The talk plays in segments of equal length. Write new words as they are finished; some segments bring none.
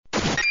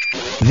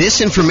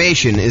This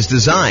information is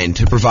designed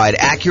to provide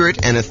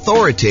accurate and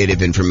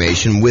authoritative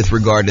information with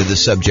regard to the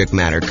subject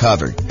matter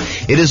covered.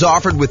 It is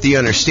offered with the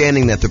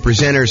understanding that the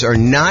presenters are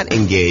not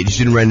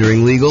engaged in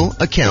rendering legal,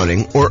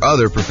 accounting, or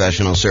other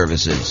professional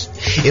services.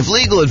 If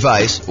legal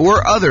advice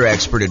or other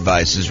expert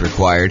advice is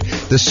required,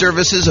 the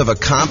services of a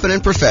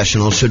competent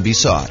professional should be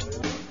sought.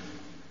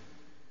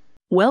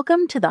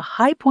 Welcome to the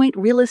High Point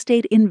Real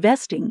Estate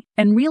Investing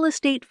and Real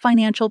Estate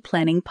Financial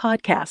Planning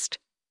Podcast.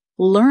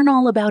 Learn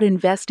all about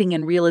investing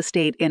in real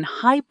estate in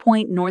High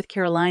Point, North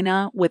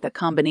Carolina, with a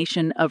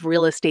combination of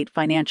real estate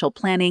financial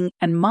planning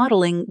and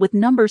modeling with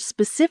numbers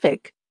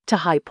specific to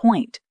High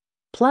Point,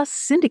 plus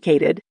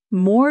syndicated,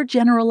 more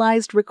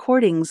generalized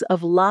recordings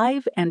of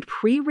live and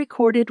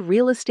pre-recorded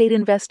real estate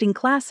investing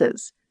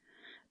classes,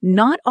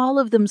 not all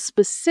of them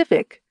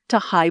specific to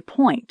High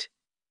Point.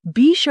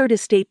 Be sure to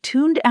stay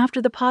tuned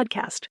after the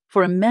podcast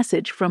for a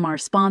message from our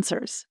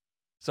sponsors.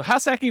 So,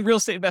 house hacking real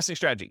estate investing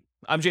strategy.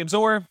 I'm James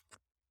Orr.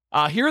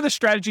 Here are the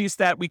strategies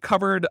that we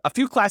covered a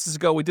few classes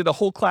ago. We did a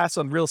whole class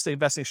on real estate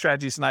investing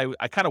strategies, and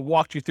I kind of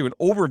walked you through an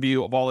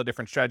overview of all the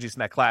different strategies in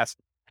that class.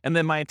 And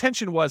then my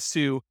intention was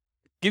to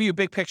give you a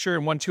big picture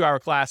in 1 2-hour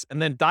class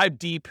and then dive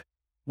deep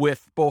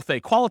with both a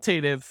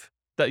qualitative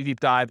deep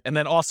dive and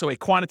then also a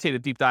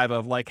quantitative deep dive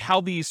of like how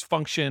these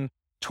function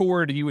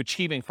toward you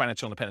achieving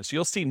financial independence. So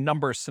you'll see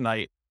numbers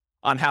tonight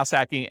on house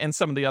hacking and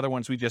some of the other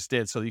ones we just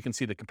did so you can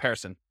see the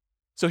comparison.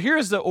 So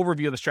here's the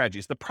overview of the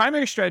strategies. The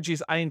primary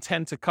strategies I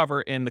intend to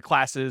cover in the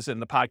classes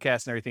and the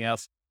podcast and everything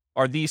else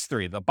are these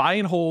three: the buy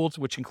and hold,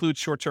 which includes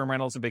short-term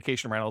rentals and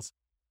vacation rentals,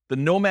 the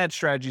nomad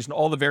strategies and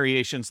all the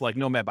variations like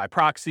nomad by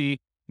proxy,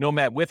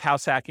 nomad with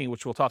house hacking,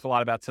 which we'll talk a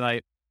lot about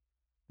tonight,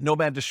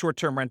 nomad to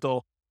short-term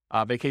rental,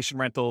 vacation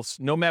rentals,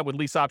 nomad with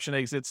lease option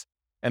exits,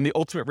 and the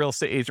ultimate real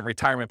estate agent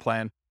retirement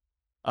plan.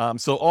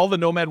 So all the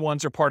nomad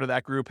ones are part of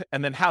that group,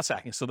 and then house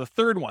hacking. So the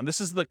third one, this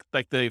is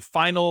the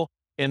final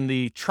in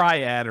the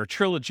triad or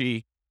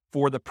trilogy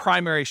for the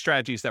primary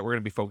strategies that we're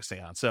going to be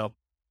focusing on. So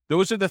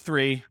those are the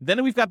three.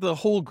 Then we've got the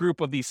whole group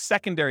of these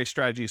secondary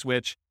strategies,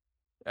 which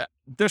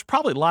there's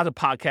probably a lot of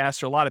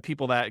podcasts or a lot of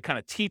people that kind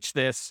of teach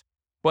this,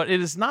 but it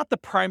is not the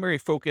primary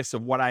focus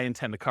of what I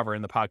intend to cover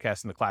in the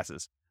podcast and the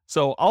classes.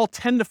 So I'll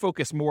tend to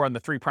focus more on the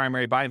three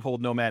primary: buy and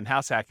hold, nomad, and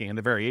house hacking, and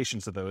the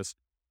variations of those.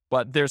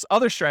 But there's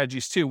other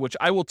strategies too, which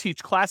I will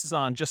teach classes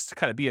on just to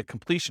kind of be a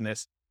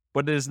completionist.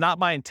 But it is not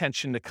my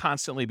intention to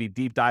constantly be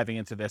deep diving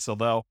into this,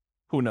 although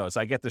who knows,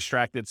 I get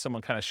distracted.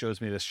 Someone kind of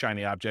shows me this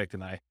shiny object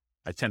and I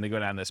tend to go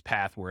down this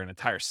path where an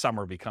entire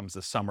summer becomes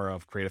the summer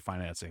of creative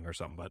financing or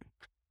something. But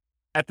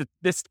at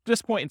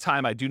this point in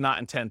time, I do not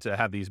intend to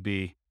have these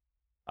be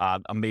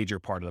a major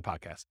part of the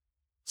podcast.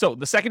 So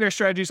the secondary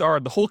strategies are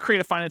the whole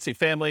creative financing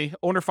family: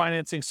 owner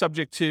financing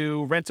subject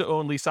to rent to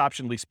own, lease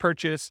option, lease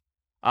purchase,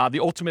 the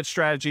ultimate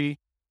strategy,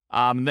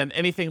 and then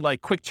anything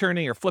like quick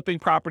turning or flipping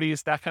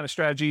properties, that kind of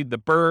strategy, the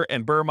BRRRR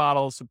and BRRRR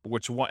models,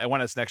 which one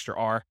has an extra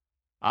R,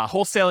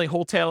 wholesaling,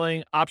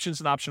 wholetailing, options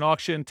and option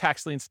auction,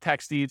 tax liens,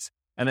 tax deeds,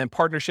 and then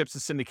partnerships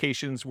and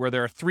syndications, where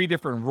there are three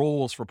different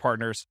roles for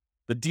partners: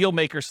 the deal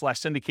maker /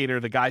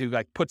 syndicator, the guy who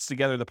like puts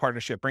together the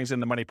partnership, brings in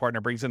the money partner,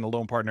 brings in the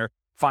loan partner,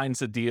 finds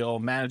the deal,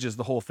 manages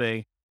the whole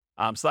thing.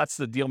 So that's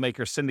the deal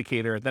maker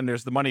syndicator. Then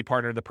there's the money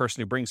partner, the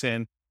person who brings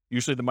in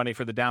usually the money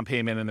for the down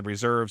payment and the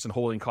reserves and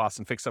holding costs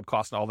and fixed up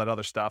costs and all that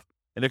other stuff.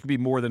 And there could be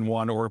more than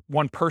one, or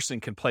one person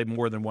can play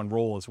more than one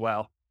role as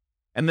well.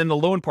 And then the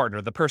loan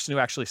partner, the person who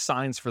actually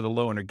signs for the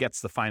loan or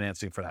gets the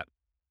financing for that.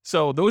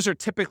 So those are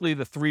typically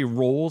the three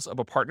roles of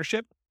a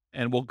partnership.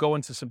 And we'll go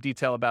into some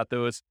detail about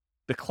those.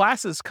 The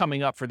classes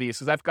coming up for these,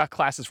 because I've got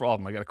classes for all of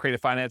them. I got a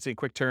creative financing,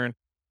 quick turn,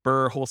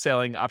 BRRRR,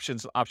 wholesaling,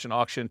 options, option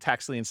auction,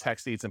 tax liens,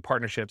 tax deeds, and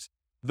partnerships.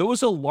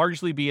 Those will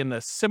largely be in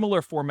the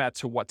similar format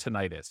to what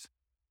tonight is.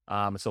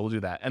 So we'll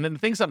do that. And then the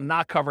things I'm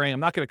not covering, I'm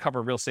not going to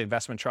cover real estate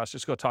investment trust.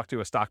 Just go talk to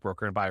a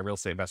stockbroker and buy a real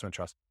estate investment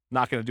trust.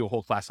 Not going to do a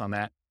whole class on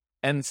that.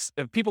 And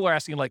if people are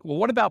asking like, well,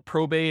 what about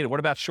probate? What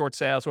about short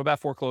sales? What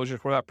about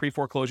foreclosures? What about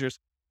pre-foreclosures?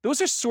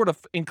 Those are sort of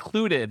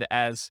included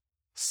as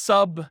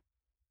sub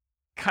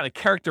kind of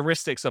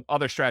characteristics of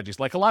other strategies.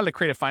 Like a lot of the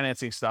creative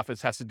financing stuff, it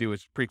has to do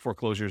with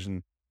pre-foreclosures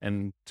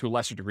and to a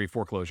lesser degree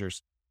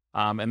foreclosures.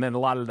 And then a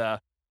lot of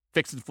the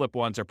fix and flip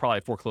ones are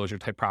probably foreclosure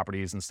type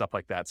properties and stuff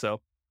like that.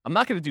 So I'm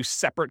not going to do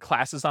separate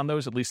classes on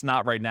those, at least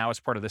not right now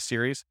as part of this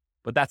series,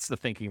 but that's the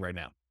thinking right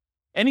now.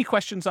 Any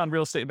questions on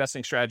real estate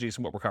investing strategies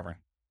and what we're covering?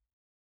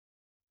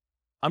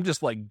 I'm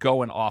just like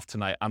going off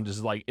tonight. I'm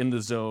just like in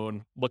the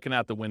zone, looking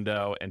out the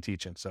window and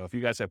teaching. So if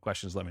you guys have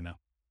questions, let me know. All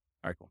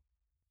right, cool.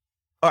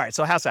 All right,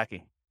 so house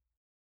hacking.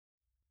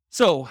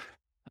 So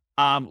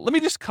let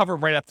me just cover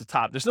right up the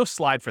top. There's no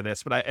slide for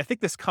this, but I think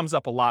this comes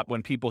up a lot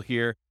when people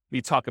hear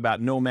me talk about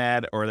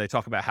nomad or they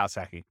talk about house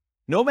hacking.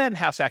 Nomad and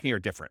house hacking are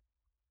different.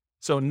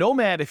 So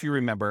nomad, if you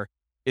remember,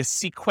 is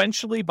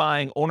sequentially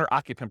buying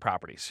owner-occupant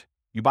properties.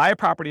 You buy a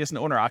property as an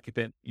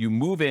owner-occupant, you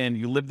move in,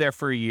 you live there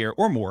for a year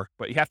or more,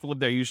 but you have to live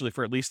there usually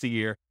for at least a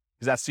year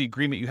because that's the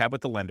agreement you have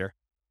with the lender.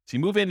 So you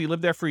move in, you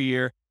live there for a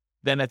year.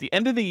 Then at the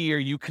end of the year,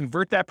 you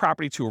convert that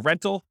property to a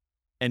rental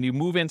and you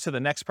move into the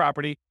next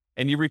property.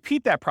 And you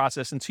repeat that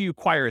process until you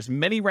acquire as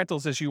many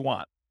rentals as you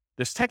want.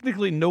 There's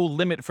technically no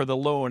limit for the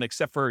loan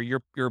except for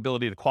your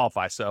ability to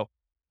qualify. So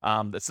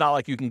it's not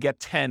like you can get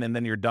 10 and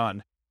then you're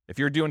done. If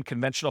you're doing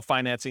conventional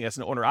financing as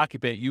an owner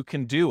occupant, you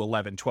can do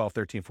 11, 12,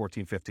 13,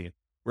 14, 15.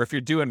 Where if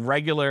you're doing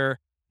regular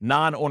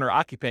non-owner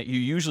occupant, you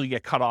usually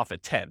get cut off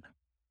at 10.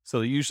 So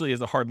there usually is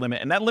a hard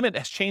limit. And that limit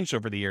has changed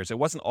over the years. It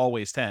wasn't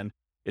always 10.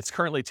 It's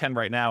currently 10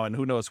 right now. And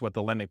who knows what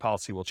the lending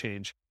policy will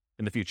change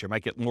in the future. It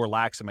might get more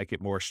lax. It might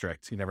get more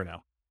strict. You never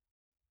know.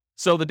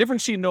 So the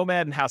difference between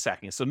nomad and house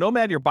hacking. So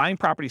nomad, you're buying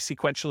property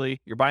sequentially.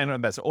 You're buying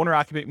them as an owner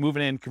occupant,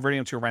 moving in, converting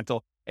them to a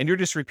rental, and you're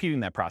just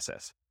repeating that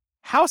process.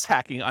 House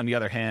hacking, on the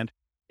other hand,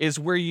 is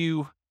where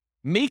you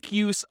make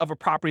use of a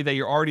property that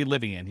you're already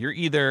living in. You're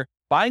either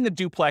buying a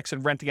duplex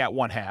and renting out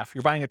one half,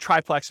 you're buying a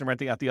triplex and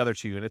renting out the other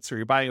 2 units, or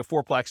you're buying a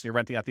fourplex and you're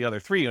renting out the other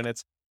 3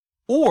 units,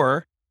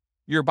 or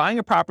you're buying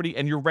a property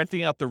and you're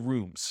renting out the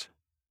rooms,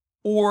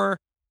 or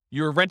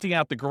you're renting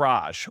out the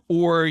garage,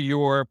 or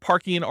you're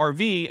parking an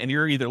RV and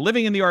you're either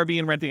living in the RV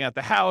and renting out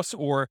the house,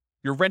 or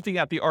you're renting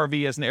out the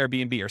RV as an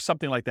Airbnb or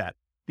something like that.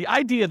 The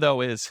idea,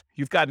 though, is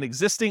you've got an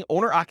existing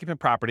owner-occupant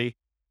property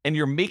and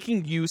you're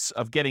making use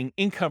of getting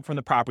income from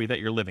the property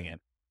that you're living in.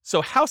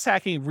 So house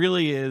hacking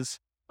really is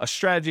a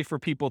strategy for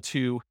people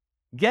to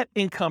get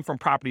income from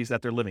properties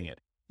that they're living in.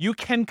 You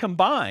can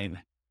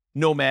combine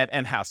nomad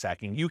and house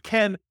hacking. You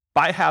can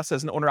buy a house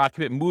as an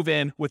owner-occupant, move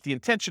in with the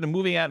intention of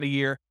moving out in a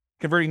year,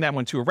 converting that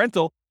one to a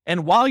rental.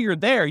 And while you're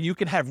there, you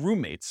can have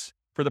roommates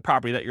for the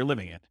property that you're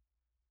living in.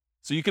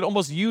 So you can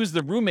almost use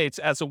the roommates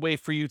as a way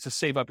for you to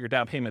save up your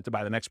down payment to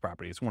buy the next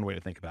property. It's one way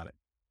to think about it.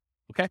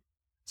 Okay.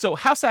 So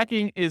house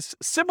hacking is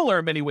similar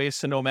in many ways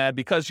to nomad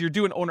because you're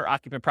doing owner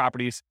occupant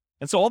properties.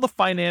 And so all the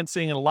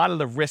financing and a lot of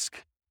the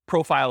risk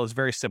profile is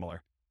very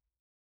similar.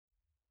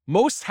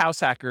 Most house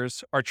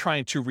hackers are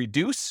trying to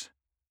reduce,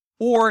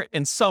 or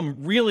in some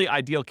really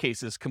ideal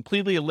cases,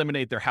 completely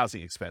eliminate their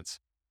housing expense.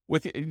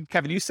 With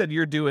Kevin, you said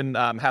you're doing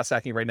house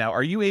hacking right now.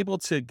 Are you able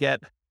to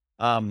get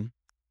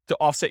to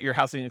offset your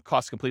housing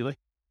costs completely?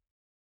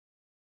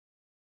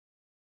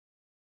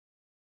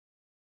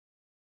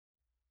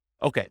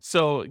 Okay,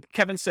 so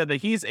Kevin said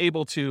that he's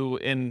able to,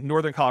 in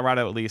Northern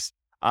Colorado at least,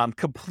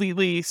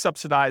 completely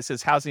subsidize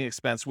his housing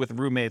expense with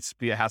roommates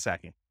via house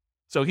hacking.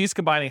 So he's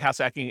combining house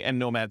hacking and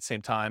nomad at the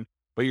same time,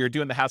 but you're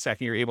doing the house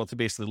hacking, you're able to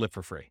basically live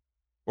for free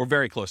or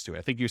very close to it.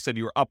 I think you said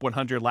you were up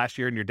 100 last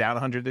year and you're down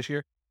 100 this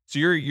year. So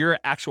your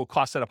actual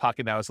cost out of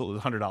pocket now is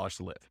 $100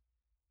 to live.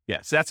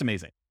 Yeah, so that's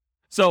amazing.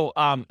 So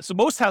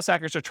most house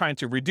hackers are trying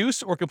to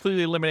reduce or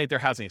completely eliminate their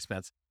housing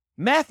expense.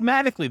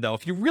 Mathematically, though,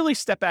 if you really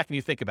step back and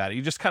you think about it,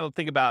 you just kind of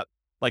think about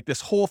like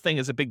this whole thing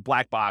is a big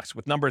black box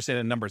with numbers in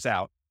and numbers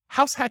out.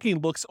 House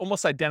hacking looks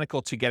almost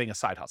identical to getting a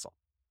side hustle,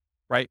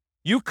 right?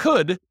 You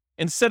could,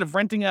 instead of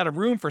renting out a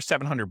room for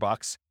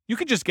 $700, you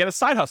could just get a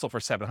side hustle for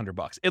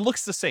 $700. It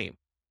looks the same.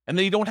 And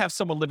then you don't have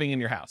someone living in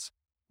your house.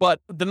 But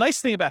the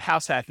nice thing about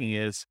house hacking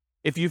is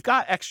if you've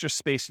got extra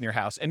space in your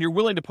house and you're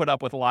willing to put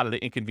up with a lot of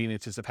the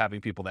inconveniences of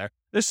having people there,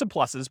 there's some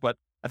pluses, but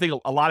I think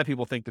a lot of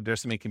people think that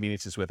there's some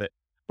inconveniences with it.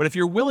 But if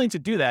you're willing to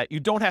do that, you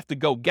don't have to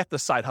go get the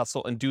side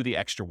hustle and do the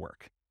extra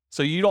work.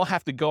 So you don't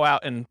have to go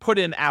out and put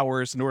in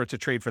hours in order to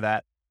trade for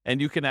that. And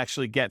you can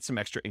actually get some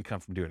extra income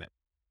from doing it.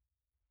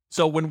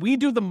 So when we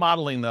do the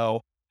modeling,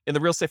 though, in the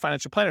Real Estate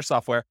Financial Planner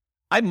software,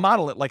 I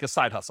model it like a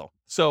side hustle.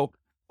 So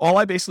all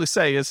I basically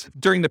say is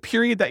during the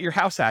period that you're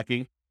house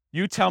hacking,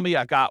 you tell me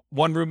I got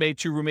 1 roommate,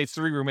 2 roommates,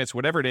 3 roommates,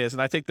 whatever it is.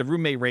 And I take the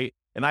roommate rate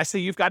and I say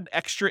you've got an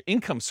extra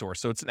income source.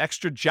 So it's an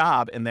extra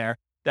job in there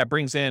that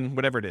brings in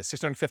whatever it is,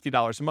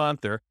 $650 a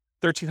month or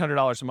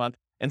 $1,300 a month.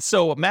 And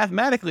so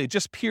mathematically, it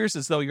just appears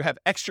as though you have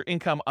extra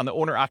income on the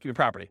owner occupant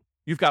property.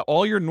 You've got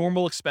all your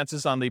normal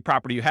expenses on the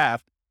property you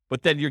have,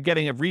 but then you're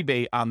getting a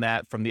rebate on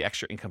that from the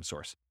extra income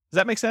source. Does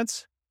that make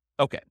sense?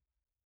 Okay.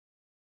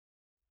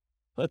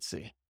 Let's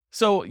see.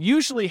 So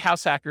usually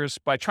house hackers,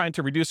 by trying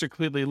to reduce or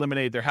completely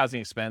eliminate their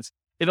housing expense,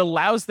 it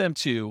allows them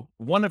to,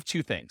 one of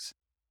two things.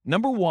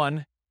 Number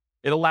one,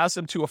 it allows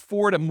them to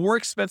afford a more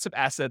expensive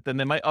asset than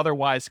they might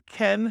otherwise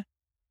can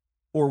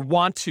or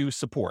want to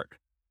support.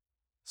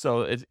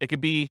 So it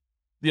could be,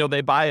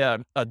 they buy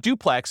a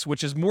duplex,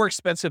 which is more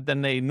expensive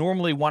than they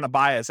normally want to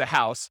buy as a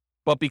house.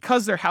 But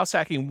because they're house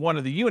hacking one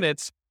of the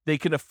units, they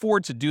can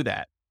afford to do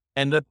that.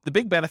 And the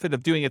big benefit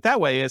of doing it that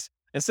way is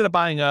instead of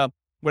buying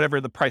whatever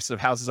the prices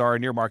of houses are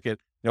in your market,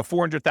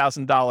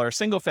 $400,000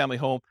 single family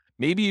home,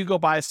 maybe you go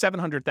buy a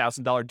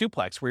 $700,000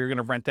 duplex where you're going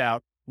to rent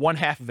out one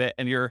half of it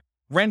and your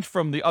rent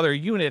from the other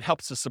unit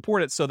helps to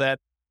support it so that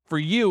for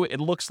you, it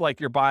looks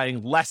like you're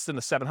buying less than a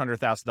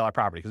 $700,000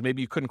 property because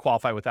maybe you couldn't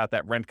qualify without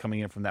that rent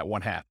coming in from that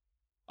one half.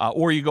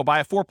 Or you go buy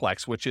a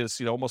fourplex, which is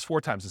almost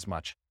 4 times as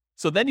much.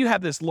 So then you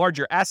have this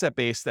larger asset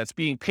base that's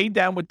being paid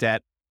down with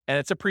debt and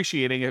it's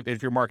appreciating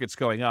if your market's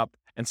going up.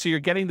 And so you're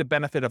getting the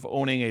benefit of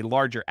owning a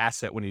larger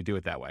asset when you do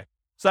it that way.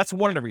 So that's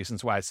one of the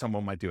reasons why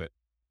someone might do it.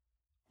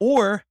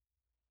 Or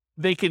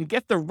they can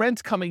get the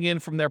rent coming in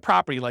from their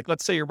property. Like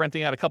let's say you're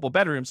renting out a couple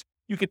bedrooms,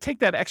 you could take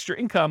that extra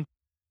income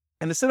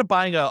and instead of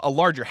buying a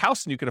larger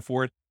house than you can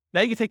afford,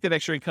 Now you can take that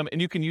extra income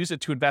and you can use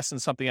it to invest in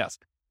something else.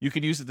 You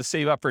could use it to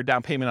save up for a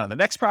down payment on the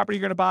next property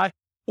you're going to buy,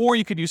 or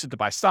you could use it to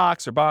buy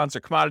stocks or bonds or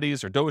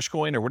commodities or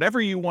Dogecoin or whatever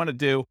you want to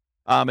do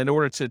in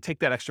order to take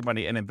that extra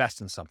money and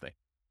invest in something.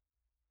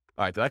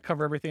 All right, did I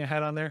cover everything I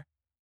had on there?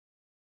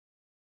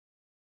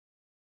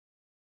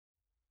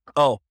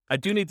 Oh, I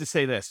do need to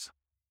say this.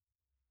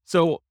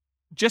 So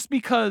just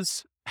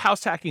because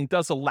house hacking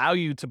does allow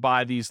you to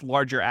buy these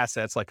larger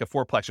assets like a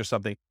fourplex or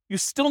something, you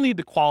still need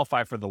to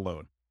qualify for the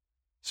loan.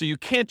 So you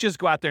can't just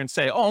go out there and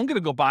say, oh, I'm going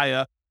to go buy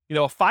a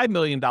 $5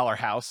 million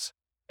house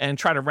and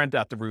try to rent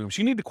out the rooms.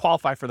 You need to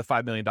qualify for the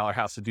 $5 million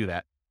house to do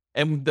that.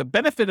 And the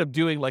benefit of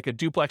doing like a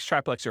duplex,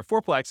 triplex, or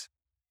fourplex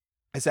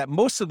is that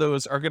most of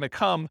those are going to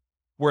come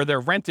where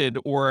they're rented,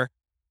 or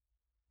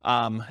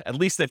at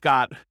least they've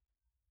got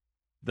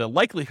the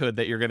likelihood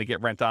that you're going to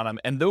get rent on them.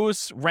 And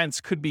those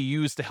rents could be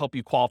used to help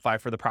you qualify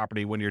for the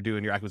property when you're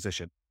doing your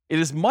acquisition. It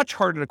is much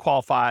harder to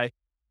qualify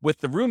with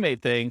the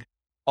roommate thing.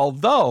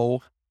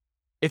 Although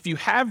if you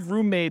have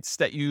roommates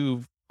that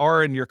you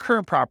are in your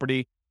current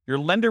property, your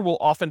lender will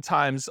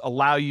oftentimes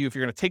allow you, if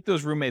you're going to take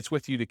those roommates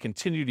with you, to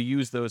continue to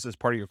use those as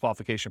part of your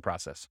qualification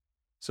process.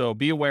 So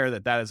be aware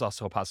that that is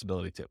also a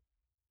possibility too.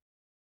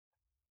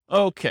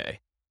 Okay.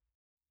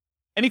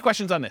 Any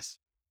questions on this?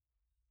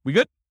 We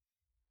good?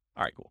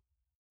 All right, cool.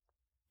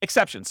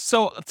 Exceptions.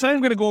 So tonight I'm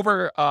going to go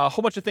over a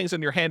whole bunch of things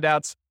on your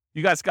handouts.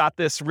 You guys got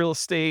this real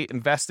estate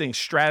investing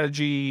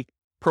strategy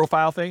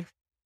profile thing.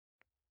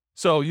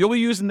 So you'll be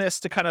using this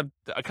to kind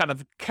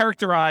of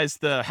characterize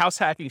the house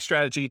hacking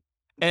strategy.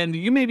 And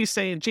you may be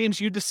saying, James,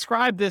 you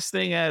described this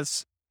thing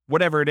as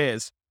whatever it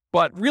is,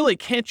 but really,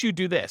 can't you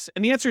do this?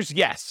 And the answer is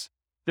yes.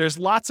 There's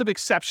lots of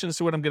exceptions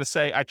to what I'm going to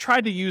say. I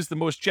tried to use the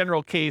most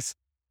general case,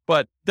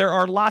 but there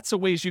are lots of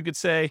ways you could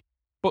say,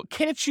 but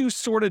can't you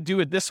sort of do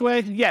it this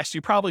way? Yes,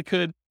 you probably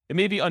could. It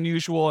may be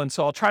unusual. And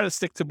so I'll try to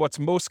stick to what's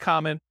most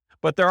common,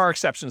 but there are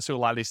exceptions to a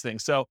lot of these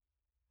things. So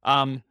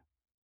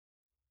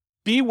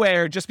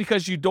beware, just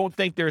because you don't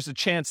think there's a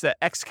chance that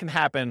X can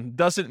happen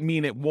doesn't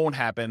mean it won't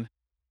happen.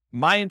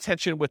 My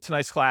intention with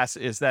tonight's class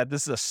is that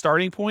this is a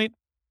starting point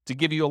to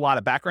give you a lot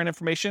of background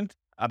information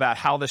about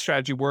how the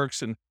strategy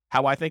works and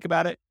how I think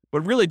about it,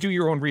 but really do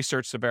your own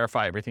research to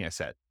verify everything I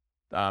said.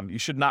 You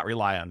should not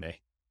rely on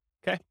me.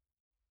 Okay.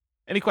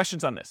 Any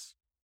questions on this?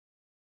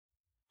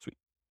 Sweet.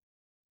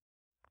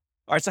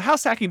 All right. So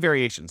house hacking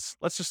variations.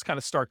 Let's just kind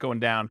of start going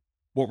down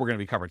what we're going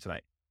to be covering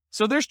tonight.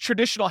 So there's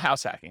traditional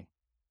house hacking.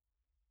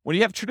 When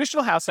you have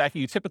traditional house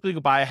hacking, you typically go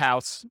buy a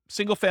house,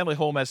 single family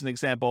home as an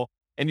example,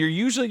 and you're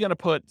usually going to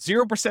put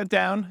 0%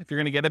 down if you're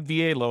going to get a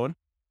VA loan.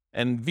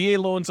 And VA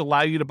loans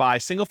allow you to buy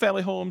single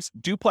family homes,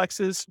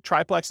 duplexes,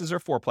 triplexes, or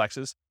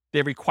fourplexes.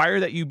 They require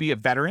that you be a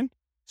veteran.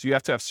 So you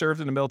have to have served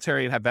in the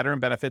military and have veteran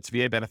benefits,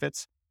 VA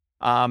benefits.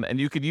 And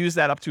you could use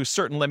that up to a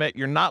certain limit.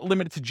 You're not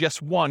limited to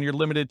just one. You're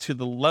limited to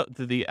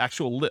the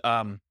actual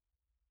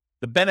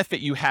the benefit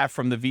you have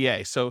from the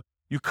VA. So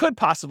you could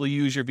possibly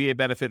use your VA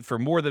benefit for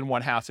more than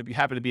one house if you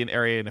happen to be in an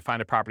area and to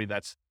find a property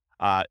that's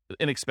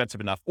inexpensive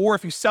enough. Or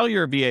if you sell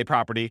your VA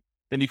property,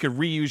 then you could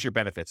reuse your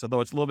benefits,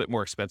 although it's a little bit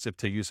more expensive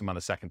to use them on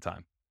a second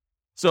time.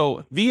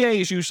 So VA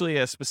is usually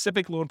a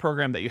specific loan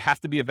program that you have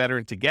to be a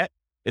veteran to get.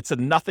 It's a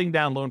nothing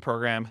down loan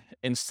program.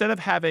 Instead of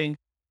having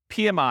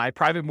PMI,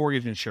 private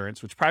mortgage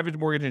insurance, which private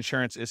mortgage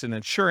insurance is an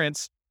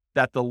insurance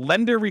that the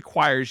lender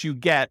requires you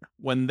get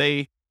when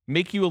they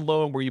make you a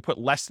loan where you put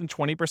less than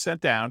 20%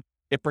 down,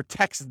 it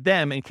protects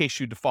them in case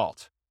you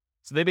default.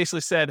 So they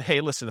basically said,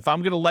 hey, listen, if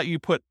I'm going to let you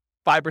put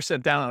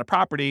 5% down on a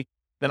property,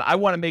 then I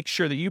want to make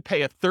sure that you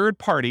pay a third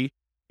party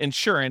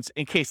insurance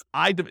in case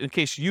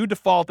you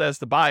default as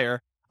the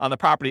buyer on the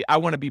property. I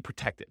want to be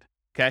protected.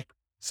 Okay.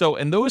 So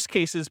in those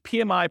cases,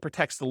 PMI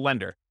protects the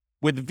lender.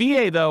 With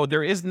VA though,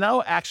 there is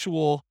no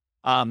actual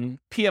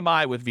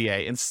PMI with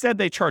VA. Instead,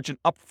 they charge an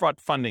upfront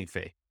funding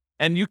fee.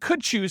 And you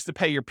could choose to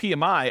pay your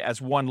PMI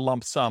as one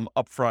lump sum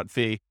upfront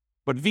fee,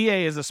 but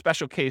VA is a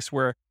special case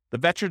where the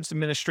Veterans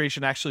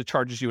Administration actually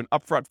charges you an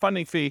upfront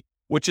funding fee,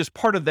 which is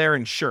part of their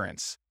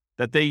insurance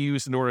that they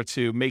use in order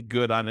to make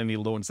good on any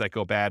loans that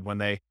go bad when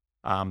the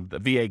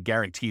VA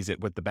guarantees it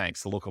with the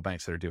banks, the local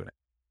banks that are doing it.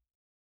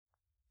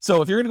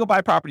 So if you're going to go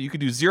buy property, you could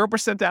do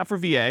 0% down for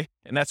VA,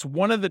 and that's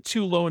one of the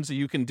two loans that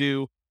you can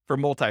do for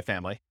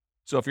multifamily.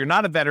 So if you're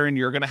not a veteran,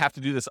 you're going to have to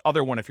do this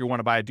other one if you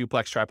want to buy a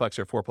duplex, triplex,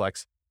 or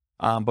fourplex.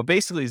 But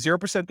basically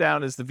 0%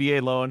 down is the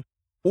VA loan,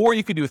 or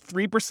you could do a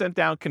 3%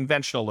 down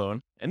conventional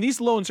loan. And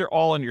these loans are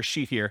all on your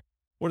sheet here.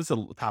 What does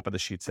the top of the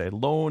sheet say?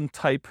 Loan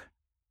type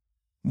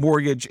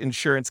mortgage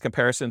insurance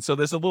comparison. So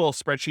there's a little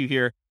spreadsheet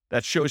here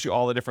that shows you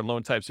all the different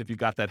loan types if you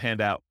got that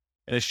handout,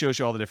 and it shows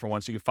you all the different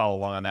ones. So you can follow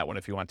along on that one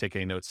if you want to take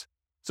any notes.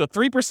 So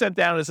 3%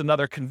 down is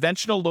another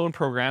conventional loan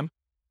program.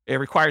 It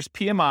requires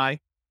PMI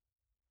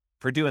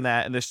for doing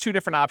that. And there's two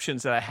different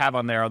options that I have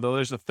on there, although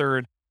there's a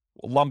third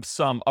lump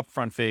sum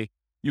upfront fee.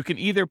 You can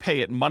either pay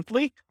it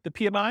monthly, the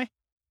PMI,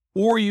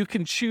 or you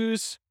can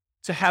choose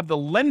to have the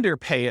lender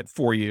pay it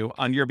for you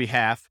on your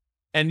behalf,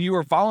 and you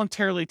are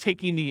voluntarily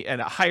taking at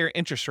a higher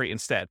interest rate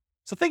instead.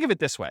 So think of it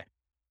this way.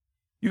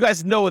 You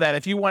guys know that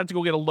if you wanted to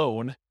go get a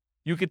loan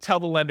you could tell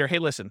the lender, hey,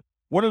 listen,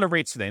 what are the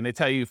rates today? And they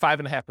tell you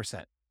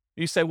 5.5%.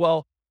 You say,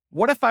 well,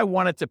 what if I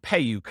wanted to pay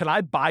you? Could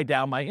I buy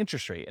down my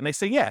interest rate? And they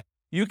say, yeah,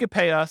 you could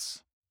pay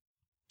us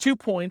 2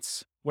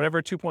 points,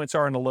 whatever 2 points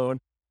are in the loan,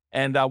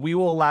 and we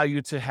will allow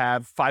you to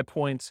have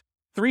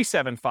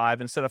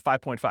 5.375 instead of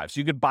 5.5. So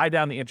you could buy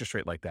down the interest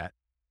rate like that.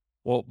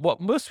 Well, what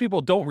most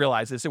people don't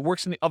realize is it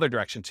works in the other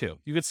direction too.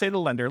 You could say to the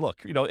lender,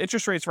 look,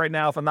 interest rates right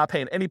now, if I'm not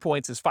paying any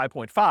points, is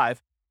 5.5.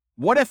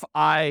 What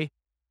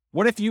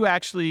if you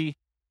actually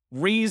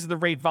raise the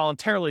rate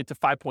voluntarily to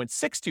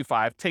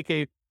 5.625, take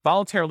a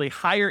voluntarily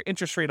higher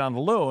interest rate on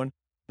the loan?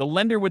 The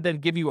lender would then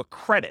give you a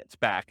credit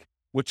back,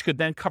 which could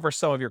then cover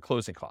some of your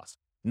closing costs,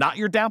 not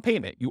your down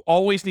payment. You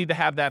always need to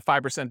have that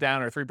 5%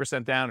 down or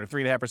 3% down or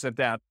 3.5%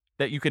 down,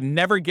 that you can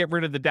never get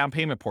rid of the down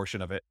payment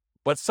portion of it.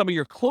 But some of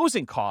your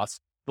closing costs,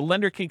 the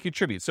lender can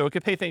contribute. So it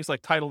could pay things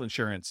like title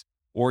insurance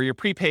or your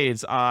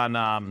prepaids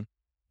on,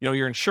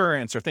 your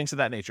insurance or things of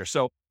that nature.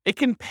 So it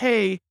can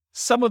pay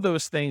some of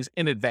those things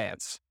in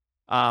advance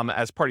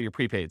as part of your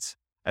prepaids,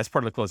 as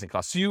part of the closing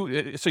costs.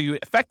 So you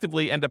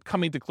effectively end up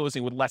coming to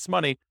closing with less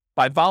money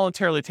by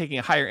voluntarily taking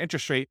a higher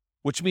interest rate,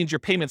 which means your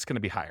payment's going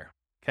to be higher.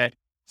 Okay,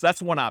 so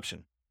that's one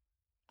option.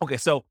 Okay,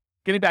 so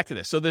getting back to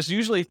this, so there's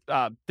usually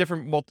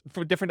different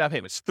down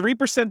payments.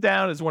 3%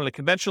 down is one of the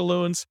conventional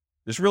loans.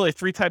 There's really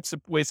 3 types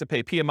of ways to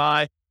pay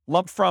PMI: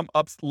 lump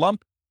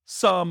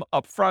sum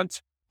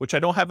upfront, which I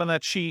don't have on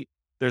that sheet.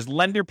 There's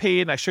lender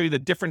paid, and I show you the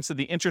difference of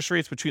the interest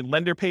rates between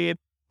lender paid,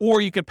 or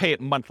you can pay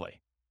it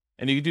monthly.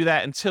 And you do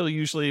that until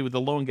usually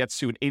the loan gets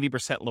to an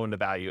 80% loan to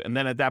value. And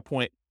then at that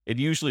point, it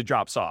usually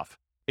drops off,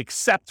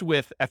 except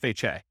with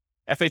FHA.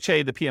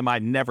 FHA, the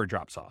PMI never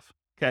drops off.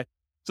 Okay.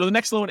 So the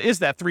next loan is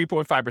that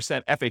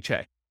 3.5%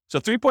 FHA. So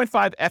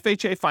 3.5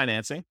 FHA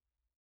financing.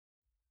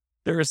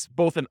 There is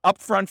both an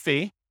upfront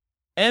fee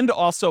and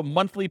also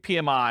monthly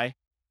PMI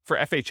for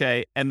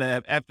FHA, and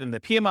the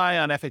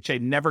PMI on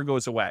FHA never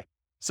goes away.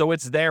 So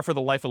it's there for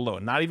the life of the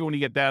loan. Not even when you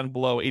get down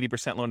below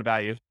 80% loan to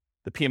value,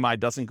 the PMI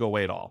doesn't go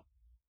away at all.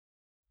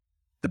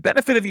 The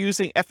benefit of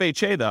using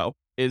FHA, though,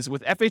 is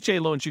with FHA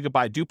loans, you could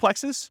buy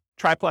duplexes,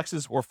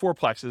 triplexes, or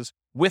fourplexes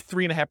with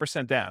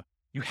 3.5% down.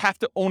 You have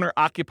to owner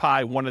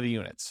occupy one of the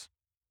units.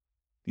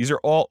 These are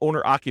all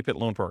owner occupant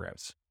loan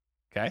programs.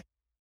 Okay.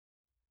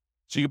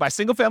 So you can buy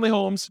single family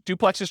homes,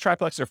 duplexes,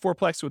 triplexes, or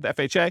fourplex with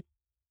FHA,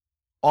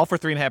 all for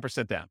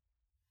 3.5% down,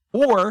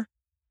 or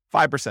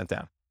 5%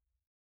 down.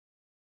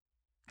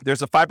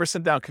 There's a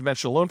 5% down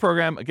conventional loan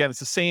program. Again, it's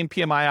the same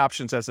PMI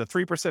options as a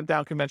 3%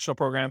 down conventional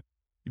program.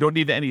 You don't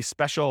need any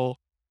special,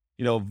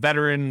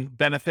 veteran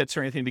benefits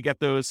or anything to get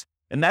those.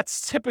 And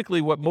that's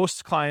typically what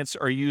most clients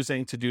are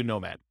using to do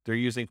Nomad. They're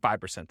using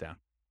 5% down.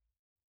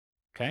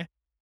 Okay.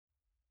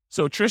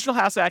 So traditional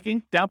house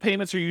hacking, down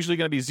payments are usually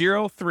going to be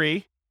 0,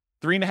 3,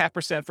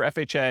 3.5% for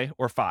FHA,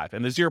 or 5.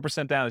 And the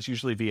 0% down is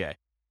usually VA.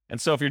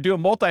 And so if you're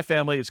doing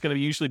multifamily, it's going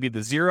to usually be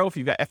the 0 if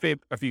you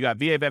got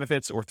VA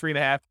benefits, or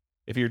 3.5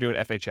 if you're doing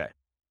FHA.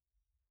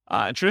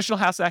 In traditional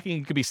house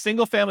hacking, it could be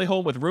single family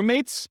home with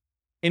roommates,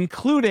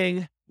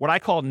 including what I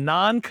call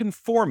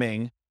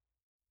non-conforming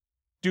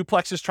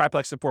duplexes,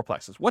 triplexes, and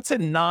fourplexes. What's a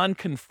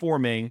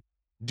non-conforming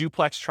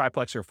duplex,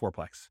 triplex, or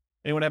fourplex?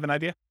 Anyone have an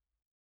idea?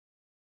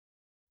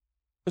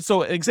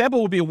 So an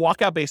example would be a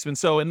walkout basement.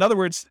 So in other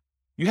words,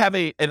 you have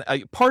a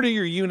part of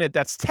your unit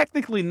that's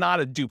technically not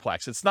a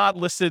duplex. It's not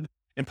listed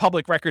in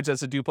public records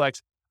as a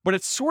duplex, but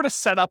it's sort of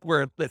set up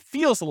where it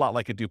feels a lot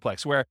like a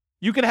duplex, where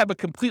you can have a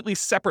completely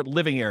separate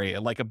living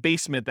area, like a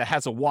basement that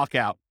has a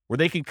walkout where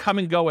they can come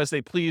and go as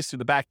they please through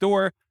the back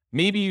door.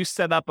 Maybe you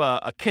set up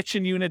a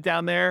kitchen unit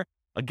down there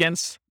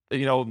against, a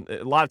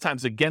lot of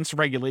times against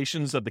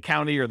regulations of the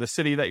county or the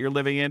city that you're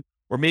living in.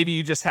 Or maybe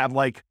you just have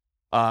like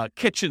a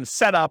kitchen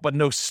set up, but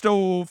no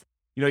stove.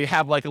 You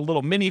have like a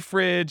little mini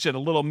fridge and a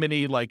little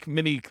mini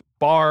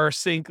bar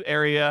sink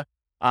area.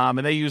 And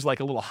they use like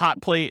a little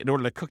hot plate in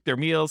order to cook their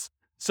meals.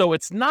 So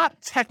it's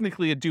not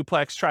technically a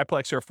duplex,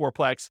 triplex, or a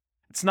fourplex.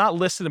 It's not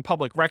listed in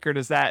public record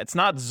as that. It's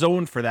not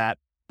zoned for that,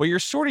 but you're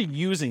sort of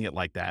using it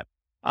like that.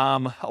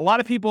 A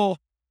lot of people,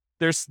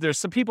 there's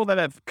some people that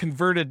have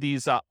converted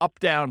these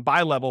up-down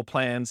bi-level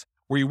plans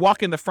where you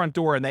walk in the front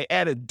door and they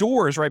added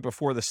doors right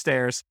before the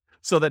stairs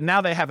so that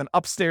now they have an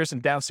upstairs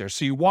and downstairs.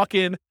 So you walk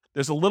in,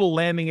 there's a little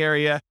landing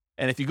area,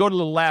 and if you go to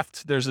the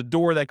left, there's a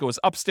door that goes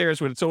upstairs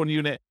with its own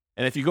unit.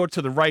 And if you go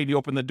to the right, you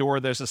open the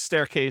door, there's a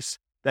staircase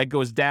that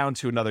goes down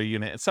to another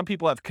unit. And some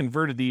people have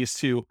converted these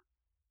to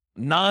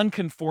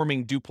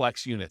non-conforming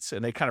duplex units,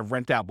 and they kind of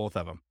rent out both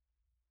of them.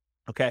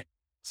 Okay.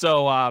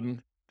 So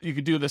you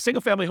could do the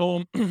single family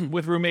home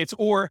with roommates,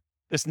 or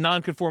this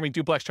non-conforming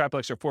duplex,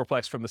 triplex, or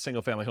fourplex from the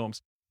single family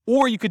homes.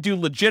 Or you could do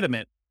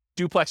legitimate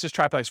duplexes,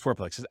 triplexes,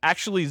 fourplexes,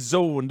 actually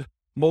zoned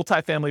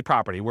multifamily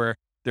property where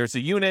there's a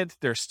unit,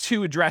 there's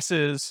 2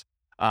 addresses,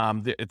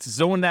 it's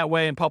zoned that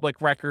way in public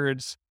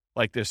records.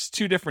 Like there's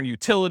 2 different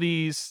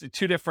utilities,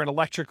 2 different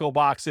electrical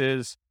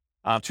boxes,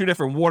 2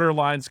 different water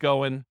lines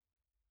going,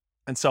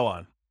 and so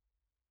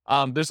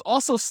on. There's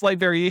also slight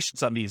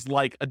variations on these,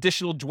 like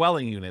additional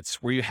dwelling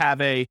units where you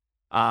have a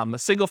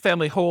single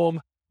family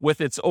home with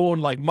its own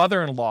like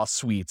mother-in-law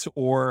suite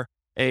or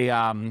a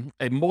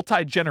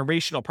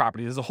multi-generational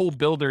property. There's a whole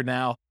builder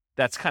now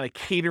that's kind of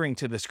catering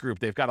to this group.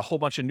 They've got a whole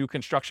bunch of new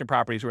construction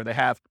properties where they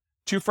have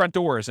 2 front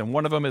doors, and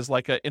one of them is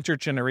like an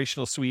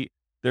intergenerational suite.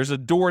 There's a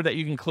door that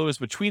you can close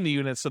between the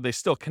units so they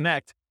still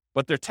connect,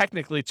 but they're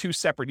technically 2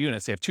 separate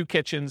units. They have 2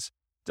 kitchens,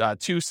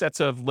 2 sets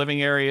of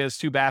living areas,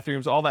 2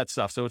 bathrooms, all that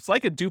stuff. So it's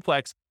like a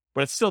duplex,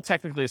 but it's still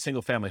technically a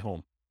single family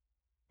home,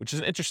 which is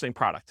an interesting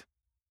product.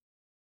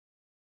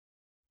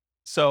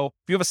 So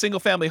if you have a single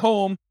family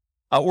home,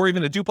 or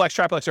even a duplex,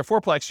 triplex, or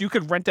fourplex, you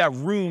could rent out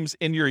rooms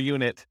in your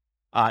unit,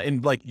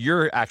 in like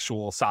your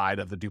actual side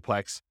of the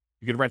duplex.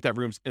 You could rent out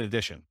rooms in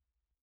addition.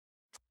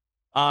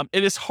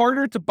 It is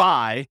harder to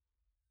buy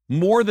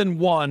more than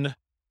one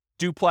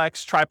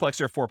duplex,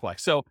 triplex, or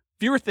fourplex. So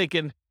if you were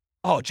thinking,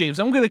 oh, James,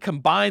 I'm going to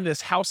combine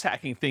this house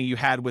hacking thing you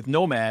had with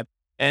Nomad,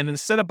 and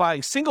instead of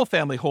buying single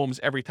family homes,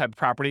 every type of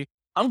property,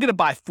 I'm going to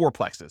buy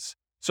fourplexes.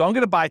 So I'm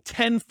going to buy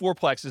 10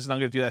 fourplexes, and I'm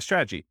going to do that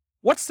strategy.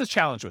 What's the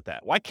challenge with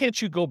that? Why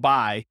can't you go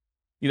buy,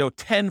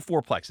 10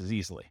 fourplexes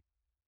easily?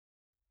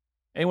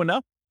 Anyone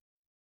know?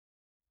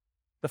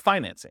 The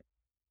financing.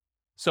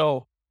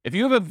 So if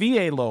you have a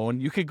VA loan,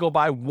 you could go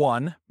buy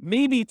 1,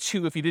 maybe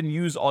 2 if you didn't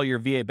use all your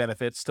VA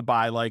benefits to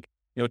buy 2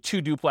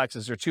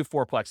 duplexes or 2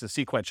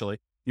 fourplexes sequentially.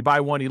 You buy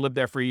 1, you live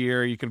there for a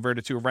year, you convert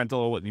it to a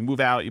rental, you move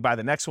out, you buy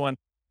the next one.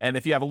 And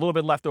if you have a little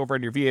bit left over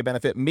in your VA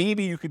benefit,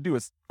 maybe you could do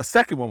a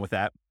second one with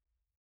that.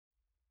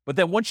 But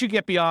then once you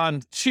get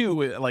beyond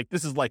 2,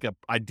 this is like an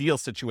ideal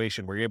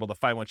situation where you're able to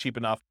find one cheap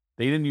enough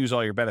that you didn't use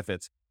all your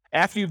benefits.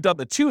 After you've done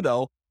the 2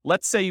 though,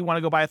 let's say you want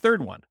to go buy a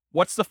third one.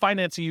 What's the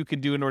financing you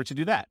can do in order to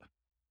do that?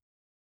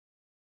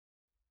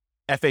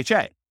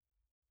 FHA.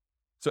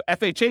 So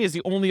FHA is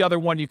the only other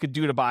one you could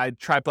do to buy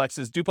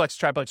triplexes, duplexes,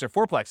 triplexes, or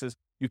fourplexes.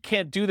 You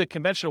can't do the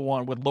conventional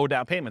one with low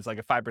down payments, like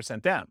a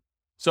 5% down.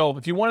 So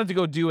if you wanted to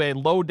go do a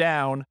low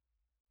down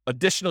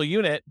additional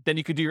unit, then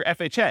you could do your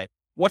FHA.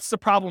 What's the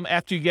problem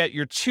after you get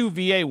your 2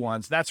 VA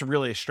ones? That's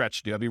really a stretch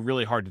to do. That'd be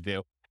really hard to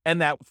do. And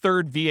that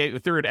third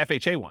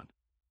FHA one.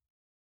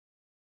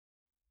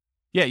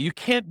 Yeah, you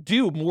can't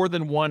do more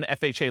than 1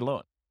 FHA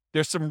loan.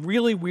 There's some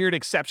really weird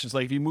exceptions,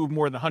 like if you move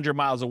more than 100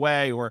 miles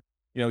away, or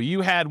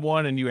you had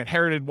one and you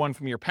inherited one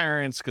from your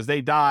parents because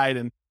they died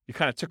and you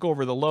kind of took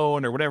over the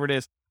loan or whatever it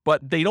is.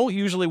 But they don't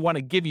usually want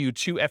to give you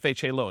 2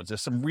 FHA loans.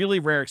 There's some really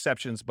rare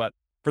exceptions, but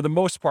for the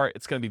most part,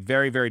 it's going to be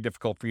very, very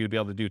difficult for you to be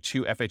able to do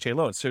 2 FHA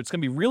loans. So it's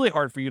going to be really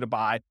hard for you to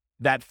buy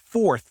that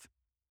 4th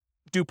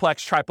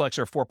duplex, triplex,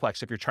 or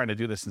fourplex if you're trying to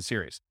do this in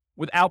series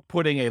without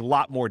putting a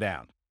lot more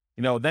down.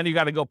 Then you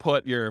got to go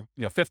put your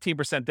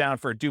 15% down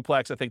for a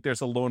duplex. I think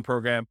there's a loan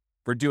program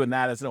for doing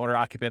that as an owner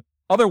occupant.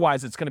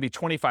 Otherwise, it's going to be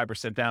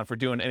 25% down for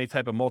doing any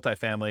type of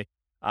multifamily.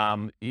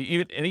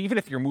 Even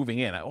if you're moving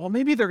in, well,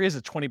 maybe there is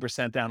a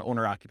 20% down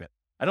owner occupant.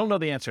 I don't know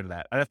the answer to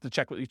that. I'd have to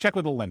check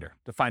with a lender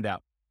to find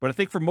out. But I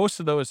think for most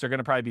of those, they're going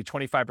to probably be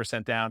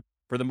 25% down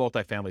for the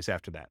multifamilies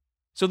after that.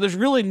 So there's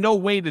really no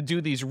way to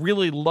do these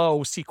really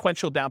low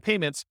sequential down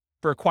payments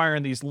for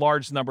acquiring these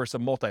large numbers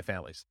of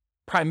multifamilies.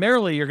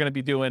 Primarily, you're going to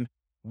be doing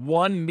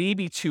 1,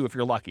 maybe 2 if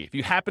you're lucky. If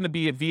you happen to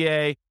be a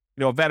VA,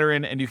 a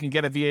veteran, and you can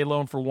get a VA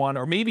loan for 1,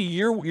 or maybe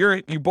you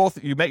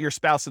met your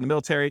spouse in the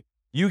military,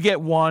 you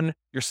get 1,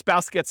 your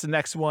spouse gets the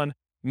next one.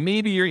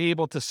 Maybe you're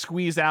able to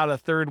squeeze out a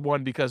third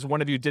one because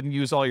one of you didn't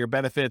use all your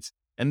benefits,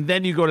 and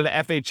then you go to the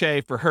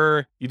FHA for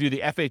her, you do the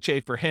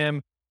FHA for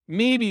him.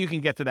 Maybe you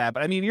can get to that.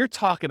 But you're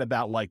talking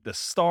about like the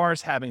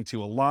stars having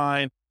to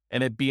align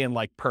and it being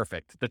like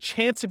perfect. The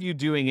chance of you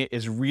doing it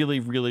is really,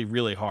 really,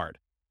 really hard.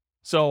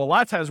 So a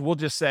lot of times we'll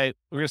just say,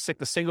 we're going to stick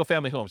to single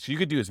family homes. So you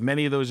could do as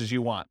many of those as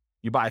you want.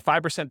 You buy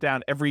 5%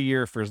 down every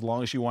year for as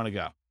long as you want to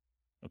go.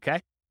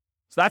 Okay.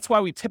 So that's why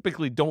we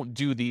typically don't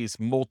do these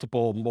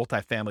multiple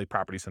multifamily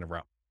properties in a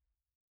row.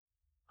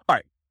 All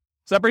right.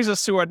 So that brings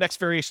us to our next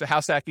variation of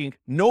house hacking,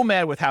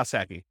 Nomad with house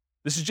hacking.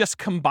 This is just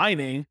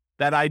combining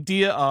that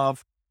idea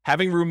of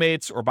having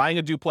roommates or buying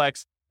a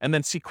duplex and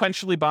then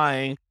sequentially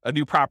buying a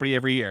new property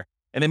every year.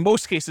 And in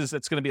most cases,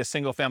 it's going to be a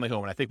single family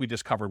home. And I think we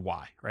just covered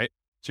why, right?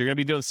 So you're going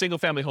to be doing single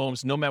family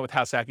homes, Nomad with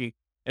house hacking.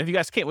 And if you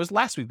guys can't, it was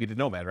last week we did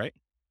Nomad, right?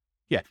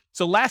 Yeah.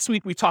 So last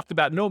week we talked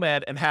about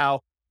Nomad and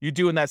how you're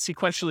doing that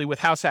sequentially with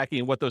house hacking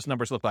and what those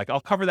numbers look like.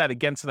 I'll cover that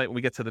again tonight when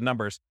we get to the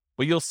numbers,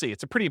 but you'll see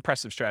it's a pretty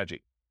impressive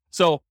strategy.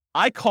 So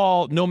I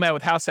call Nomad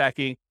with house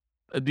hacking,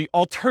 the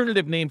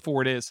alternative name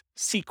for it is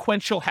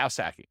sequential house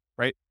hacking,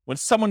 right? When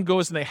someone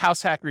goes and they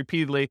house hack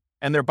repeatedly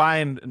and they're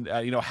buying,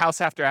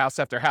 house after house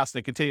after house, and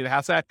they continue to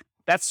house hack,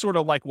 that's sort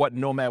of like what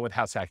Nomad with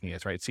house hacking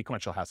is, right?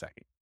 Sequential house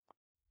hacking.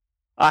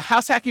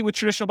 House hacking with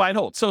traditional buy and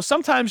hold. So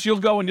sometimes you'll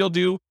go and you'll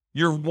do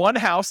your one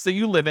house that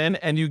you live in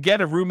and you get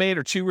a roommate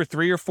or 2 or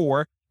 3 or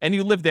 4 and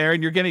you live there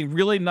and you're getting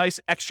really nice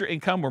extra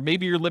income, or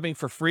maybe you're living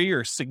for free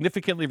or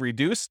significantly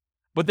reduced.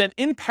 But then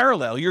in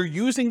parallel, you're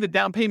using the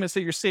down payments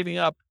that you're saving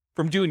up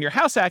from doing your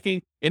house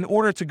hacking in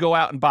order to go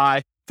out and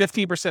buy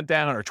 15%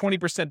 down or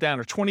 20% down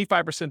or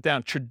 25%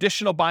 down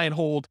traditional buy and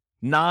hold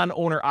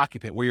non-owner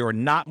occupant where you're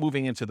not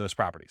moving into those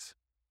properties.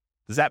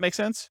 Does that make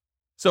sense?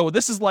 So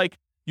this is like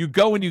you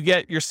go and you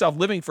get yourself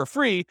living for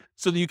free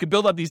so that you can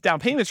build up these down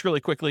payments really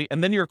quickly.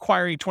 And then you're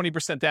acquiring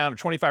 20% down or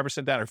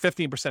 25% down or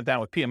 15%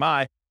 down with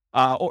PMI,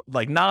 or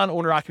like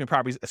non-owner occupant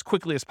properties as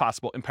quickly as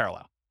possible in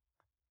parallel.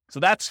 So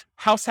that's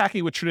house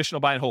hacking with traditional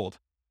buy and hold.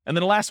 And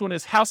then the last one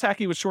is house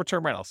hacking with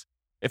short-term rentals.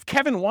 If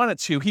Kevin wanted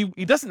to,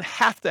 he doesn't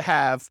have to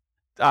have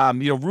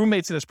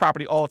roommates in his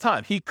property all the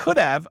time. He could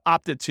have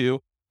opted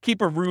to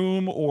keep a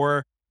room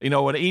or an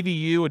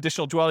ADU,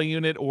 additional dwelling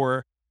unit,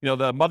 or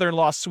the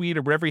mother-in-law suite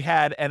or whatever he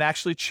had, and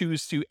actually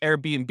choose to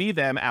Airbnb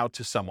them out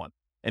to someone.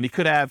 And he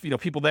could have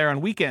people there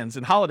on weekends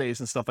and holidays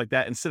and stuff like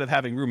that instead of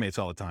having roommates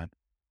all the time.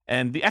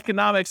 And the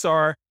economics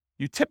are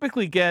you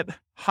typically get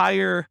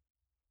higher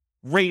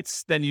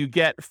rates than you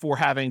get for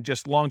having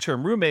just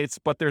long-term roommates,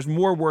 but there's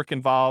more work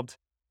involved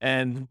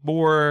and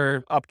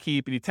more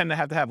upkeep, and you tend to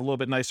have a little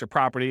bit nicer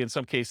property in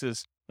some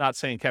cases. Not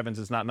saying Kevin's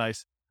is not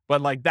nice,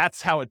 but like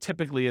that's how it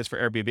typically is for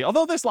Airbnb.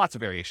 Although there's lots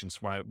of variations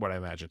from what I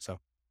imagine. So,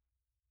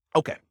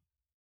 okay.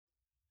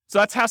 So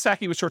that's house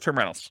hacking with short-term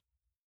rentals.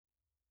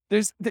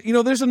 There's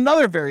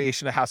another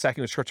variation of house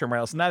hacking with short-term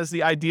rentals, and that is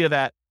the idea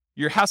that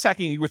you're house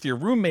hacking with your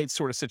roommate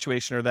sort of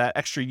situation or that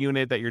extra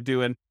unit that you're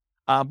doing.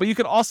 But you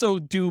could also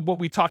do what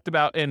we talked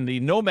about in the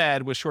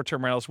nomad with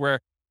short-term rentals, where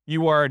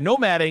you are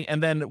nomading,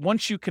 and then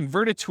once you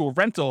convert it to a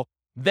rental,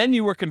 then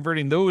you are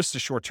converting those to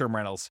short-term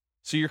rentals.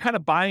 So you're kind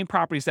of buying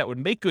properties that would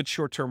make good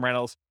short-term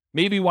rentals.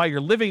 Maybe while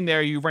you're living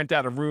there, you rent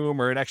out a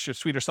room or an extra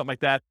suite or something like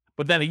that.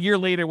 But then a year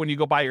later, when you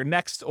go buy your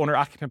next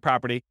owner-occupant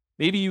property,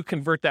 maybe you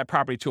convert that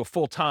property to a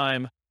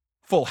full-time,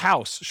 full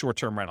house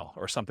short-term rental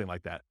or something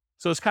like that.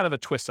 So it's kind of a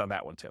twist on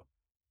that one too.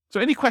 So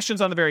any questions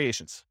on the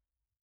variations?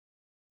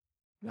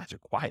 You guys are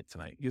quiet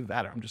tonight. Either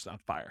that or I'm just on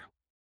fire.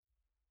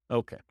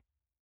 Okay.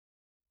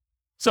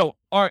 So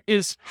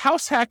is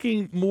house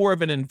hacking more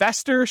of an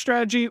investor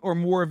strategy or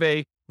more of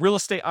a real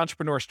estate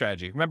entrepreneur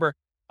strategy? Remember,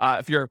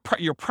 if you're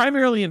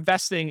primarily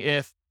investing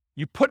if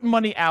you put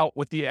money out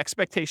with the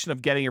expectation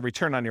of getting a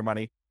return on your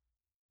money,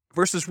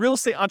 versus real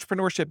estate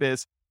entrepreneurship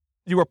is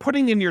you are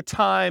putting in your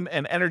time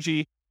and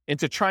energy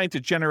into trying to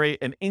generate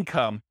an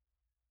income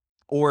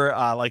or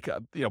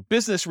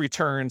business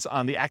returns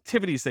on the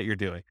activities that you're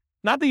doing.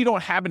 Not that you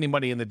don't have any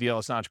money in the deal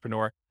as an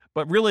entrepreneur,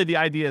 but really the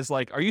idea is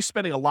like, are you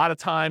spending a lot of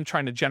time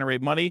trying to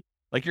generate money?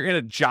 Like you're in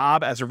a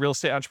job as a real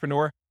estate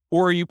entrepreneur,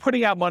 or are you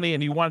putting out money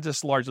and you want it to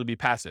just largely be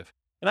passive?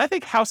 And I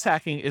think house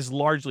hacking is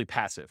largely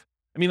passive.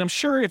 I mean, I'm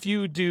sure if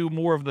you do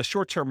more of the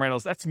short-term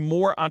rentals, that's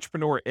more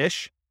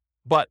entrepreneur-ish,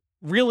 but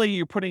really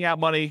you're putting out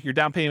money, your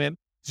down payment,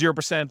 0%,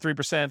 3%,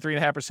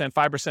 3.5%,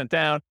 5%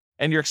 down,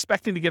 and you're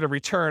expecting to get a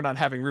return on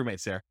having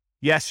roommates there.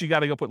 Yes, you got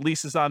to go put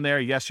leases on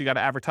there. Yes, you got to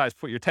advertise,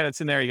 put your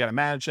tenants in there. You got to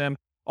manage them,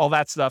 all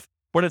that stuff.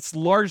 But it's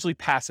largely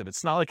passive.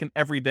 It's not like an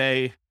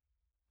everyday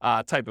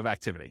type of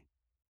activity.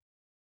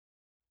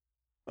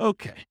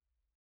 Okay.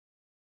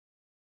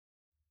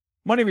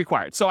 Money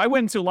required. So I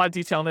went into a lot of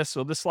detail on this,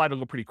 so this slide will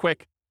go pretty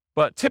quick.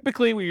 But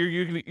typically,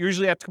 you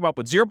usually have to come up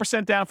with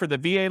 0% down for the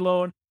VA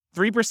loan,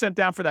 3%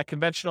 down for that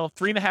conventional,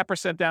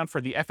 3.5% down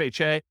for the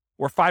FHA,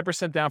 or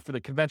 5% down for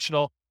the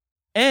conventional,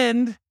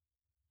 and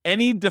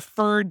any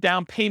deferred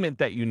down payment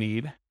that you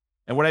need.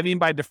 And what I mean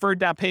by deferred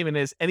down payment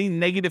is any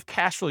negative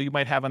cash flow you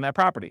might have on that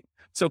property.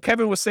 So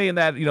Kevin was saying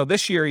that,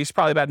 this year he's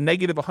probably about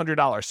negative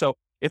 $100. So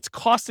it's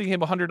costing him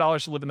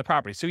 $100 to live in the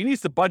property. So he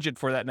needs to budget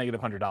for that negative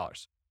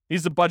 $100. He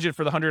needs to budget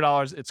for the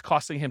 $100 it's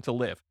costing him to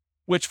live,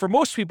 which for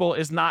most people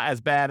is not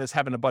as bad as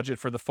having a budget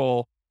for the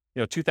full,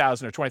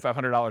 $2,000 or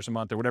 $2,500 a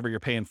month or whatever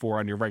you're paying for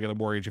on your regular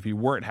mortgage if you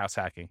weren't house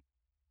hacking.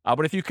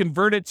 But if you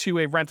convert it to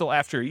a rental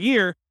after a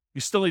year, you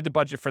still need to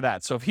budget for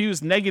that. So if he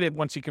was negative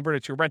once he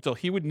converted to a rental,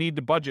 he would need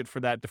to budget for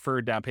that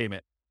deferred down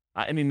payment,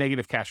 any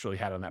negative cash flow he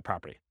had on that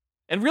property.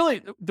 And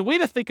really, the way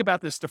to think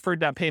about this deferred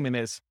down payment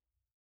is,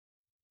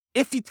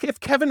 if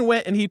Kevin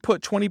went and he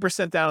put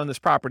 20% down on this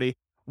property,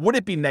 would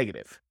it be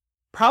negative?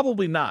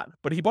 Probably not.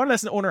 But he bought it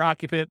as an owner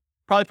occupant,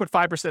 probably put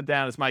 5%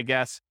 down is my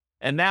guess.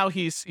 And now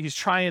he's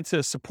trying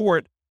to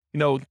support,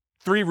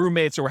 3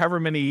 roommates or however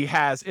many he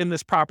has in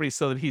this property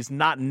so that he's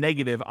not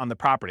negative on the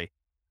property.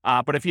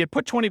 But if he had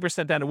put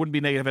 20% down, it wouldn't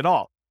be negative at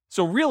all.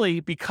 So really,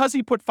 because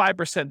he put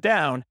 5%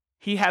 down,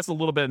 he has a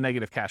little bit of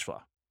negative cash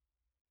flow.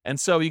 And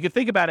so you could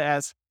think about it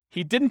as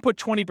he didn't put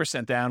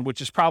 20% down,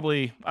 which is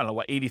probably,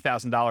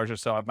 $80,000 or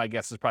so. My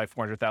guess is probably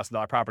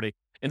 $400,000 property.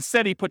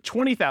 Instead, he put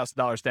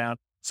 $20,000 down.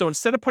 So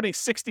instead of putting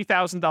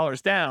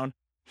 $60,000 down,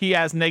 he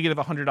has negative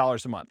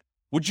 $100 a month.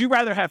 Would you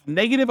rather have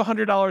negative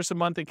 $100 a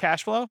month in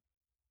cash flow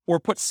or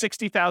put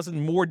 $60,000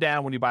 more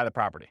down when you buy the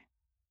property?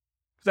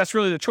 Because that's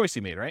really the choice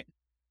he made, right?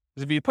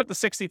 Because if you put the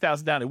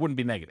 $60,000 down, it wouldn't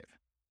be negative.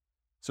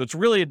 So it's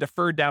really a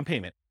deferred down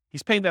payment.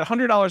 He's paying that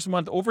 $100 a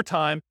month over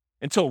time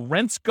until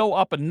rents go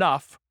up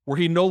enough where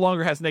he no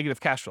longer has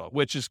negative cash flow,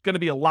 which is going to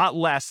be a lot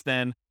less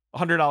than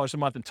 $100 a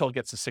month until it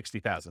gets to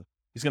 $60,000.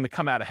 He's going to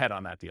come out ahead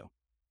on that deal.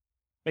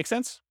 Make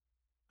sense?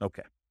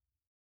 Okay.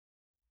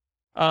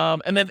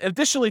 And then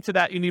additionally to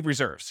that, you need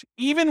reserves.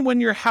 Even when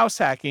you're house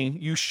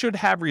hacking, you should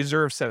have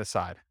reserves set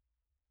aside.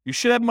 You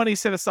should have money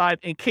set aside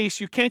in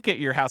case you can't get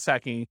your house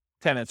hacking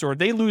tenants or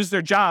they lose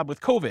their job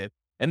with COVID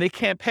and they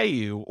can't pay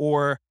you,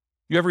 or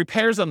you have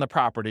repairs on the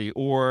property,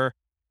 or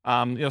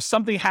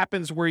something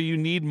happens where you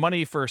need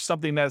money for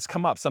something that has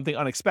come up, something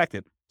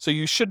unexpected. So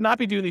you should not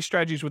be doing these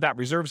strategies without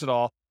reserves at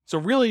all. So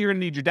really, you're going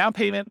to need your down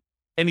payment,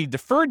 any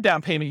deferred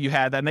down payment you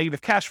had, that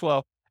negative cash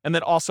flow, and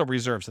then also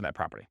reserves in that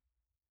property.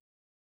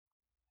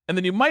 And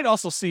then you might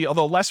also see,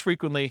 although less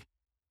frequently,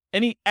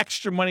 any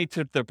extra money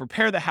to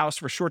prepare the house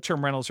for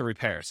short-term rentals or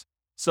repairs.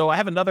 So I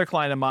have another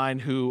client of mine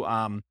who,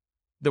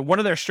 one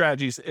of their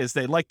strategies is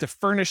they like to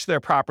furnish their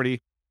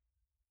property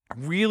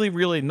really,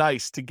 really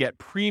nice to get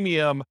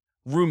premium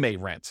roommate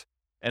rent.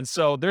 And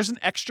so there's an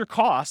extra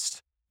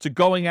cost to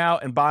going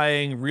out and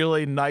buying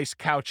really nice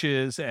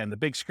couches and the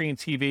big screen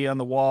TV on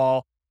the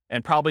wall,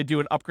 and probably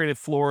doing upgraded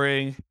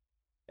flooring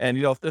and,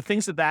 the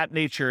things of that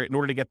nature in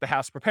order to get the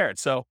house prepared.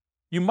 So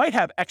you might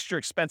have extra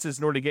expenses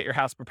in order to get your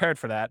house prepared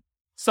for that.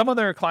 Some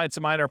other clients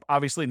of mine are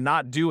obviously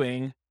not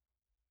doing,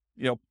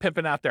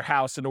 pimping out their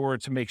house in order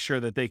to make sure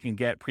that they can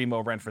get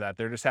primo rent for that.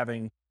 They're just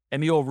having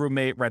any old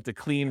roommate rent a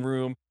clean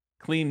room,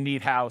 clean,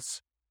 neat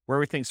house where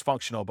everything's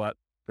functional, but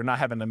they're not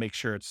having to make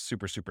sure it's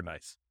super, super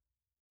nice.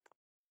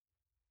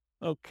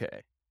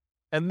 Okay.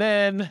 And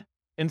then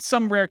in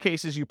some rare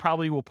cases, you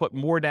probably will put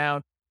more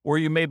down, or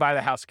you may buy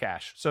the house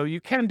cash. So you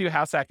can do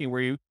house hacking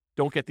where you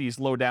don't get these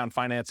low down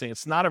financing.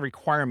 It's not a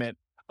requirement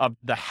of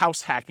the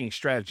house hacking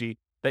strategy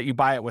that you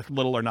buy it with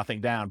little or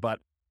nothing down. But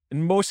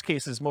in most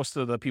cases, most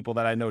of the people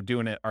that I know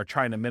doing it are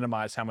trying to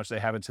minimize how much they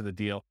have into the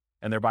deal,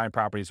 and they're buying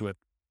properties with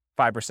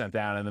 5%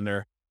 down, and then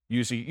they're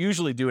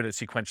usually doing it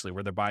sequentially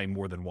where they're buying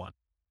more than one.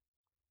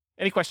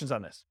 Any questions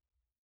on this?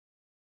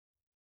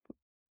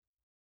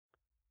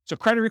 So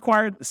credit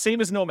required, the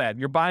same as Nomad.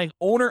 You're buying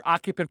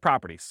owner-occupant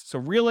properties. So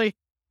really,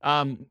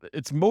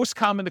 it's most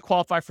common to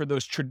qualify for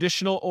those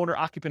traditional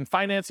owner-occupant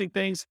financing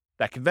things,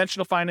 that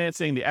conventional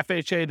financing, the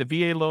FHA, the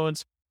VA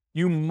loans.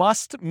 You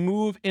must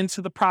move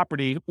into the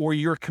property or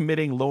you're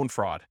committing loan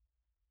fraud.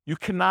 You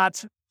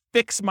cannot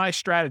fix my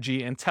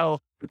strategy and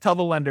tell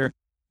the lender,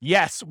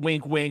 yes,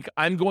 wink, wink,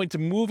 I'm going to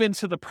move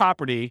into the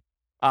property,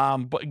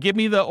 but give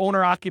me the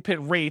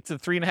owner-occupant rate, the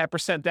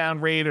 3.5%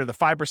 down rate or the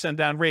 5%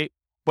 down rate.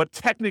 But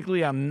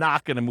technically, I'm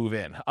not going to move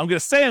in. I'm going to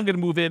say I'm going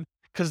to move in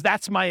because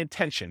that's my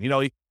intention.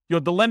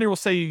 The lender will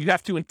say you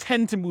have to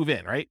intend to move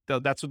in, right?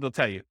 That's what they'll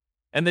tell you.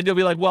 And then you'll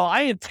be like, well,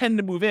 I intend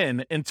to move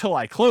in until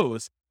I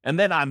close, and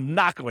then I'm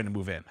not going to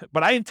move in.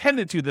 But I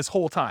intended to this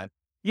whole time.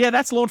 Yeah,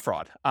 that's loan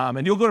fraud.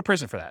 And you'll go to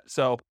prison for that.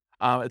 So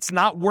it's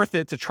not worth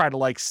it to try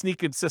to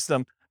sneak in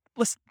system.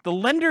 Listen, the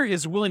lender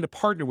is willing to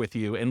partner with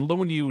you and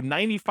loan you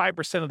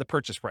 95% of the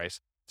purchase price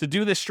to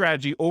do this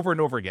strategy over and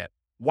over again.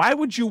 Why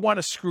would you want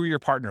to screw your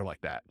partner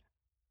like that?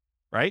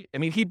 Right? I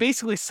mean, he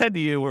basically said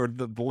to you, or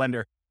the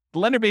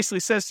lender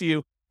basically says to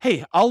you,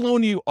 hey, I'll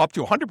loan you up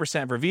to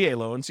 100% for VA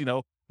loans,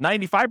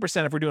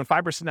 95% if we're doing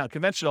 5% now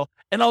conventional,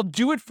 and I'll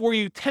do it for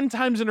you 10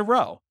 times in a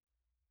row.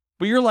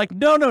 But you're like,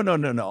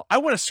 no. I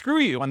want to screw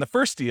you on the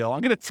first deal.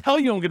 I'm going to tell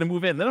you I'm going to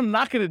move in, then I'm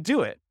not going to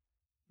do it.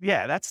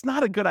 Yeah, that's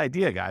not a good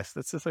idea, guys.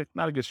 That's just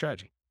not a good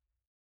strategy.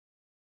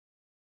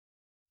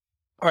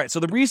 All right, so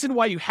the reason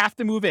why you have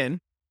to move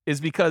in is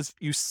because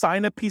you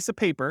sign a piece of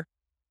paper,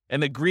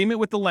 an agreement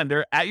with the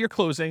lender at your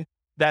closing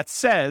that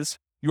says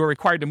you are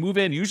required to move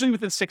in, usually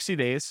within 60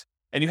 days,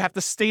 and you have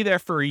to stay there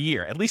for a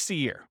year, at least a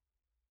year.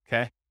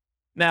 Okay.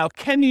 Now,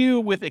 can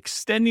you, with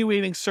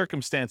extenuating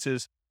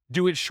circumstances,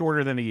 do it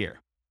shorter than a year?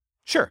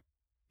 Sure.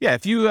 Yeah.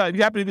 If you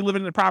happen to be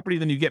living in a property,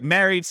 then you get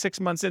married 6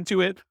 months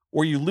into it,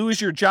 or you lose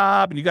your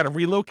job and you got to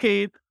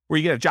relocate, or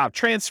you get a job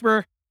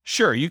transfer.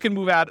 Sure. You can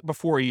move out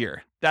before a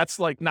year. That's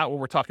not what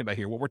we're talking about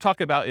here. What we're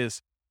talking about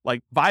is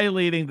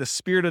violating the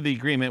spirit of the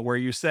agreement where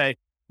you say,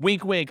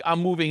 wink, wink, I'm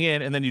moving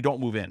in, and then you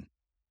don't move in.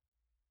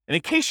 And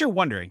in case you're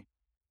wondering,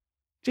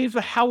 James,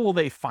 but how will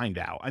they find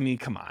out? I mean,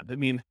 come on. I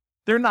mean,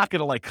 they're not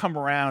going to come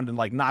around and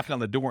knock on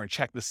the door and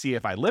check to see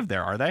if I live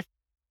there, are they?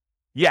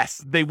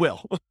 Yes, they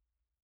will.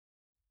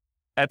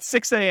 At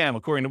 6 a.m.,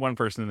 according to one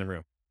person in the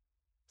room.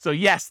 So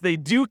yes, they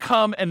do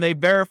come and they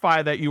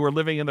verify that you are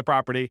living in the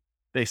property.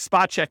 They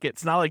spot check it.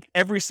 It's not like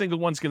every single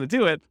one's going to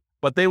do it,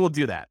 but they will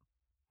do that.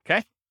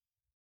 Okay.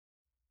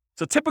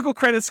 So typical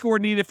credit score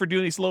needed for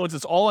doing these loans,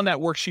 it's all on that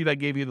worksheet I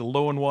gave you, the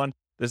loan one.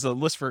 There's a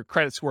list for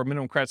credit score,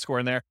 minimum credit score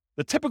in there.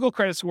 The typical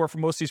credit score for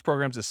most of these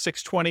programs is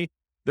 620.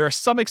 There are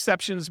some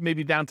exceptions,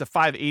 maybe down to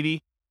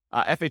 580,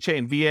 FHA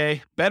and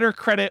VA. Better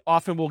credit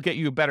often will get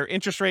you a better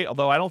interest rate,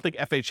 although I don't think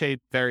FHA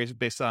varies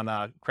based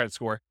on credit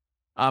score,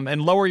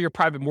 and lower your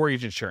private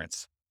mortgage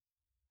insurance.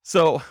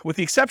 So with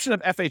the exception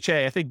of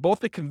FHA, I think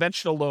both the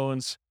conventional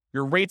loans,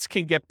 your rates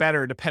can get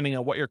better depending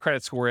on what your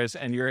credit score is,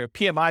 and your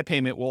PMI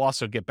payment will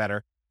also get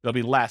better. It'll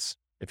be less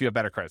if you have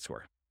better credit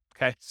score.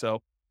 Okay.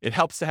 So it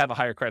helps to have a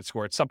higher credit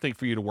score. It's something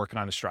for you to work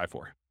on and strive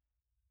for.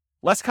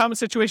 Less common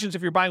situations,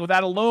 if you're buying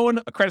without a loan,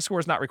 a credit score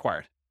is not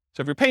required.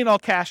 So if you're paying all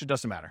cash, it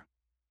doesn't matter.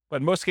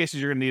 But in most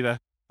cases, you're going to need a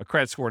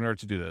credit score in order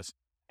to do this.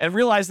 And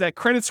realize that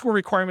credit score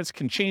requirements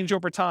can change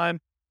over time.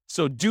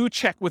 So do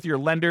check with your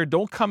lender.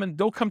 Don't come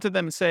to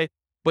them and say,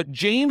 but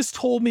James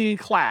told me in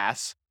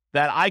class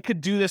that I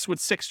could do this with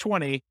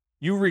 620.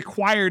 you're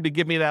required to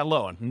give me that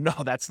loan. No,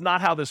 that's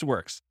not how this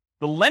works.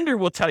 The lender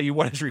will tell you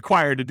what is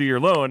required to do your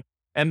loan,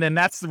 and then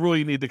that's the rule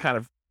you need to kind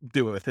of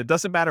do with. It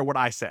doesn't matter what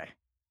I say.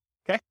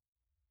 Okay?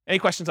 Any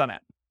questions on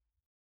that?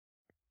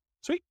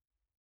 Sweet.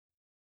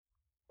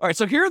 All right,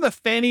 so here are the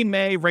Fannie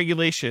Mae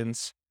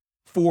regulations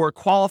for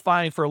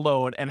qualifying for a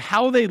loan and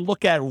how they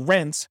look at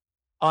rents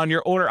on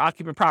your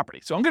owner-occupant property.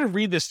 So I'm going to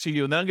read this to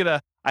you, and then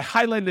I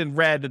highlighted in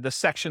red the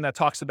section that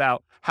talks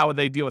about how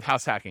they deal with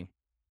house hacking.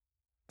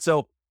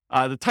 So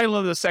the title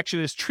of the section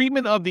is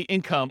Treatment of the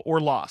Income or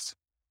Loss.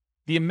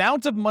 The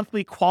amount of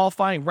monthly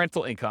qualifying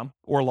rental income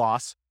or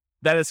loss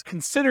that is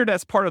considered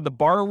as part of the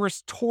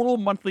borrower's total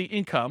monthly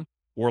income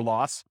or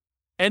loss,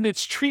 and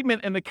its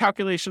treatment in the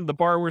calculation of the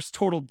borrower's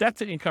total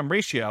debt-to-income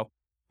ratio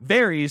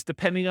varies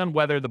depending on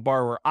whether the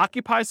borrower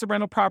occupies the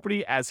rental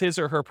property as his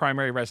or her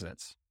primary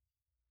residence.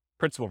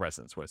 Principal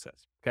residence, what it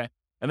says, okay?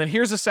 And then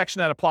here's a section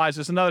that applies.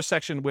 There's another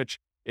section which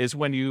is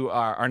when you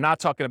are not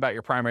talking about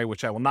your primary,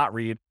 which I will not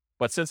read.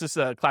 But since it's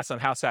a class on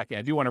house hacking,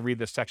 I do want to read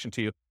this section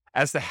to you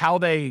as to how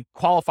they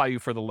qualify you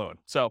for the loan.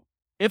 So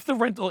if the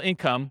rental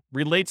income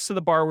relates to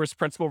the borrower's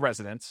principal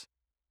residence,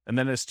 and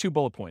then there's 2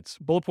 bullet points.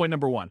 Bullet point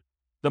number 1,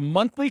 the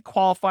monthly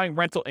qualifying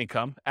rental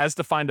income, as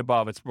defined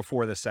above, it's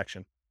before this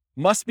section,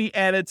 must be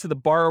added to the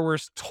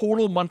borrower's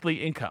total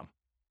monthly income.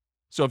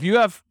 So if you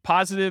have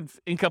positive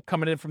income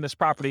coming in from this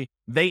property,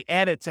 they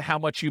add it to how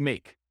much you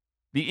make.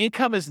 The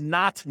income is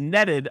not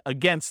netted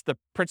against the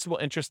principal,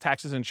 interest,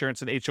 taxes,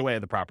 insurance, and HOA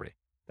of the property.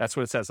 That's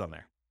what it says on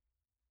there.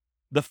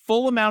 The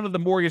full amount of the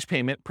mortgage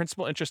payment,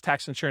 principal, interest,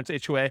 tax, insurance,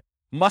 HOA,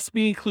 must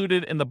be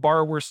included in the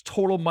borrower's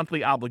total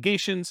monthly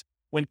obligations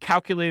when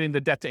calculating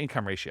the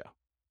debt-to-income ratio.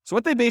 So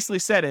what they basically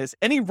said is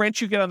any rent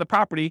you get on the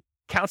property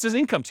counts as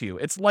income to you.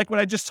 It's like what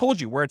I just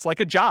told you, where it's like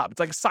a job. It's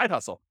like a side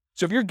hustle.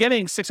 So if you're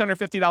getting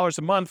 $650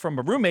 a month from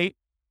a roommate,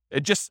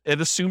 it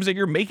assumes that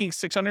you're making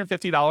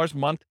 $650 a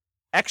month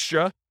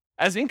extra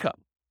as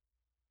income.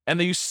 And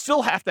then you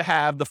still have to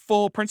have the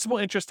full principal,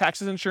 interest,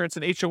 taxes, insurance,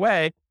 and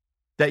HOA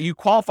that you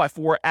qualify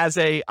for as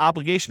a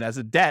obligation, as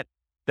a debt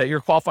that you're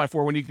qualifying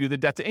for when you do the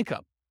debt to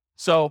income.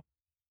 So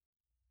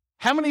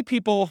how many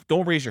people,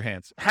 don't raise your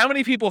hands, how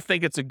many people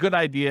think it's a good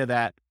idea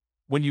that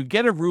when you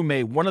get a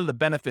roommate, one of the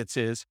benefits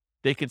is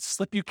they could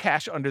slip you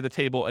cash under the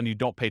table and you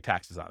don't pay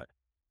taxes on it?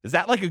 Is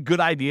that like a good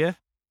idea?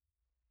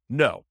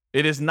 No,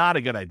 it is not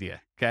a good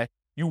idea, okay?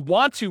 You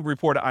want to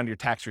report it on your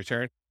tax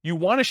return. You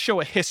want to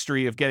show a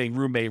history of getting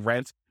roommate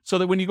rent so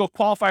that when you go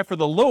qualify for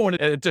the loan,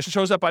 it just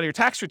shows up on your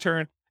tax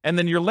return and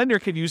then your lender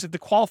can use it to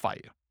qualify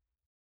you.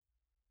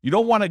 You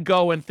don't want to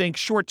go and think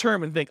short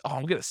term and think, oh,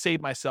 I'm going to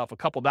save myself a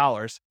couple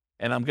dollars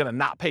and I'm going to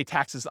not pay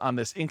taxes on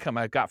this income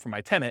I got from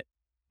my tenant.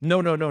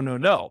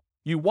 No.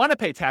 You want to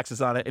pay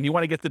taxes on it and you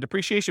want to get the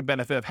depreciation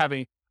benefit of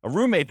having a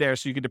roommate there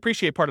so you can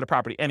depreciate part of the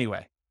property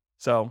anyway.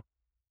 So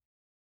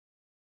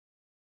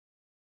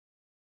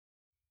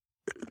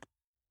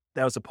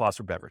that was a pause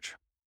for beverage.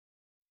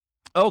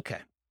 Okay.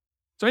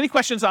 So any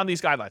questions on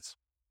these guidelines?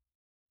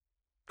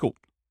 Cool.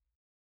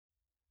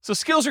 So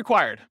skills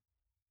required.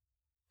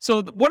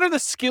 So what are the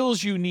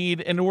skills you need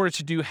in order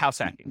to do house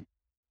hacking?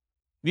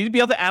 You need to be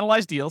able to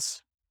analyze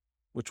deals,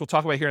 which we'll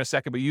talk about here in a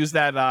second, but use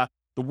that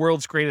the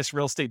world's greatest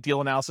real estate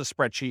deal analysis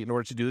spreadsheet in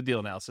order to do the deal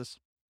analysis.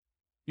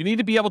 You need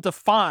to be able to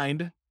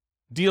find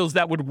deals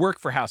that would work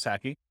for house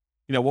hacking.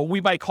 You know, what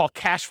we might call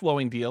cash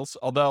flowing deals,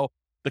 although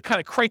the kind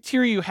of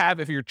criteria you have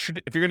if you're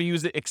going to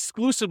use it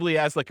exclusively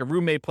as like a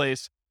roommate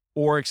place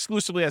or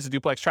exclusively as a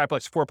duplex,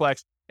 triplex,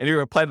 fourplex, and you're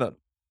going to plan on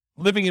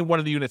living in one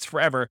of the units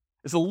forever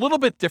is a little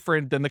bit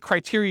different than the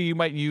criteria you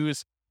might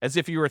use as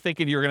if you were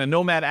thinking you're going to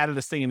nomad out of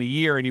this thing in a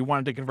year and you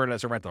wanted to convert it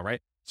as a rental, right?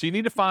 So you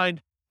need to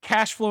find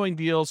cash flowing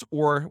deals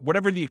or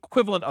whatever the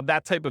equivalent of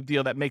that type of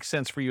deal that makes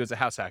sense for you as a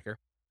house hacker.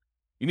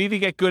 You need to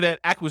get good at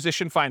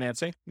acquisition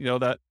financing, know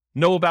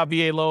about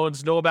VA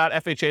loans, know about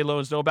FHA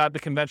loans, know about the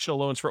conventional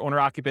loans for owner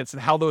occupants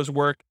and how those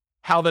work,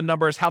 how the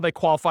numbers, how they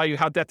qualify you,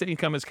 how debt to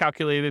income is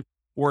calculated,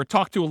 or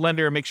talk to a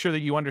lender and make sure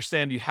that you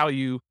understand how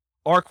you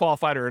are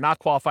qualified or are not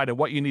qualified and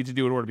what you need to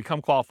do in order to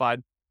become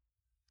qualified.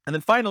 And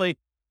then finally,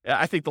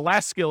 I think the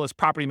last skill is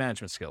property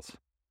management skills.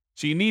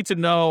 So you need to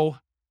know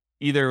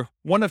either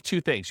one of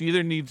two things. You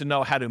either need to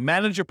know how to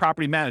manage a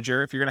property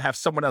manager if you're going to have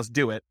someone else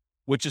do it,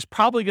 which is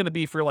probably going to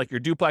be for like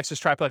your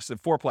duplexes, triplexes,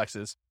 and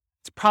fourplexes.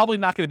 It's probably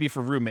not going to be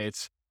for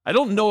roommates. I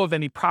don't know of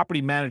any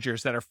property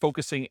managers that are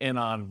focusing in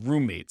on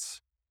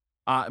roommates.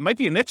 It might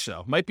be a niche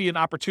though. It might be an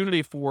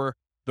opportunity for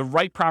the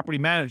right property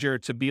manager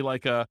to be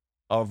like a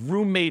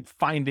roommate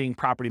finding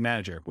property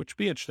manager, which would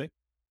be interesting.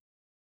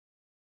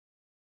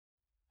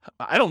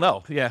 I don't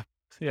know. Yeah.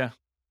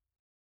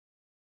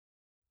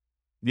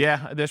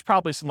 There's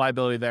probably some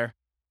liability there.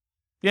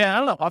 Yeah, I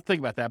don't know. I'll think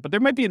about that, but there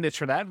might be a niche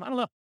for that. I don't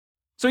know.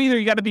 So either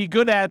you got to be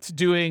good at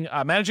doing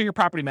managing your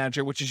property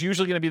manager, which is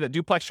usually going to be the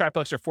duplex,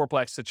 triplex, or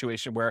fourplex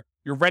situation where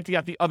you're renting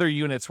out the other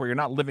units where you're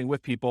not living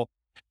with people,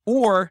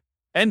 or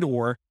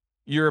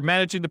you're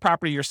managing the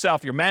property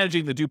yourself. You're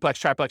managing the duplex,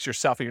 triplex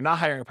yourself, and you're not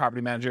hiring a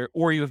property manager,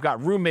 or you've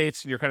got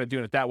roommates and you're kind of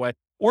doing it that way.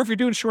 Or if you're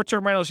doing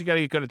short-term rentals, you got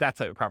to get good at that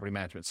type of property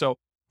management. So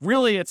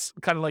really it's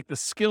kind of like the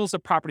skills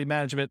of property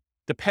management,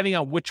 depending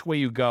on which way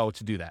you go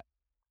to do that.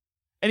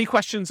 Any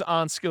questions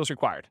on skills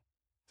required?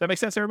 Does that make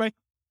sense, everybody?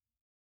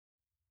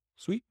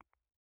 Sweet.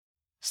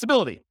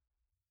 Stability.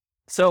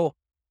 So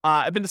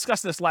I've been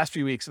discussing this last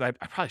few weeks, and I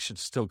probably should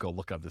still go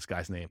look up this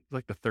guy's name. It's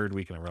like the third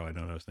week in a row I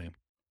don't know his name.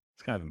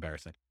 It's kind of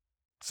embarrassing.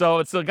 So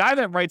it's the guy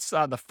that writes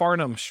the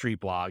Farnham Street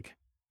blog.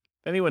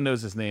 If anyone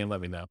knows his name,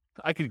 let me know.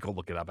 I could go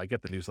look it up. I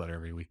get the newsletter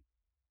every week.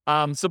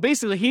 So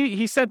basically,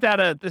 he sent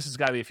out this has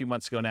got to be a few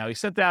months ago now. He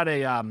sent out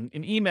an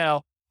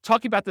email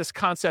talking about this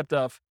concept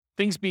of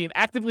things being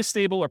actively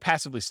stable or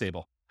passively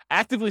stable.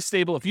 Actively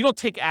stable, if you don't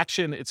take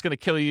action, it's going to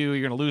kill you.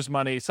 You're going to lose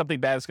money. Something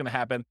bad is going to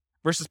happen.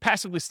 Versus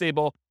passively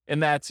stable,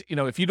 in that,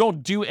 if you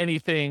don't do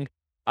anything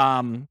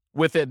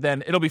with it,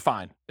 then it'll be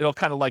fine. It'll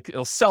kind of like,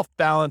 it'll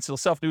self-balance, it'll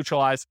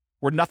self-neutralize,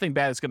 where nothing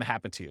bad is going to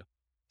happen to you.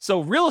 So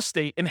real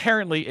estate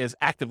inherently is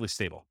actively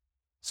stable.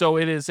 So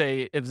it's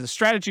a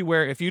strategy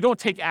where if you don't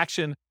take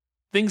action,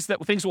 things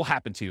will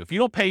happen to you. If you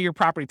don't pay your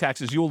property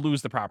taxes, you'll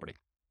lose the property.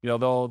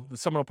 Someone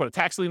will put a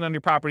tax lien on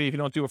your property. If you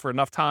don't do it for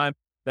enough time,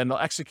 then they'll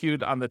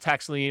execute on the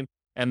tax lien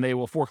and they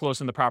will foreclose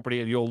on the property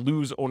and you'll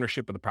lose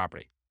ownership of the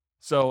property.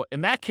 So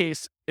in that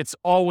case, it's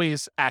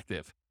always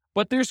active.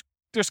 But there's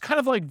kind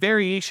of like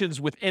variations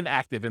within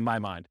active in my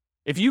mind.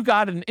 If you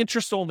got an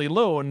interest-only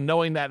loan,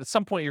 knowing that at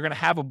some point you're going to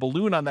have a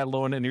balloon on that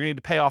loan and you're going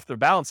to pay off the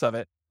balance of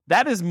it,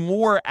 that is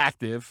more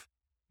active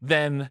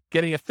than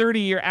getting a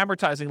 30-year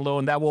amortizing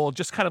loan that will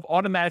just kind of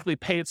automatically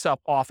pay itself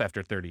off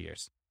after 30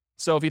 years.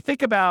 So if you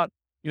think about,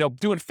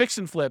 doing fix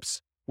and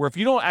flips, where if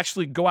you don't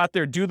actually go out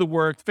there, do the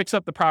work, fix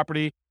up the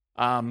property,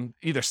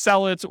 either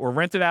sell it or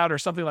rent it out or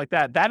something like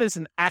that, that is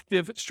an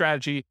active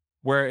strategy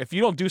where if you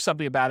don't do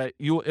something about it,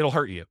 it'll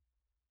hurt you.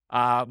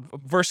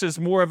 Versus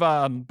more of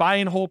a buy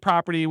and hold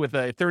property with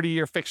a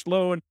 30-year fixed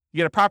loan, you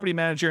get a property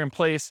manager in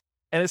place,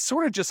 and it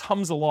sort of just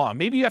hums along.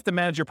 Maybe you have to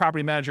manage your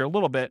property manager a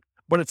little bit,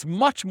 but it's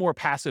much more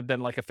passive than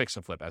like a fix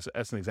and flip,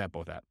 as an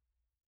example of that.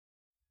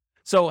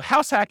 So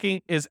house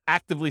hacking is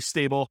actively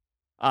stable.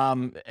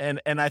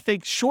 And I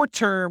think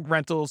short-term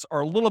rentals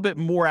are a little bit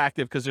more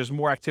active because there's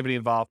more activity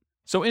involved.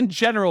 So in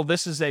general,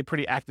 this is a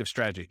pretty active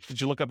strategy. Did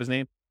you look up his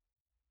name?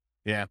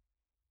 Yeah,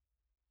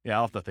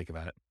 I'll have to think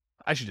about it.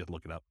 I should just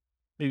look it up.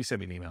 Maybe send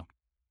me an email.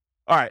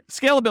 All right,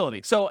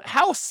 scalability. So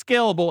how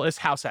scalable is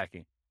house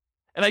hacking?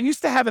 And I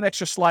used to have an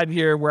extra slide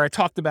here where I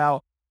talked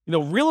about,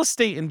 real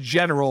estate in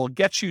general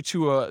gets you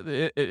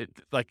to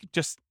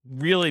just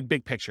really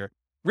big picture.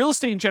 Real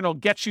estate in general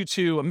gets you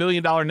to $1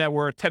 million net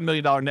worth, $10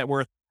 million net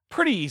worth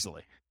pretty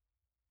easily.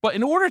 But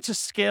in order to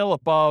scale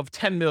above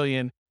 10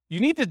 million, you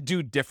need to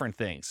do different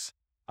things.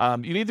 You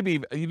need to be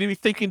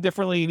thinking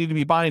differently. You need to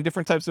be buying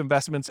different types of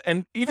investments.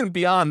 And even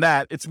beyond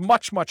that, it's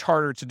much, much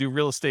harder to do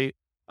real estate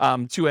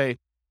to a,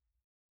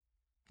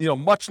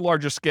 much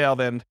larger scale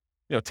than,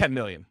 10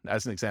 million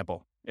as an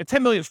example. And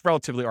 10 million is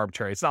relatively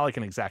arbitrary. It's not like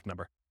an exact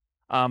number.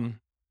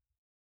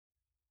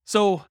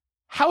 So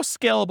how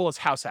scalable is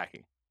house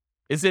hacking?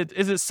 Is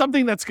it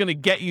something that's going to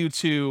get you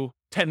to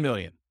 10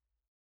 million?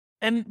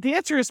 And the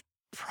answer is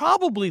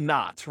probably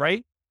not,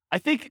 right? I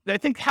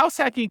think house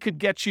hacking could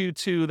get you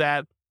to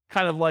that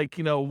kind of like,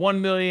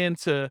 1 million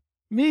to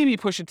maybe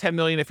pushing 10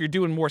 million if you're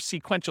doing more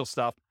sequential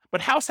stuff.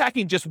 But house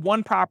hacking just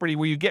one property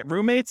where you get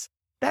roommates,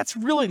 that's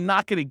really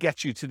not going to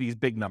get you to these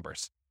big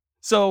numbers.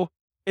 So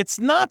it's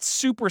not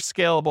super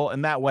scalable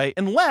in that way,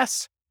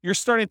 unless you're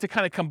starting to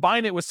kind of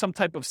combine it with some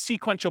type of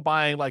sequential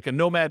buying, like a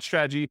nomad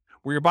strategy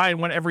where you're buying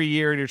one every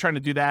year and you're trying to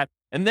do that.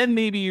 And then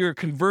maybe you're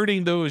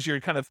converting those, you're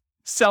kind of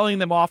selling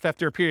them off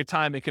after a period of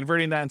time and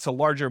converting that into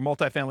larger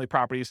multifamily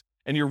properties.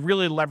 And you're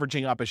really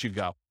leveraging up as you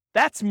go.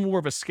 That's more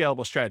of a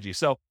scalable strategy.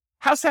 So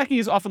house hacking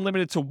is often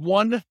limited to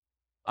one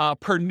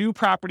per new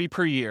property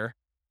per year.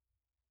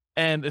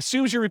 And as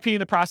soon as you're repeating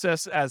the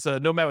process as a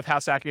nomad with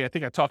house hacking, I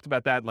think I talked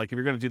about that, like if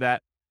you're going to do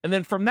that. And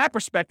then from that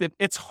perspective,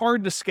 it's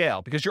hard to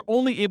scale because you're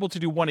only able to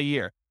do one a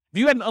year. If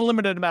you had an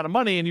unlimited amount of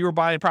money and you were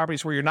buying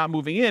properties where you're not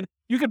moving in,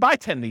 you could buy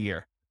 10 a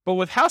year. But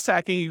with house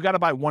hacking, you got to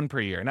buy one per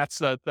year. And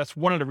that's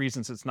one of the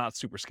reasons it's not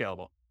super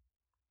scalable.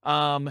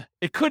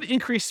 It could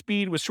increase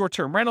speed with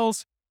short-term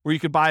rentals where you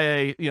could buy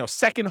a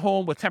second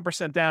home with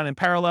 10% down in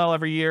parallel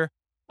every year.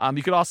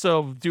 You could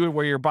also do it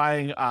where you're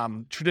buying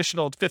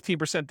traditional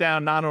 15%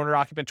 down, non-owner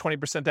occupant,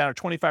 20% down, or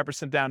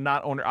 25% down,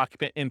 non-owner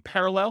occupant in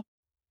parallel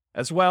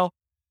as well.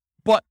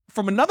 But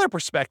from another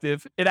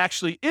perspective, it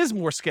actually is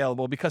more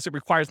scalable because it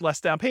requires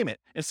less down payment.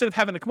 Instead of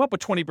having to come up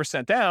with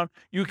 20% down,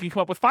 you can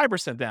come up with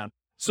 5% down.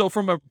 So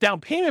from a down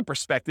payment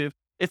perspective,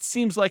 it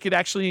seems like it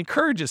actually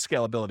encourages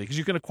scalability because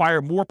you can acquire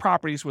more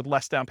properties with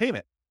less down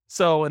payment.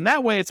 So in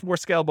that way, it's more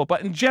scalable. But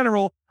in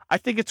general, I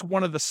think it's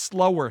one of the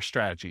slower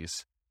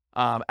strategies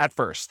at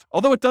first,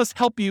 although it does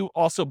help you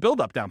also build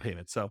up down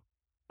payment. So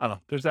I don't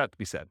know, there's that to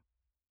be said.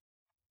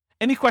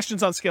 Any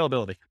questions on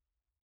scalability?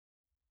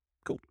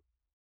 Cool.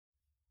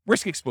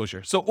 Risk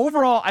exposure. So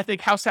overall, I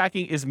think house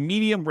hacking is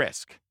medium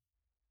risk,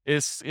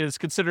 is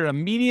considered a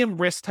medium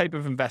risk type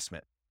of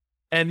investment.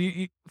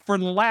 And for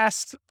the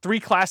last 3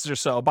 classes or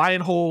so, buy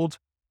and hold,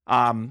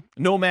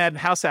 Nomad, and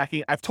house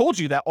hacking, I've told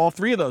you that all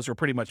three of those are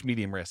pretty much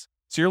medium risk.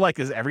 So you're like,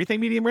 is everything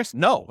medium risk?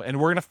 No. And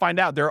we're going to find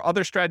out. There are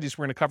other strategies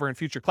we're going to cover in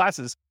future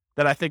classes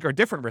that I think are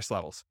different risk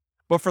levels.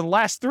 But for the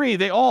last three,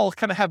 they all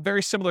kind of have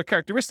very similar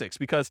characteristics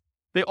because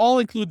they all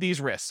include these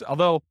risks.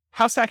 Although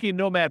house hacking and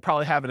Nomad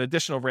probably have an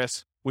additional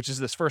risk, which is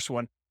this first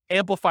one,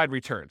 amplified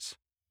returns.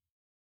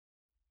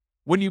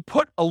 When you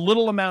put a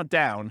little amount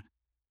down,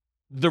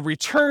 the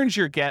returns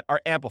you get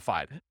are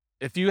amplified.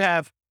 If you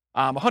have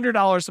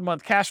 $100 a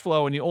month cash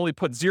flow and you only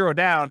put $0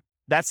 down,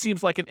 that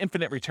seems like an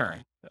infinite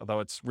return, although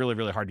it's really,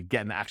 really hard to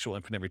get an actual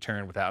infinite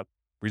return without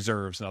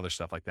reserves and other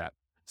stuff like that.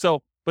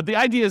 So, but the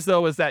idea is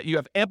that you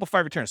have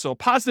amplified returns. So a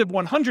positive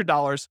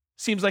 $100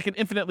 seems like an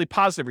infinitely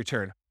positive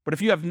return. But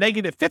if you have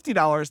negative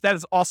 $50, that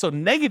is also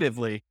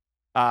negatively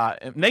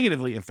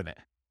infinite.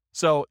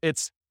 So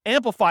it's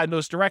amplified in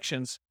those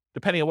directions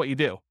depending on what you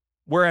do.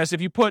 Whereas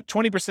if you put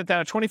 20%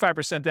 down or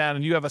 25% down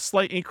and you have a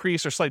slight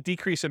increase or slight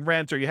decrease in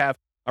rent, or you have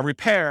a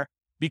repair,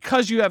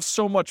 because you have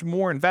so much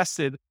more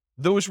invested,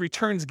 those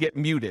returns get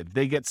muted.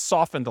 They get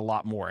softened a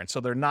lot more. And so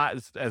they're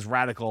not as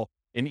radical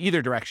in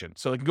either direction.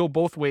 So it can go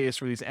both ways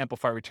for these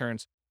amplified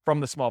returns from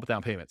the small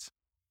down payments.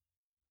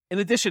 In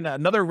addition,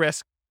 another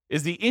risk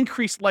is the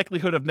increased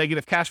likelihood of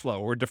negative cash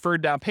flow or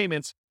deferred down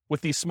payments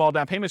with these small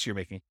down payments you're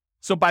making.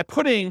 So by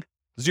putting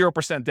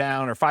 0%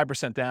 down or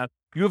 5% down,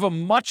 you have a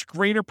much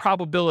greater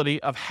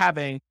probability of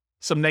having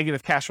some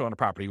negative cash flow on a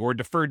property or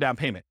deferred down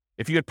payment.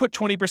 If you had put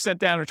 20%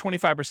 down or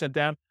 25%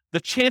 down, the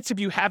chance of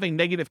you having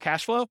negative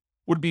cash flow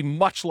would be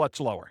much, much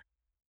lower.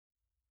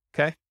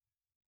 Okay.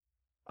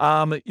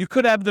 You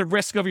could have the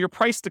risk of your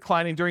price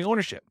declining during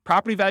ownership.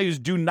 Property values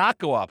do not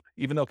go up,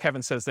 even though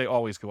Kevin says they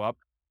always go up.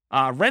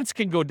 Rents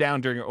can go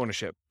down during your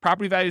ownership.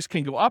 Property values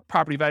can go up,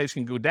 property values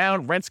can go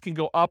down, rents can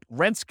go up,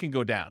 rents can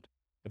go down.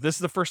 If this is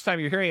the first time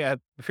you're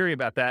hearing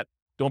about that,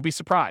 don't be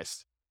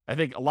surprised. I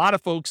think a lot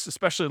of folks,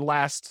 especially the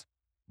last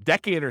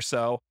decade or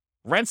so,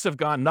 rents have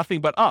gone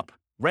nothing but up.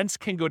 Rents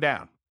can go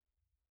down.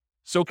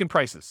 So can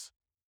prices.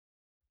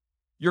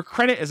 Your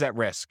credit is at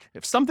risk.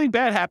 If something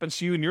bad happens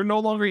to you and you're no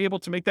longer able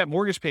to make that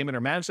mortgage payment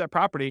or manage that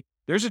property,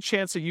 there's a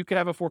chance that you could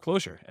have a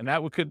foreclosure, and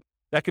that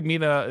could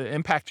mean an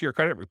impact to your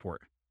credit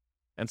report.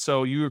 And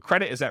so your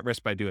credit is at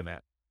risk by doing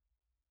that.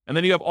 And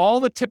then you have all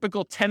the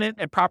typical tenant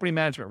and property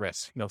management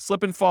risks,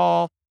 slip and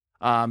fall,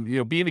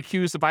 being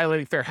accused of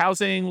violating fair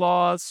housing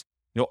laws,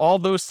 all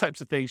those types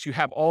of things. You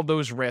have all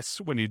those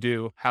risks when you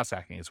do house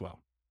hacking as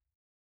well.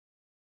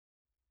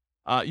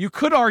 You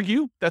could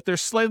argue that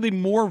there's slightly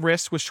more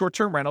risk with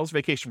short-term rentals,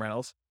 vacation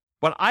rentals,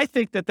 but I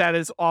think that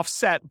is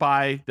offset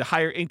by the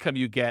higher income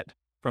you get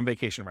from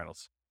vacation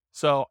rentals.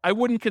 So I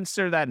wouldn't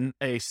consider that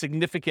a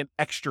significant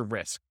extra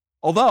risk.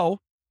 Although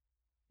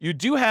you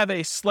do have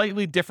a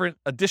slightly different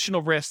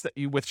additional risk that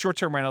you with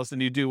short-term rentals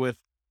than you do with,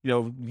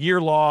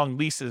 year-long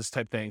leases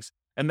type things.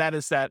 And that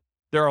is that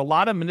there are a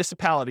lot of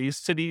municipalities,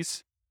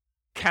 cities,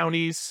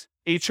 counties,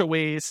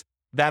 HOAs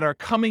that are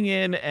coming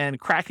in and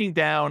cracking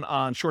down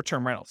on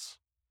short-term rentals.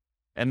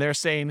 And they're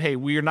saying, hey,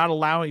 we are not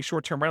allowing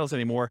short-term rentals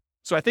anymore.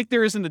 So I think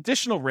there is an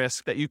additional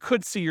risk that you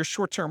could see your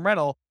short-term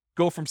rental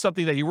go from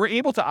something that you were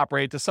able to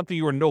operate to something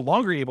you are no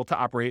longer able to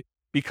operate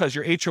because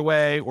your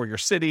HOA or your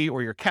city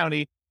or your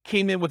county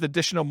came in with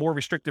additional, more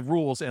restrictive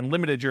rules and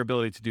limited your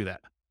ability to do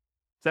that.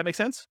 Does that make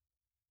sense?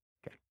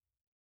 Okay.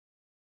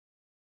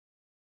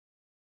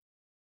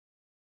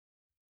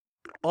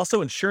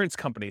 Also, insurance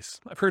companies.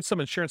 I've heard some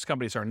insurance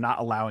companies are not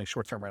allowing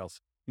short-term rentals.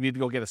 You need to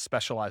go get a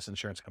specialized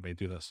insurance company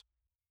to do this.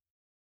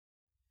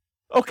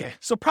 Okay,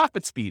 so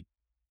profit speed.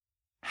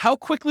 How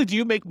quickly do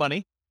you make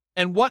money?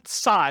 And what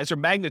size or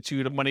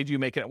magnitude of money do you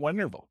make at one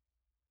interval?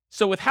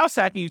 So with house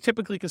hacking, you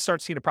typically can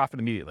start seeing a profit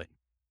immediately.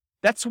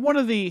 That's one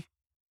of the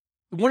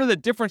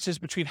differences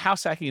between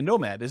house hacking and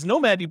nomad. Is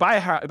nomad, you buy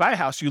a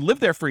house, you live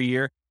there for a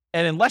year,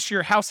 and unless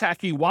you're house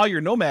hacking while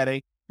you're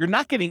nomading, you're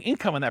not getting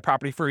income on that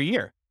property for a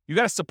year. You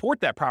got to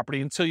support that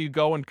property until you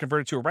go and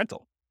convert it to a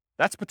rental.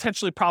 That's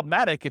potentially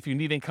problematic if you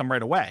need income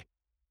right away.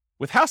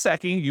 With house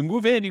hacking, you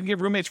move in, you can get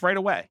roommates right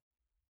away.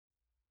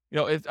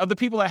 Of the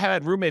people that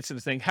had roommates in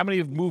this thing, how many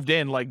have moved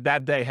in like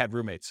that day had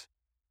roommates?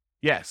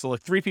 Yeah, so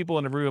like 3 people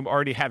in the room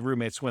already had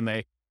roommates when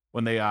they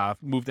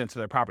moved into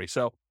their property.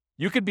 So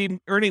you could be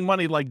earning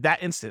money like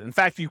that instant. In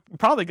fact, you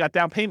probably got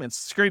down payments,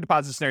 security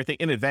deposits and everything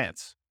in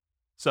advance.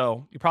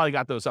 So you probably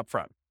got those up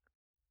front.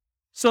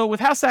 So with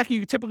house hacking,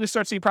 you typically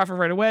start seeing profit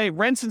right away.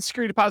 Rents and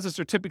security deposits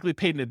are typically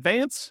paid in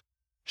advance.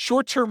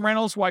 Short-term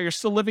rentals while you're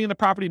still living in the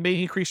property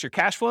may increase your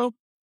cash flow.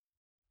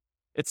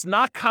 It's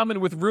not common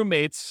with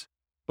roommates,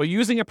 but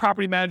using a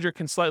property manager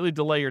can slightly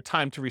delay your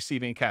time to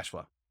receiving cash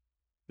flow.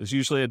 There's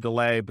usually a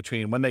delay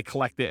between when they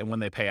collect it and when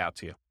they pay out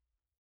to you.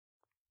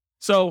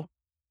 So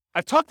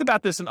I've talked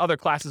about this in other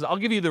classes. I'll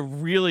give you the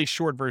really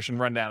short version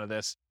rundown of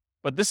this,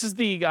 but this is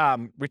the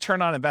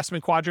return on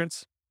investment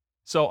quadrants.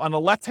 So on the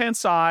left-hand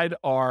side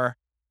are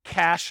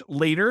cash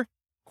later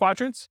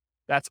quadrants.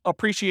 That's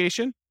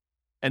appreciation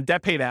and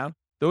debt pay down.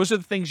 Those are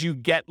the things you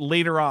get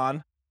later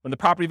on when the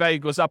property value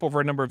goes up over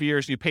a number of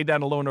years. You pay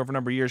down a loan over a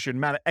number of years. Your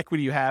amount of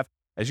equity you have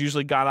has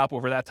usually gone up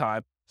over that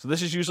time. So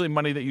this is usually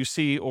money that you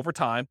see over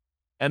time.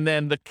 And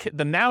then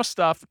the now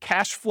stuff,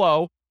 cash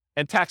flow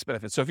and tax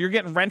benefits. So if you're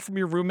getting rent from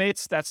your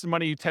roommates, that's the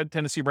money you tend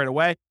to see right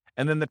away.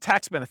 And then the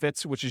tax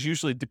benefits, which is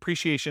usually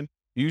depreciation.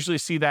 You usually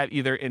see that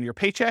either in your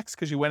paychecks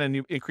because you went and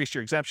you increased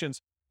your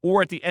exemptions,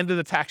 or at the end of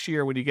the tax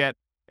year when you get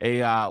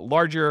a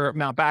larger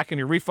amount back in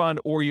your refund,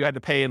 or you had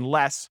to pay in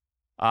less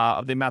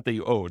of the amount that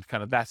you owed.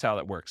 Kind of that's how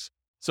that works.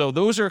 So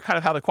those are kind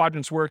of how the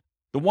quadrants work.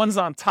 The ones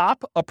on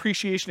top,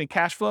 appreciation and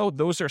cash flow,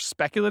 those are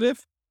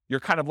speculative.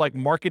 You're kind of like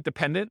market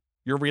dependent.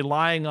 You're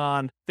relying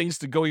on things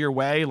to go your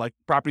way, like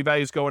property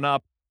values going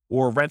up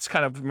or rents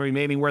kind of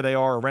remaining where they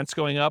are or rents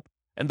going up.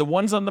 And the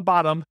ones on the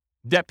bottom,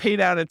 debt pay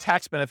down and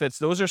tax benefits,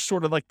 those are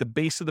sort of like the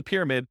base of the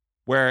pyramid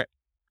where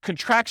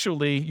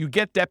contractually you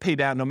get debt pay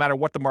down no matter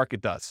what the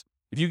market does.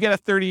 If you get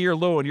a 30-year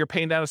loan, you're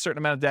paying down a certain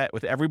amount of debt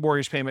with every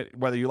mortgage payment,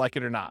 whether you like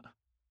it or not.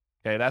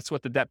 Okay, that's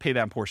what the debt pay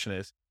down portion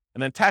is.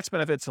 And then tax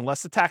benefits,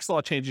 unless the tax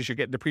law changes, you're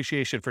getting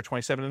depreciation for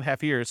 27 and a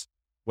half years,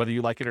 whether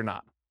you like it or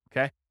not.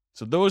 Okay.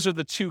 So those are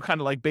the two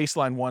kind of like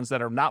baseline ones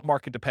that are not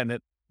market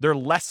dependent. They're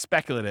less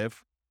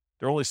speculative.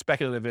 They're only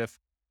speculative if,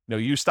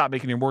 you stop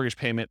making your mortgage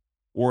payment,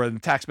 or the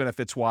tax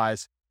benefits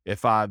wise,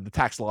 if the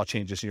tax law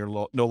changes and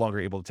you're no longer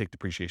able to take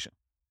depreciation.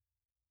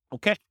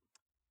 Okay.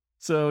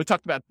 So we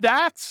talked about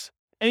that.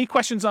 Any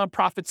questions on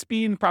profit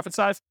speed and profit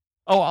size?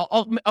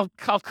 Oh,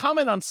 I'll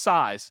comment on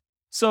size.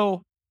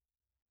 So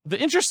the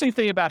interesting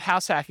thing about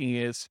house hacking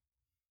is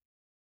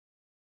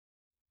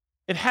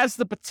it has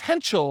the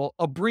potential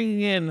of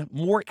bringing in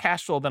more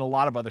cash flow than a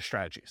lot of other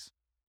strategies.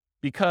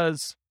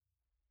 Because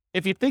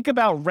if you think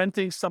about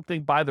renting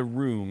something by the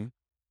room,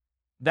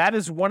 that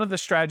is one of the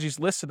strategies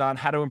listed on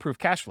how to improve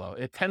cash flow.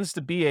 It tends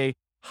to be a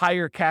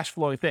higher cash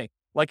flowing thing.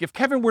 Like if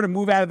Kevin were to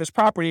move out of this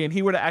property and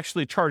he were to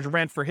actually charge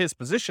rent for his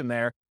position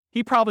there,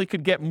 he probably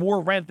could get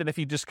more rent than if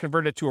he just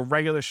converted to a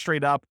regular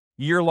straight up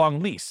year-long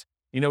lease.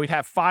 He'd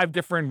have 5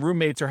 different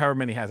roommates or however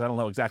many he has. I don't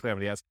know exactly how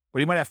many he has, but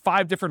he might have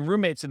 5 different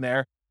roommates in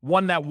there.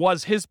 One that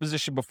was his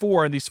position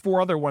before, and these 4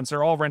 other ones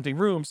are all renting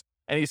rooms,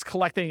 and he's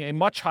collecting a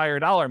much higher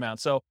dollar amount.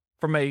 So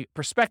from a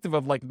perspective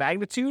of like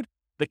magnitude,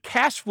 the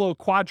cash flow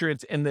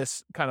quadrant in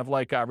this kind of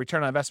like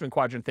return on investment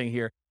quadrant thing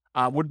here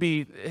would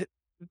be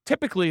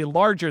typically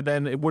larger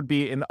than it would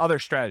be in other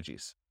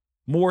strategies,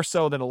 more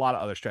so than a lot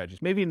of other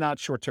strategies. Maybe not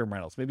short-term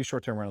rentals. Maybe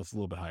short-term rentals is a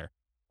little bit higher.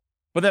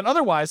 But then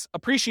otherwise,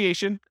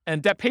 appreciation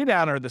and debt pay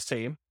down are the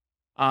same.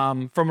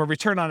 From a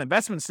return on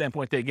investment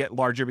standpoint, they get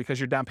larger because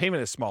your down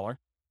payment is smaller.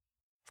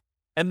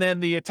 And then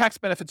the tax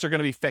benefits are going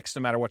to be fixed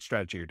no matter what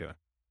strategy you're doing.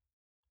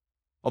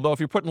 Although if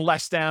you're putting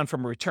less down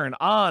from a return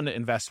on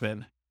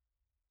investment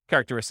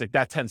characteristic,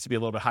 that tends to be a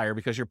little bit higher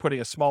because you're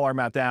putting a smaller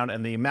amount down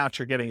and the amount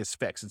you're getting is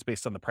fixed. It's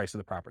based on the price of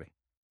the property.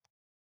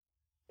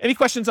 Any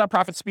questions on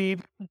profit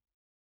speed? All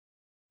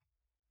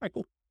right,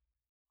 cool.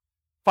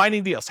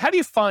 Finding deals. How do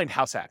you find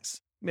house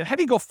hacks? How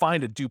do you go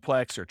find a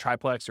duplex or a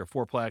triplex or a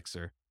fourplex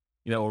or,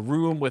 a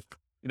room with,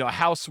 a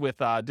house with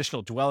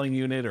additional dwelling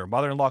unit or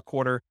mother-in-law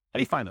quarter? How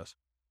do you find those?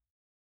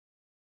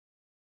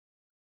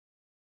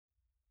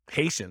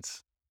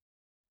 Patience.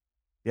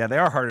 Yeah, they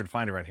are harder to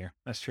find around here.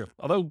 That's true.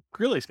 Although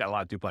Greeley's got a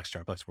lot of duplex,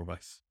 triplex,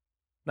 fourplex.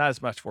 Not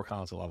as much Fort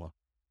Collins and Ludlow.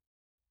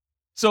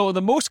 So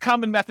the most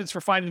common methods for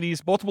finding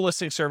these, multiple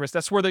listing service,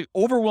 that's where the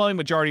overwhelming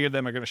majority of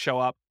them are going to show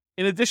up.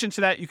 In addition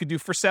to that, you could do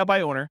for sale by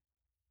owner.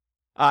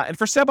 And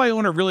for sale by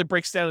owner really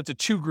breaks down into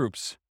 2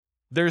 groups.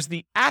 There's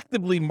the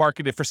actively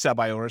marketed for sale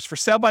by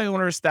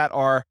owners that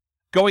are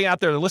going out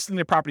there, they're listing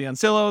their property on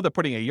Zillow, they're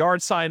putting a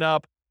yard sign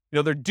up,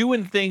 they're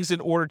doing things in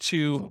order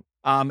to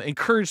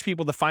encourage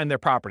people to find their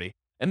property.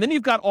 And then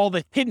you've got all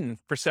the hidden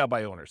for sale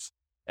by owners.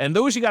 And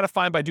those you got to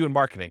find by doing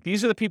marketing.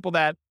 These are the people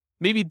that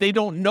maybe they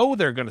don't know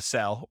they're going to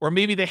sell, or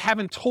maybe they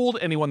haven't told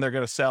anyone they're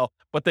going to sell,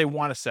 but they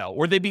want to sell,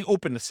 or they'd be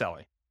open to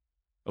selling.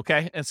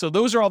 Okay. And so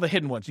those are all the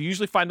hidden ones. You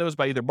usually find those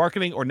by either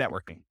marketing or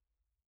networking.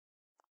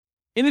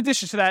 In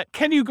addition to that,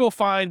 can you go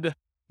find,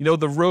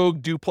 the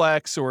rogue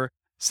duplex or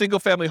single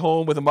family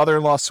home with a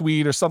mother-in-law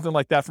suite or something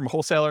like that from a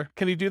wholesaler?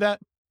 Can you do that?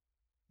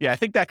 Yeah, I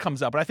think that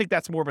comes up, but I think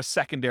that's more of a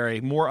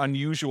secondary, more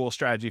unusual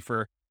strategy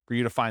for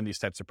you to find these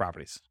types of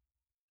properties.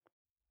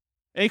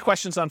 Any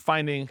questions on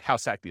finding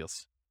house hack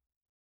deals?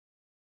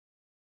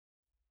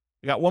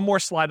 We got one more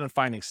slide on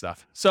finding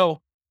stuff.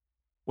 So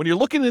when you're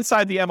looking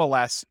inside the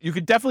MLS, you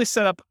could definitely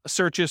set up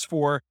searches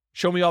for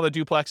show me all the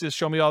duplexes,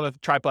 show me all the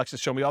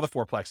triplexes, show me all the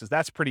fourplexes.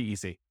 That's pretty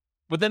easy.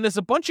 But then there's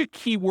a bunch of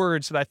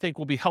keywords that I think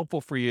will be helpful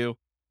for you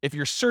if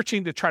you're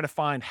searching to try to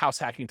find house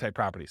hacking type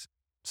properties.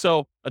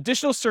 So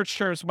additional search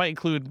terms might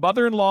include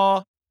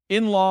mother-in-law,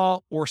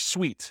 in-law, or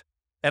suite.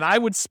 And I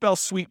would spell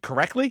suite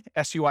correctly,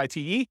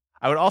 S-U-I-T-E.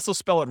 I would also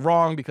spell it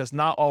wrong because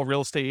not all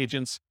real estate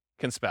agents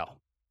can spell.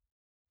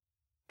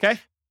 Okay?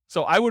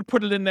 So I would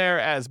put it in there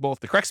as both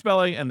the correct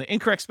spelling and the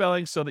incorrect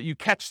spelling so that you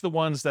catch the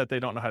ones that they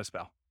don't know how to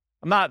spell.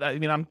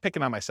 I'm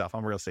picking on myself.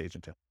 I'm a real estate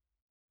agent too.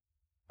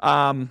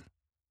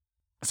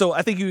 So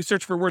I think you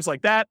search for words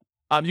like that.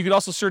 You could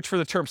also search for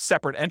the term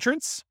separate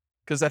entrance,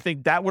 because I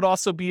think that would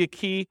also be a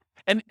key.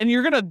 And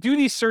you're going to do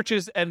these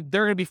searches and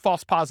there are going to be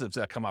false positives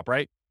that come up,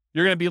 right?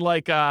 You're going to be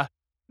like,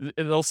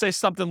 It'll say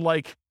something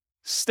like,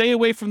 stay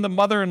away from the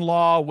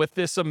mother-in-law with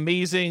this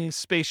amazing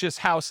spacious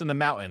house in the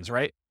mountains,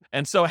 right?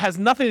 And so it has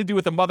nothing to do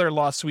with the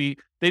mother-in-law suite.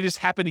 They just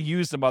happen to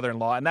use the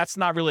mother-in-law, and that's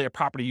not really a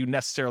property you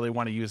necessarily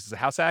want to use as a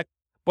house hack.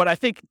 But I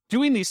think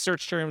doing these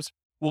search terms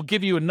will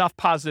give you enough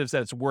positives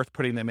that it's worth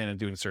putting them in and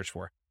doing a search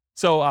for.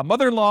 So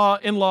mother-in-law,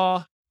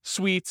 in-law,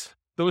 suite,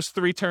 those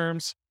three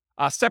terms.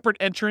 Separate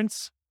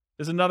entrance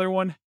is another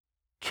one.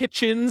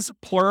 Kitchens,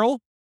 plural.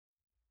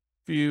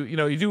 If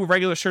you do a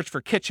regular search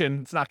for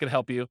kitchen, it's not going to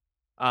help you.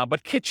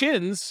 But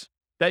kitchens,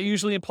 that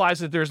usually implies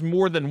that there's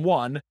more than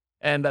one,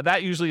 and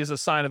that usually is a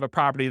sign of a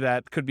property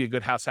that could be a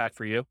good house hack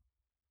for you.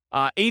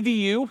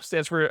 ADU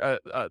stands for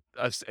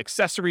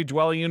accessory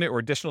dwelling unit or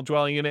additional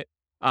dwelling unit.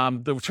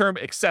 The term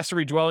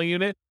accessory dwelling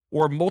unit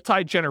or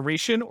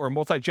multi-generation or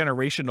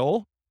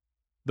multi-generational,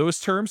 those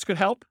terms could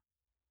help.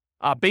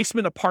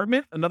 Basement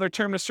apartment, another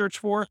term to search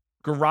for.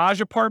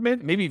 Garage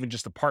apartment, maybe even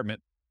just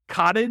apartment.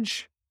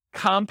 Cottage,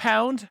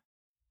 compound,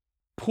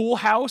 pool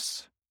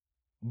house,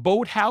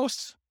 boat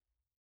house,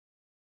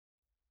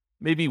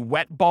 maybe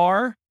wet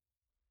bar.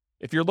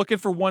 If you're looking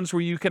for ones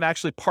where you can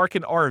actually park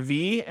an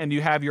RV and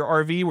you have your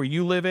RV where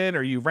you live in,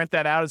 or you rent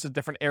that out as a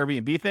different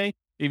Airbnb thing,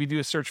 maybe do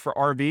a search for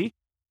RV.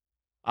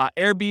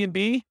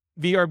 Airbnb,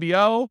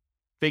 VRBO,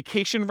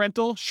 vacation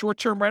rental,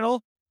 short-term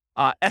rental,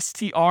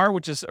 STR,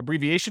 which is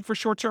abbreviation for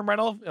short-term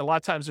rental. A lot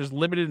of times there's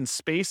limited in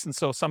space, and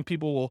so some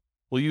people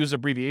will use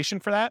abbreviation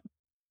for that.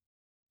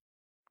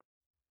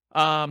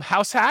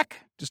 House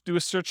hack, just do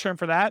a search term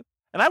for that.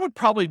 And I would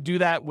probably do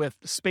that with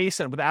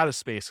space and without a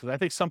space, because I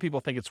think some people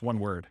think it's one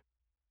word.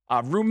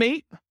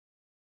 Roommate,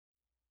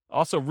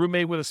 also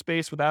roommate with a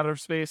space, without a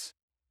space.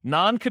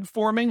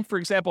 Non-conforming, for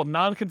example,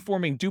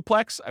 non-conforming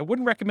duplex. I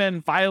wouldn't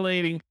recommend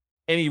violating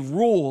any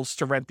rules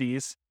to rent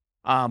these,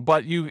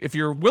 but if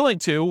you're willing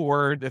to,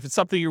 or if it's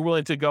something you're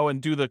willing to go and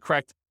do the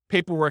correct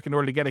paperwork in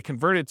order to get it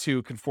converted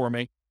to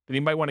conforming, then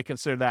you might want to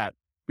consider that.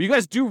 But you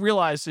guys do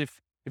realize if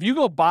you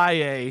go buy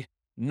a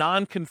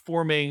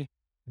non-conforming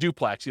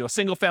duplex, a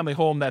single family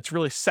home that's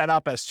really set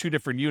up as two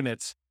different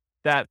units,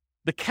 that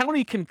the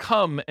county can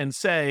come and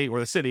say, or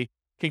the city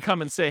can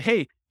come and say,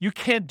 hey, you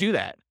can't do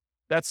that.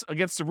 That's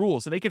against the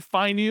rules. And they could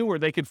fine you, or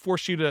they could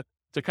force you to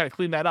kind of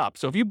clean that up.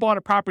 So if you bought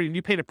a property and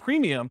you paid a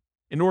premium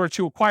in order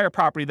to acquire a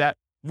property that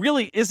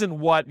really isn't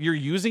what you're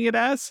using it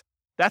as,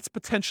 that's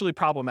potentially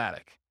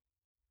problematic,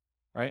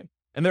 right?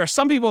 And there are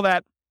some people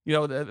that,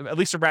 at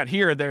least around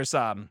here, there's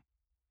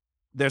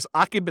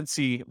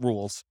occupancy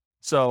rules.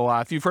 So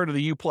if you've heard of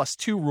the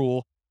U+2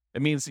 rule,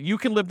 it means you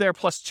can live there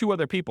plus two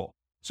other people.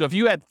 So if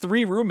you had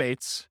 3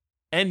 roommates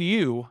and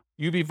you'd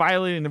be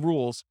violating the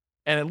rules.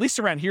 And at least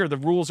around here, the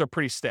rules are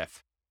pretty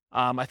stiff.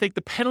 I think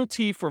the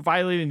penalty for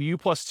violating the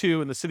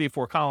U+2 in the city of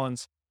Fort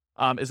Collins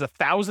is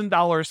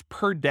 $1,000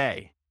 per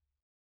day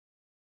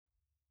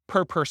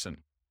per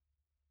person.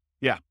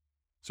 Yeah.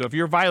 So if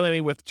you're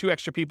violating with 2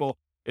 extra people,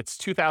 it's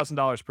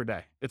 $2,000 per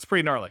day. It's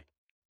pretty gnarly.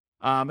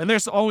 And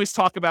there's always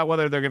talk about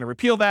whether they're going to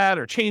repeal that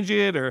or change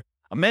it or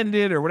amend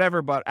it or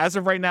whatever. But as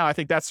of right now, I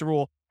think that's the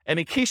rule. And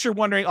in case you're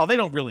wondering, they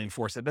don't really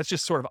enforce it. That's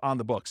just sort of on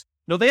the books.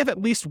 No, they have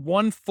at least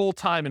one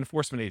full-time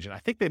enforcement agent. I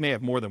think they may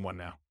have more than one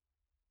now,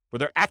 where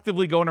they're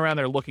actively going around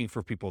there looking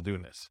for people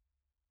doing this.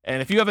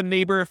 And if you have a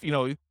neighbor, if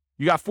you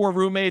got 4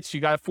 roommates,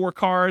 you got 4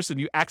 cars, and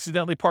you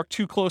accidentally park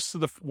too close to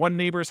the one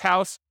neighbor's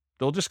house,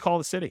 they'll just call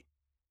the city.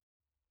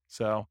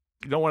 So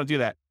you don't want to do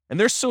that. And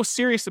they're so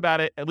serious about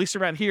it, at least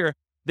around here,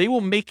 they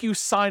will make you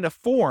sign a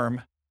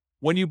form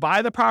when you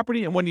buy the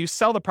property and when you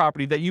sell the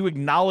property that you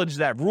acknowledge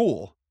that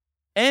rule.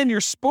 And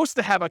you're supposed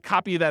to have a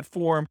copy of that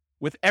form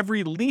with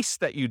every lease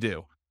that you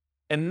do.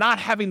 And not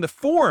having the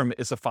form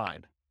is a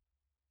fine.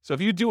 So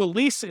if you do a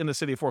lease in the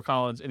city of Fort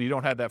Collins and you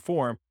don't have that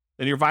form,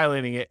 then you're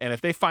violating it. And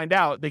if they find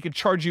out, they could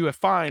charge you a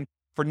fine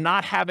for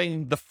not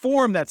having the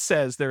form that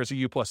says there's a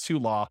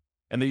U+2 law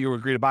and that you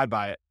agree to abide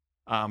by it,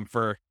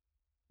 for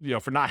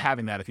not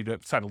having that if you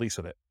don't sign a lease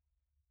with it.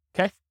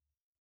 Okay?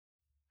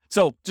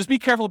 So just be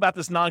careful about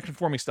this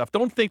non-conforming stuff.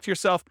 Don't think to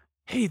yourself,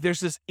 hey, there's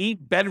this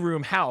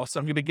 8-bedroom house.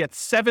 I'm going to get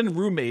 7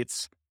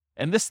 roommates,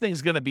 and this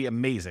thing's going to be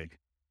amazing.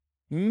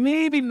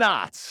 Maybe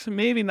not.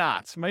 Maybe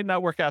not. Might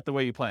not work out the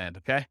way you planned,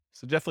 okay?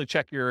 So definitely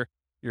check your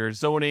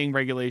zoning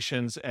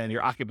regulations and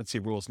your occupancy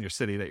rules in your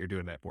city that you're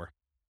doing that for.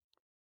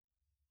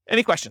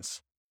 Any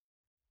questions?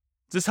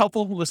 Is this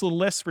helpful, this little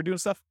list for doing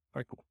stuff? All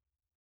right, cool.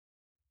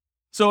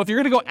 So if you're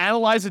going to go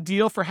analyze a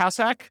deal for House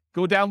Hack,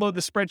 go download the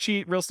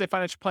spreadsheet,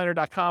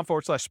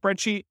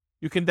 realestatefinancialplanner.com/spreadsheet.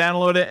 You can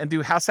download it and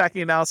do house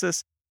hacking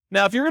analysis.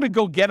 Now, if you're going to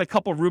go get a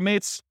couple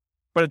roommates,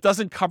 but it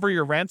doesn't cover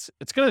your rent,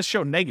 it's going to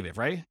show negative,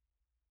 right?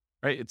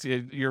 Right?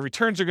 Your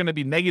returns are going to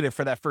be negative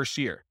for that first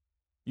year.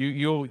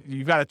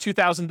 You've got a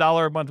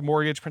 $2,000 a month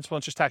mortgage, principal,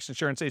 interest, tax,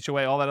 insurance,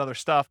 HOA, all that other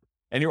stuff,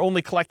 and you're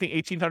only collecting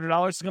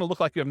 $1,800. It's going to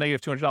look like you have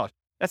negative $200.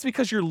 That's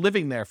because you're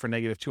living there for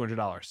negative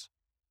 $200.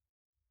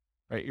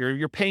 Right?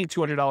 You're paying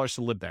 $200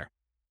 to live there.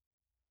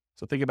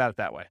 So think about it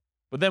that way.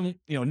 But then,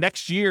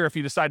 next year, if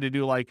you decide to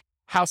do like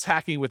house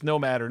hacking with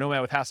Nomad or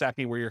Nomad with house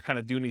hacking, where you're kind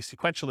of doing these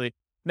sequentially,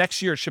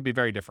 next year it should be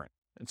very different.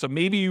 And so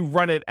maybe you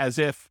run it as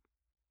if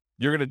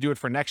you're going to do it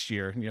for next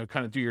year,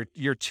 kind of do your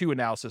year 2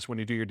 analysis when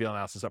you do your deal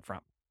analysis up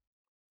front.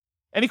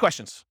 Any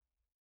questions?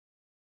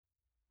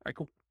 All right,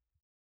 cool.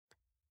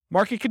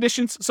 Market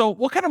conditions. So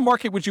what kind of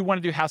market would you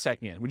want to do house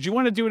hacking in? Would you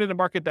want to do it in a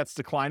market that's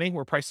declining,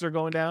 where prices are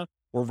going down,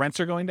 or rents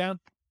are going down?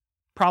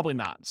 Probably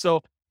not.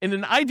 So in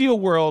an ideal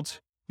world,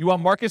 you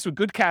want markets with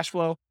good cash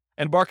flow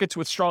and markets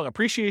with strong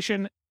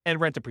appreciation and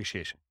rent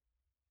appreciation.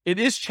 It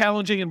is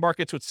challenging in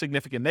markets with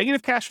significant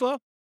negative cash flow,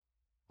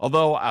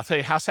 although I'll tell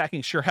you, house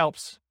hacking sure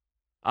helps.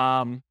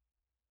 And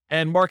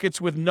markets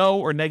with no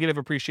or negative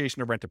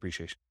appreciation or rent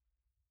appreciation.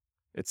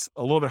 It's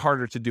a little bit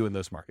harder to do in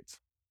those markets.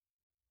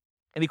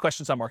 Any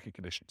questions on market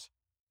conditions?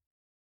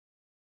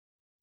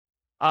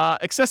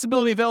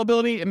 Accessibility,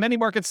 availability. In many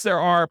markets, there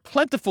are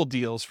plentiful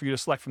deals for you to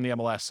select from the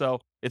MLS.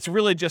 So it's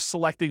really just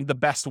selecting the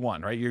best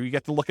one, right? You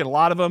get to look at a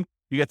lot of them.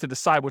 You get to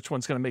decide which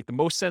one's going to make the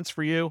most sense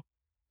for you.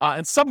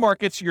 In some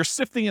markets, you're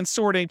sifting and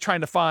sorting,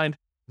 trying to find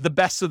the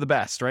best of the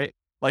best, right?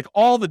 Like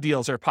all the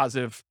deals are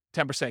positive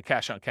 10%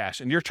 cash on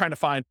cash, and you're trying to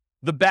find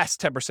the best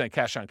 10%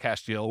 cash on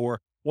cash deal, or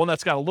one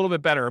that's got a little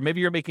bit better. Or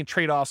maybe you're making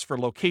trade-offs for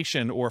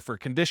location or for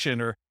condition,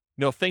 or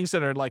things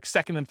that are like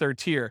second and third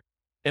tier.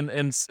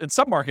 In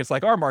some markets,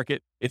 like our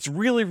market, it's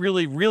really,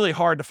 really, really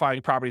hard to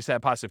find properties that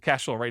have positive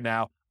cash flow right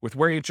now with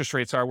where interest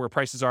rates are, where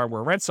prices are,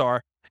 where rents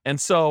are.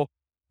 And so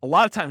a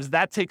lot of times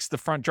that takes the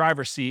front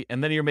driver's seat,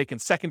 and then you're making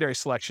secondary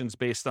selections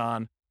based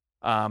on,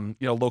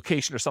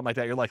 location or something like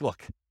that. You're like,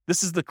 look,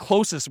 this is the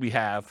closest we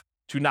have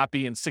to not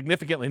being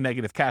significantly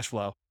negative cash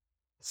flow.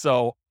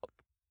 So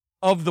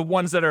of the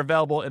ones that are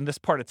available in this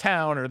part of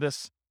town or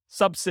this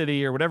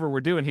sub-city or whatever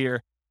we're doing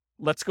here,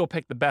 let's go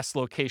pick the best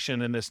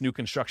location in this new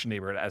construction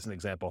neighborhood as an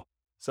example.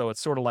 So it's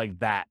sort of like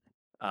that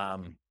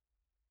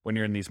when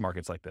you're in these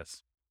markets like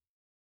this.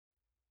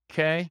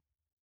 Okay.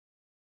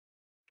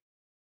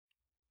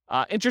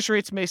 Interest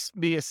rates may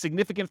be a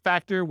significant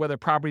factor, whether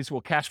properties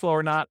will cash flow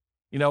or not.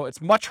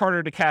 It's much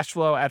harder to cash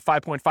flow at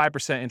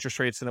 5.5% interest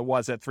rates than it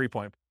was at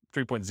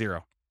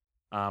 3.0.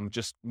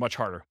 Just much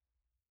harder.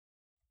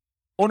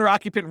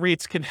 Owner-occupant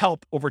REITs can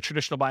help over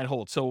traditional buy and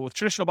hold. So with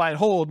traditional buy and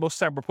hold, most of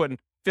the time we're putting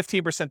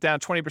 15% down,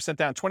 20%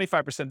 down,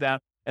 25% down,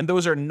 and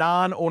those are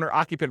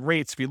non-owner-occupant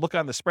rates. If you look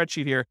on the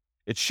spreadsheet here,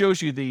 it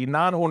shows you the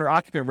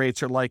non-owner-occupant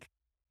rates are like,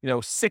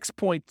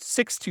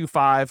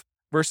 6.625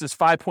 versus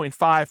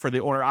 5.5 for the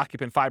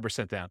owner-occupant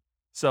 5% down.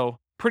 So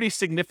pretty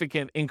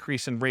significant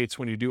increase in rates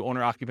when you do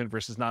owner-occupant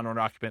versus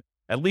non-owner-occupant,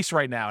 at least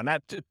right now. And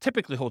that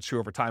typically holds true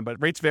over time,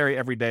 but rates vary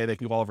every day. They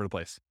can go all over the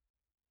place.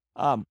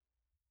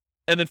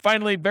 And then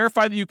finally,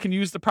 verify that you can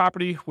use the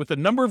property with the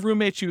number of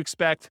roommates you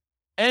expect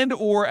and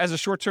or as a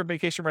short-term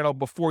vacation rental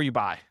before you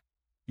buy.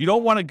 You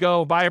don't want to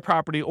go buy a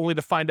property only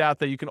to find out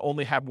that you can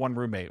only have one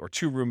roommate or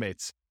two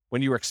roommates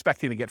when you were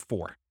expecting to get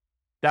 4.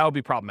 That would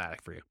be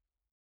problematic for you.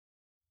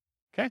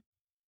 Okay?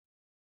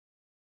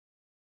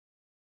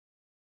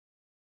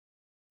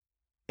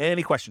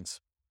 Any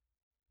questions?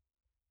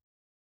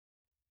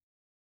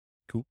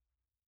 Cool.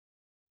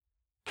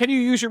 Can you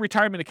use your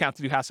retirement account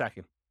to do house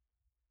hacking?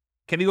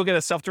 Can you go get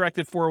a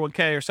self-directed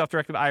 401k or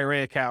self-directed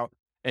IRA account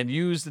and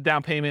use the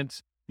down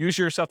payments, use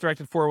your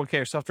self-directed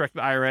 401k or self-directed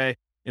IRA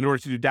in order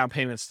to do down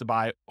payments to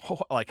buy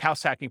like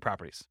house hacking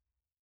properties?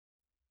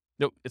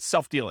 No, it's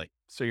self-dealing.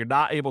 So you're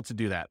not able to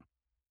do that.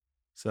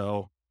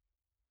 So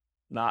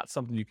not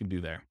something you can do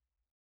there.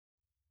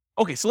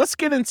 Okay, so let's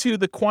get into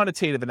the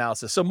quantitative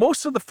analysis. So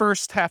most of the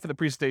first half of the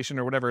presentation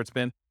or whatever it's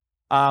been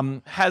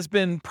has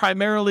been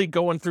primarily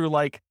going through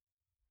like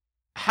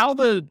how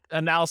the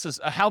analysis,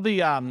 how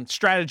the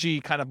strategy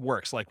kind of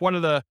works. Like what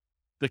are the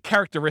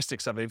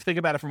characteristics of it? If you think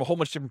about it from a whole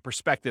bunch of different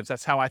perspectives,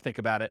 that's how I think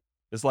about it.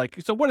 Is like,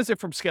 so what is it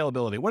from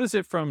scalability? What is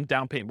it from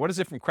down payment? What is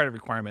it from credit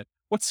requirement?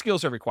 What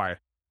skills are required?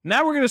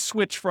 Now we're going to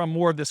switch from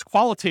more of this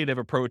qualitative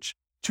approach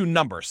to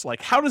numbers.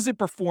 Like how does it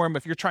perform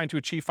if you're trying to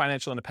achieve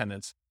financial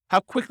independence? How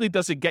quickly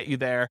does it get you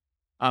there?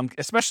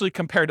 Especially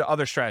compared to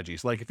other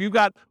strategies. Like if you've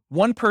got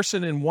one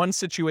person in one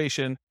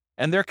situation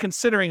and they're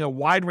considering a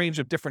wide range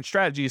of different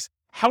strategies,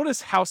 how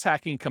does house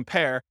hacking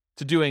compare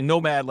to doing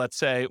Nomad, let's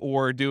say,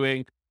 or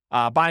doing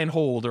buy and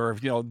hold, or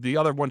the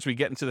other ones we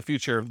get into the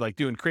future, like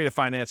doing creative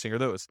financing or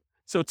those?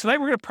 So tonight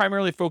we're going to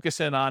primarily focus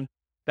in on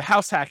the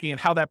house hacking and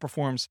how that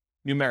performs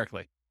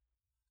numerically.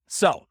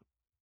 So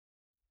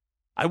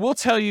I will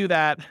tell you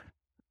that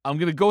I'm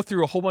going to go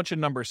through a whole bunch of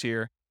numbers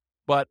here,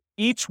 but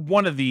each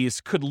one of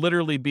these could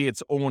literally be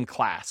its own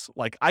class.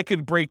 Like I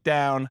could break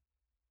down,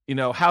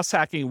 house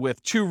hacking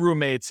with 2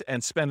 roommates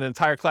and spend an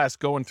entire class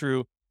going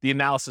through the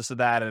analysis of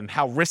that and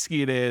how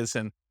risky it is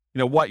and,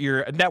 what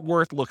your net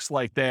worth looks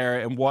like there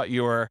and what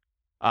your,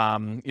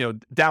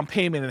 down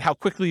payment and how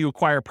quickly you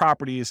acquire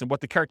properties and what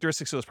the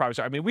characteristics of those properties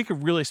are. I mean, we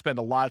could really spend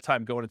a lot of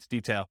time going into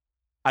detail.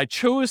 I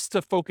chose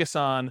to focus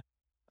on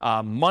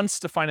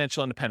months to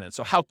financial independence.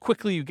 So how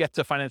quickly you get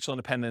to financial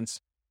independence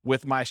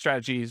with my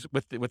strategies,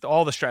 with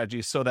all the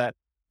strategies, so that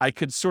I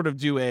could sort of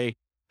do a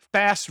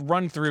fast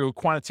run through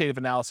quantitative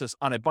analysis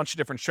on a bunch of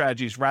different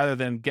strategies rather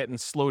than getting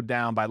slowed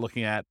down by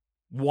looking at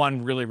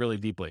one really, really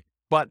deeply.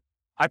 But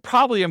I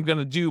probably am going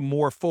to do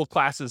more full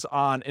classes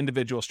on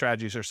individual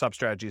strategies or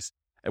sub-strategies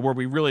and where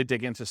we really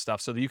dig into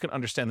stuff so that you can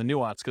understand the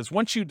nuance. Because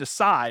once you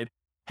decide,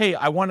 hey,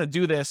 I want to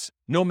do this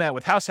nomad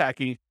with house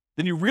hacking,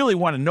 then you really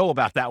want to know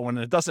about that one.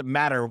 And it doesn't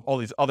matter all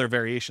these other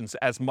variations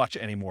as much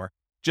anymore.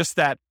 Just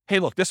that, hey,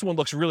 look, this one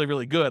looks really,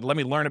 really good. Let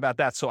me learn about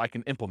that so I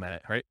can implement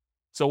it, right?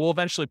 So we'll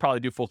eventually probably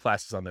do full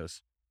classes on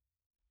those.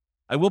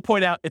 I will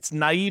point out it's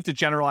naive to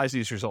generalize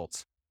these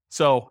results.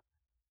 So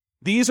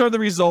these are the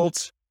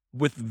results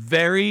with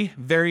very,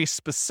 very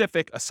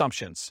specific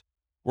assumptions.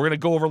 We're going to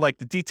go over like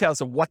the details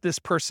of what this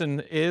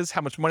person is,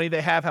 how much money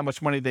they have, how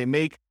much money they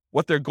make,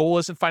 what their goal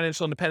is in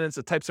financial independence,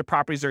 the types of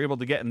properties they're able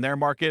to get in their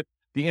market,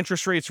 the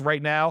interest rates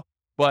right now.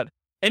 But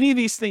any of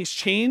these things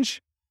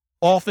change,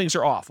 all things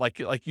are off. Like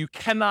you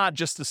cannot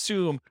just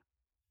assume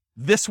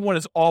this one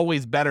is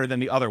always better than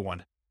the other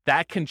one.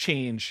 That can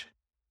change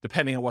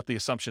depending on what the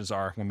assumptions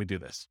are when we do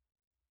this.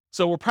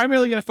 So we're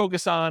primarily going to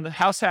focus on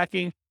house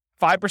hacking,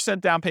 5%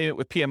 down payment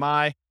with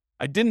PMI.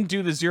 I didn't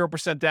do the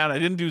 0% down. I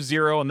didn't do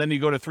 0. And then you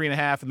go to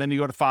 3.5 and then you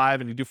go to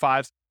 5 and you do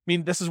 5s. I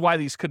mean, this is why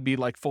these could be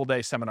like full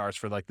day seminars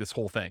for like this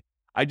whole thing.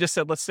 I just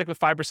said, let's stick with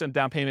 5%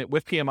 down payment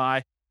with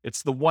PMI.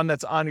 It's the one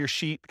that's on your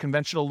sheet,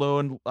 conventional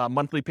loan,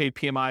 monthly paid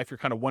PMI, if you're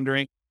kind of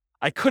wondering.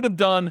 I could have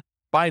done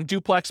buying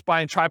duplex,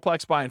 buying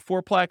triplex, buying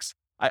fourplex.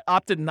 I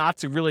opted not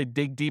to really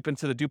dig deep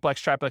into the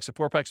duplex, triplex, and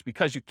fourplex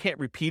because you can't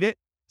repeat it.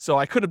 So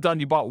I could have done,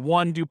 you bought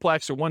one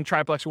duplex or one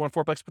triplex or one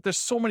fourplex, but there's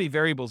so many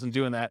variables in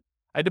doing that.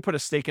 I had to put a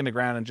stake in the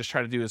ground and just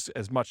try to do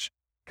as much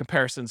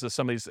comparisons of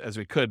some of these as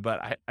we could.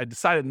 But I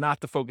decided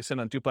not to focus in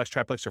on duplex,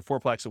 triplex, or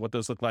fourplex and what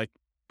those look like.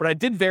 But I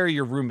did vary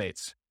your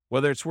roommates,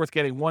 whether it's worth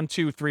getting 1,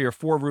 2, 3, or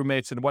 4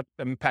 roommates and what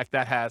impact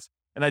that has.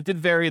 And I did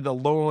vary the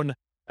loan.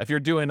 If you're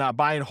doing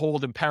buy and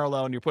hold in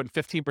parallel and you're putting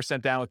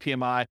 15% down with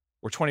PMI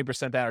or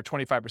 20% down or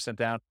 25%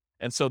 down.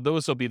 And so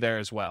those will be there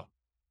as well.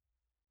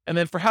 And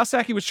then for house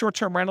hacking with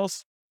short-term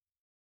rentals,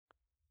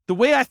 the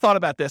way I thought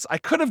about this, I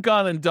could have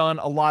gone and done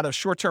a lot of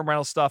short-term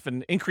rental stuff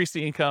and increased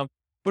the income.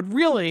 But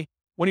really,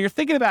 when you're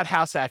thinking about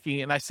house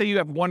hacking, and I say you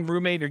have one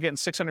roommate, you're getting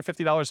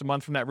 $650 a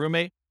month from that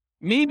roommate,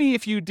 maybe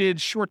if you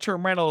did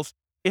short-term rentals,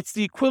 it's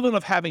the equivalent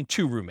of having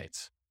 2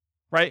 roommates,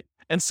 right?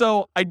 And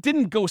so I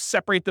didn't go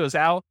separate those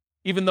out,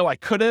 even though I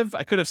could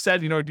have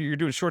said, you're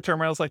doing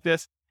short-term rentals like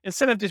this.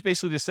 Instead of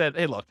just said,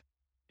 hey, look,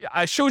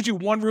 I showed you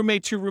 1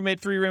 roommate, 2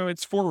 roommates, 3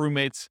 roommates, 4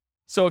 roommates.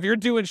 So if you're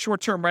doing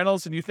short-term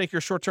rentals and you think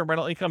your short-term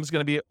rental income is going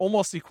to be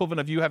almost the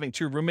equivalent of you having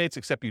 2 roommates,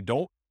 except you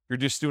don't, you're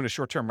just doing a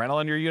short-term rental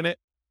on your unit,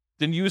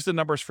 then use the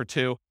numbers for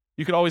 2.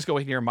 You could always go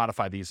in here and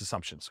modify these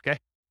assumptions, okay?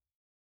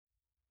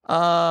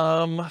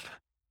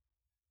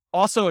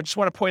 Also, I just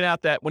want to point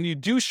out that when you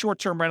do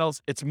short-term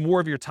rentals, it's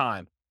more of your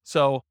time.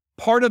 So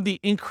part of the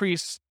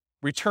increased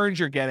returns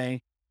you're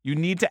getting, you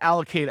need to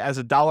allocate as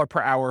 $1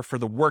 per hour for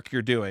the work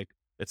you're doing.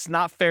 It's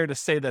not fair to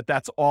say that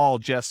that's all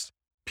just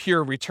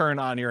pure return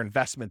on your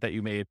investment that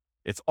you made.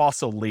 It's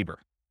also labor.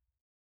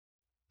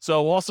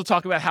 So we'll also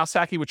talk about house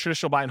hacking with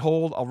traditional buy and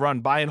hold. I'll run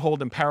buy and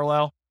hold in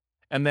parallel,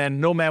 and then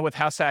nomad with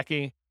house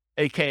hacking,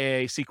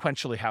 AKA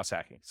sequentially house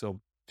hacking. So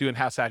doing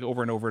house hacking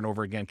over and over and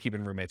over again,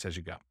 keeping roommates as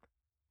you go.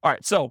 All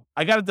right. So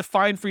I got to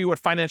define for you what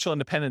financial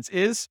independence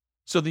is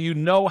so that you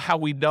know how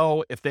we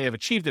know if they have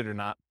achieved it or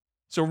not.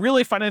 So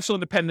really financial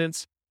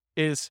independence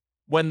is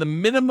when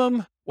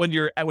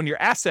your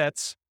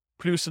assets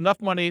produce enough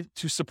money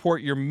to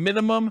support your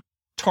minimum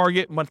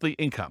target monthly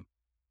income.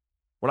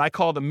 What I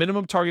call the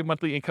minimum target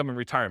monthly income in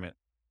retirement.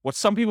 What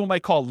some people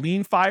might call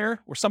lean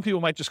fire, or some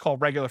people might just call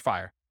regular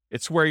fire.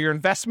 It's where your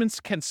investments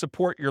can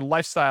support your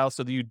lifestyle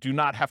so that you do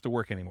not have to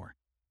work anymore.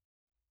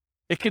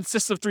 It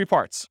consists of 3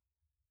 parts.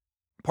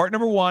 Part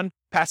number 1,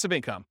 passive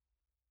income.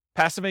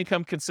 Passive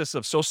income consists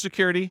of Social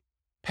Security,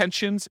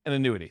 pensions, and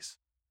annuities.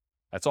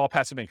 That's all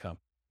passive income.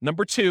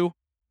 Number 2,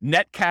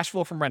 net cash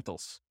flow from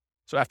rentals.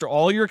 So after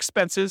all your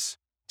expenses,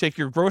 take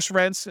your gross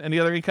rents and the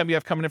other income you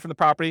have coming in from the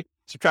property,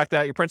 subtract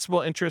that, your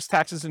principal, interest,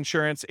 taxes,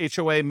 insurance,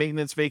 HOA,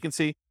 maintenance,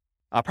 vacancy,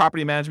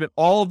 property management,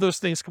 all of those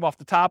things come off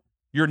the top.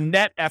 Your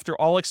net after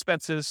all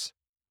expenses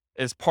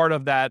is part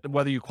of that,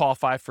 whether you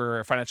qualify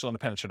for financial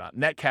independence or not,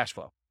 net cash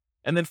flow.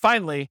 And then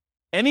finally,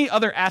 any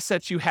other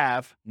assets you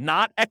have,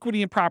 not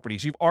equity in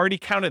properties, you've already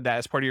counted that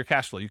as part of your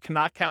cash flow. You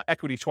cannot count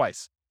equity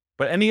twice.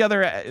 But any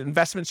other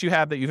investments you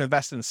have that you've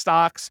invested in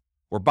stocks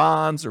or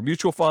bonds or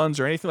mutual funds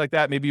or anything like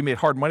that, maybe you made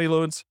hard money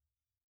loans,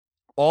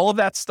 all of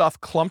that stuff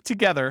clumped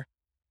together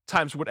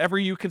times whatever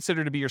you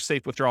consider to be your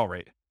safe withdrawal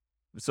rate.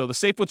 So the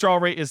safe withdrawal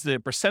rate is the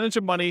percentage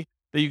of money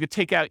that you could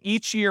take out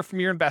each year from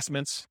your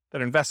investments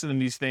that are invested in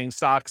these things,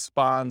 stocks,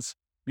 bonds,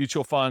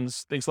 mutual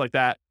funds, things like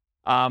that,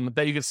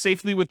 that you can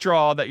safely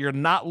withdraw that you're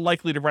not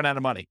likely to run out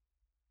of money.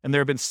 And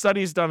there have been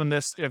studies done on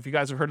this. If you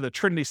guys have heard of the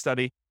Trinity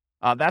study,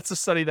 that's a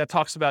study that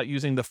talks about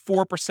using the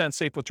 4%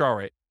 safe withdrawal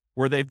rate,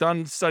 where they've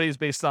done studies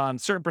based on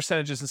certain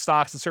percentages in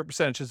stocks and certain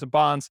percentages in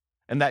bonds,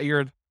 and that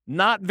you're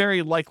not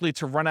very likely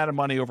to run out of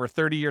money over a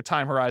 30-year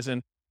time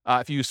horizon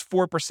if you use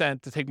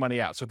 4% to take money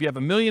out. So if you have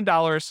 $1 million,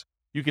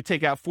 you could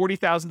take out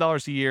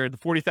 $40,000 a year. The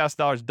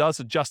 $40,000 does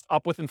adjust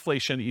up with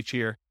inflation each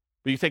year,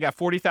 but you take out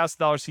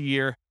 $40,000 a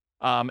year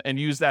and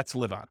use that to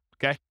live on,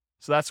 okay?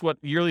 So that's what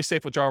yearly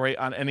safe withdrawal rate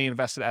on any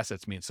invested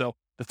assets means. So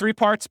the three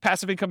parts: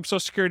 passive income, Social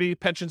Security,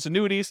 pensions,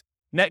 annuities,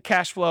 net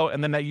cash flow,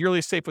 and then that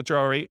yearly safe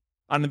withdrawal rate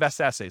on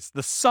invested assets.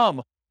 The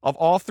sum of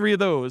all three of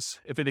those,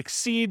 if it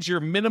exceeds your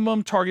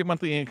minimum target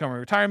monthly income in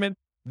retirement,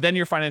 then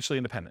you're financially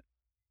independent.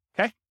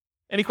 Okay?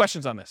 Any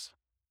questions on this?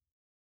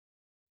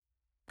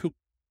 Cool.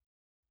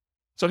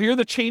 So here are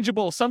the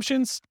changeable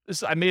assumptions.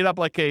 I made up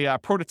like a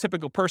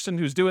prototypical person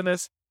who's doing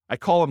this. I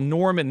call them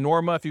Norm and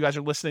Norma if you guys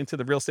are listening to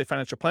the Real Estate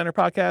Financial Planner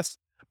podcast,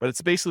 but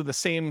it's basically the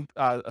same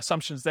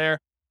assumptions there.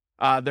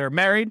 They're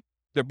married.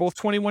 They're both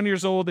 21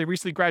 years old. They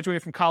recently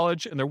graduated from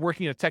college, and they're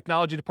working in a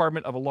technology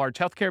department of a large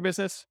healthcare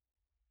business.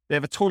 They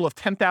have a total of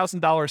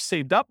 $10,000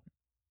 saved up.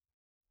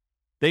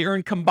 They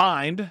earn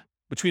combined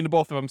between the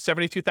both of them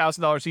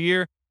 $72,000 a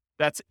year.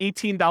 That's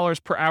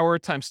 $18 per hour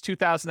times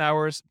 2,000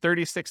 hours,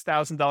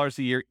 $36,000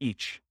 a year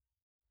each.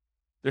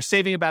 They're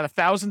saving about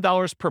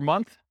 $1,000 per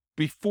month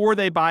before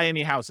they buy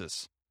any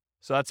houses.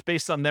 So that's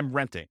based on them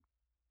renting.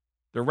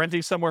 They're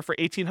renting somewhere for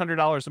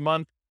 $1,800 a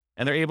month,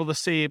 and they're able to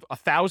save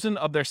 $1,000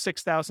 of their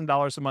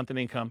 $6,000 a month in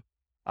income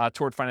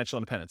toward financial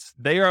independence.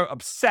 They are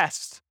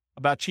obsessed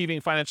about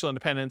achieving financial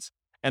independence,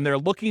 and they're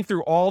looking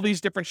through all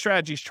these different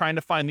strategies, trying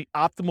to find the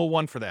optimal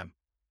one for them,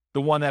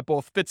 the one that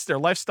both fits their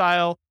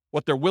lifestyle,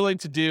 what they're willing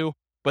to do,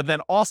 but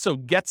then also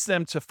gets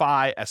them to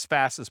FI as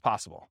fast as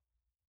possible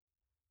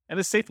and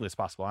as safely as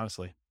possible,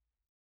 honestly.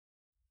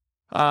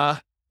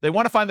 They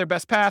want to find their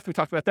best path. We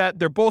talked about that.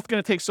 They're both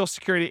going to take Social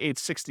Security at age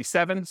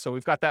 67, so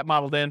we've got that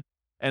modeled in.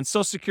 And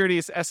Social Security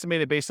is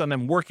estimated based on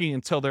them working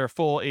until they're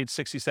full age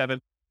 67.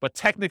 But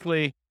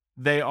technically,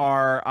 they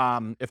are,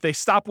 if they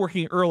stop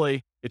working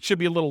early, it should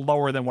be a little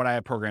lower than what I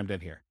have programmed in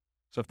here.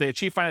 So if they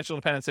achieve financial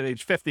independence at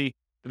age 50,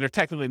 then they're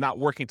technically not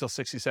working until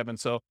 67.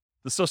 So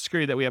the Social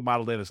Security that we have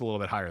modeled in is a little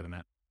bit higher than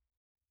that.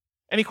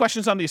 Any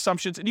questions on the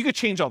assumptions? And you could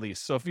change all these.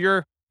 So if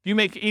you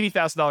make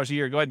 $80,000 a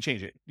year, go ahead and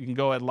change it. You can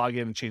go ahead and log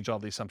in and change all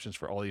the assumptions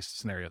for all these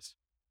scenarios.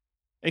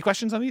 Any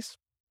questions on these?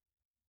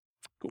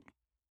 Cool.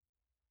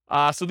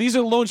 So these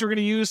are the loans we're going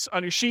to use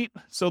on your sheet.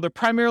 So they're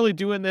primarily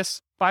doing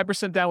this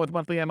 5% down with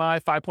monthly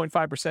MI,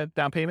 5.5%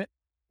 down payment.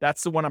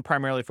 That's the one I'm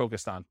primarily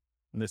focused on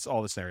in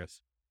all the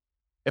scenarios.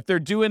 If they're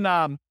doing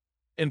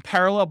in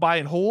parallel buy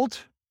and hold,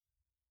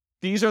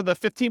 these are the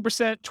 15%,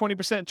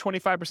 20%,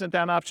 25%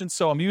 down options.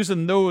 So I'm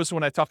using those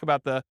when I talk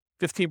about the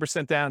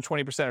 15% down,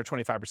 20%, or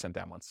 25%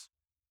 down ones.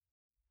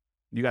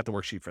 You got the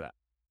worksheet for that.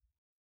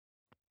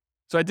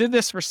 So I did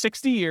this for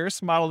 60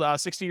 years, modeled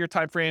 60-year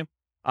time frame.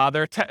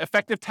 Their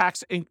effective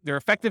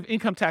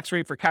income tax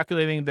rate for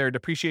calculating their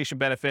depreciation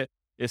benefit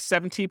is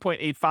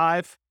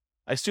 17.85.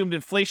 I assumed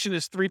inflation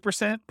is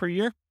 3% per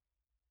year.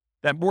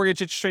 That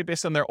mortgage interest rate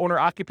based on their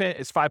owner-occupant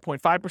is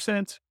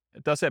 5.5%.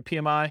 It does have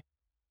PMI.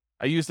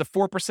 I used the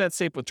 4%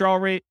 safe withdrawal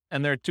rate,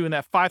 and they're doing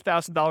that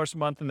 $5,000 a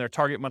month in their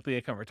target monthly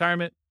income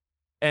retirement.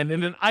 And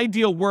in an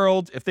ideal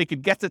world, if they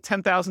could get to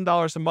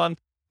 $10,000 a month,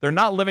 they're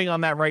not living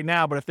on that right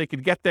now, but if they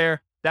could get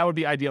there, that would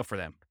be ideal for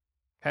them.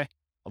 Okay.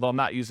 Although I'm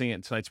not using it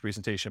in tonight's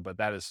presentation, but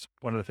that is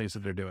one of the things that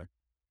they're doing.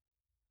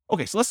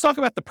 Okay. So let's talk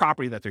about the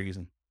property that they're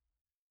using.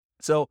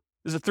 So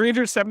there's a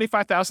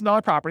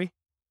 $375,000 property.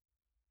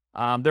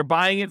 They're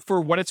buying it for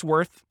what it's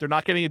worth. They're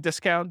not getting a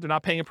discount. They're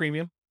not paying a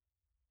premium.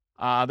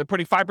 They're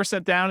putting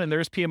 5% down, and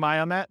there's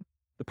PMI on that.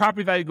 The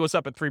property value goes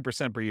up at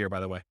 3% per year, by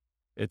the way.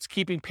 It's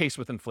keeping pace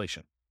with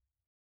inflation.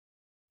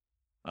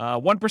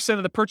 1%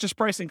 of the purchase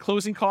price and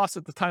closing costs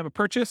at the time of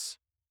purchase.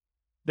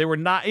 They were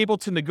not able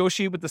to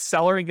negotiate with the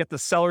seller and get the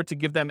seller to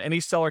give them any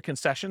seller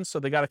concessions, so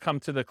they got to come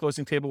to the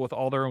closing table with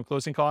all their own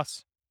closing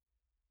costs.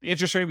 The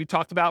interest rate we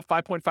talked about,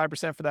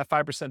 5.5% for that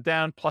 5%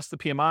 down, plus the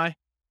PMI.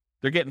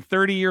 They're getting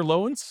 30-year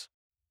loans.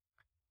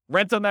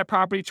 Rent on that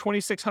property,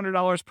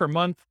 $2,600 per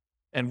month,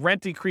 and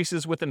rent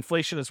increases with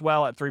inflation as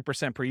well at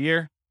 3% per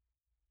year.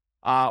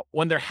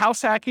 When they're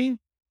house hacking,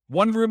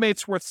 one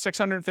roommate's worth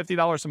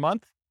 $650 a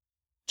month.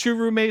 Two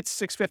roommates,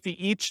 $650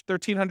 each,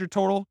 $1,300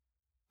 total.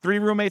 Three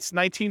roommates,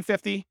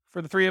 $1,950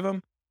 for the three of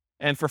them.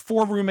 And for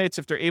four roommates,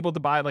 if they're able to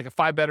buy like a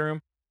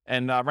 5-bedroom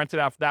and rent it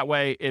out that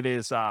way, it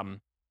is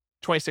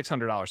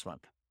 $2,600 a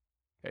month.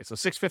 Okay, so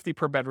 $650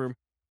 per bedroom.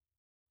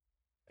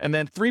 And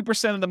then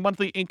 3% of the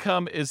monthly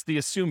income is the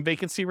assumed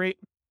vacancy rate.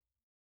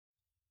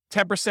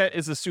 10%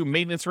 is assumed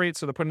maintenance rate,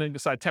 so they're putting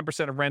aside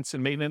 10% of rents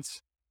and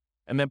maintenance.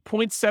 And then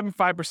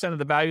 0.75% of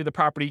the value of the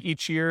property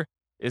each year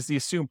is the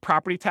assumed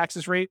property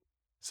taxes rate.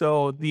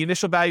 So the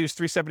initial value is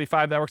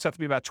 $375. That works out to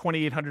be about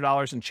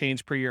 $2,800 and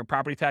change per year in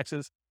property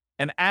taxes.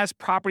 And as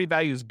property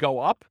values go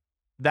up,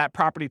 that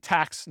property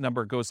tax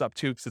number goes up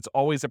too, because it's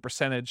always a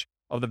percentage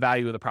of the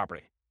value of the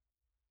property.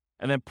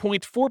 And then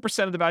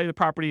 0.4% of the value of the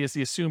property is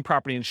the assumed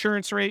property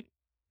insurance rate.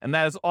 And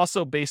that is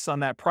also based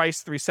on that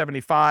price,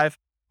 $375,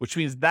 which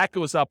means that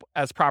goes up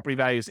as property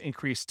values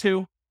increase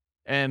too.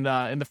 And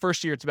in the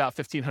first year, it's about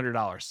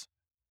 $1,500.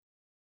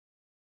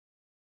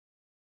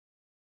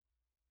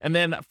 And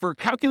then for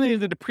calculating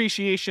the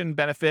depreciation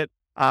benefit,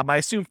 I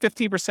assume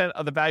 15%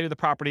 of the value of the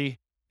property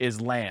is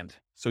land.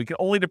 So you can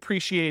only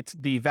depreciate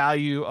the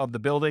value of the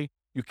building.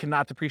 You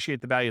cannot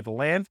depreciate the value of the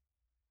land.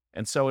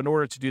 And so in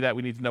order to do that,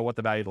 we need to know what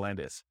the value of the land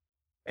is.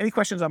 Any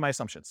questions on my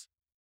assumptions?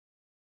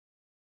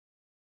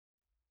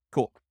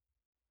 Cool.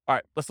 All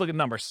right, let's look at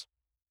numbers.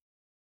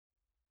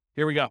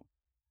 Here we go.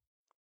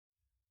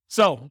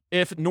 So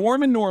if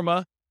Norm and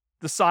Norma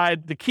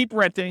decide to keep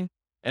renting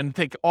and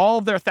take all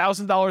of their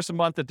 $1,000 a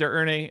month that they're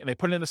earning and they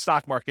put it in the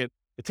stock market,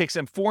 it takes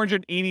them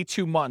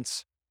 482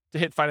 months to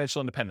hit financial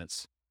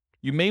independence.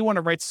 You may want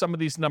to write some of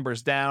these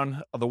numbers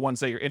down, of the ones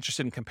that you're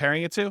interested in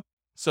comparing it to,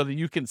 so that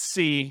you can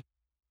see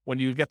when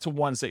you get to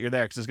ones that you're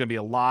there, because there's going to be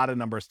a lot of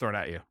numbers thrown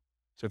at you.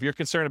 So if you're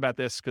concerned about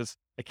this, because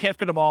I can't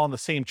fit them all on the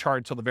same chart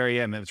until the very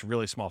end, and it's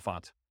really small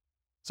font.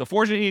 So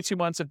 482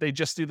 months if they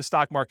just do the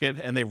stock market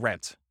and they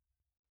rent.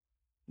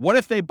 What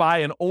if they buy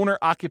an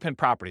owner-occupant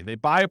property? They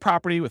buy a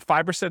property with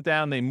 5%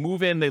 down, they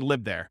move in, they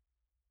live there.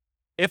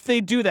 If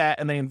they do that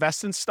and they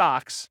invest in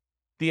stocks,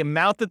 the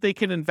amount that they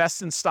can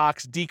invest in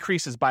stocks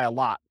decreases by a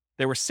lot.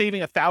 They were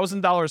saving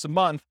 $1,000 a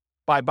month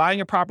by buying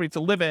a property to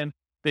live in.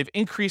 They've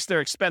increased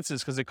their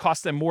expenses because it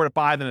costs them more to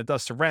buy than it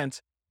does to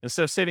rent.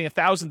 Instead of saving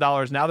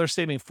 $1,000, now they're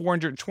saving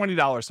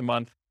 $420 a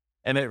month.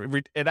 And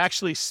it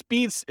actually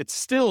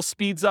still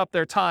speeds up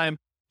their time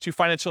to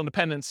financial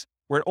independence,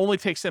 where it only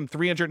takes them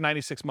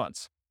 396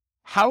 months.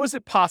 How is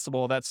it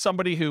possible that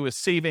somebody who is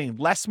saving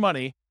less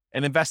money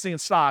and investing in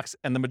stocks,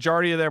 and the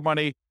majority of their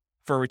money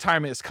for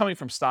retirement is coming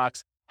from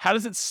stocks, how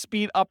does it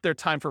speed up their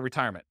time for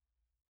retirement?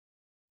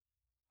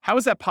 How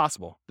is that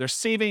possible? They're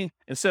saving,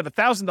 instead of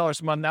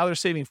 $1,000 a month, now they're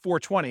saving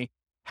 $420.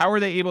 How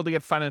are they able to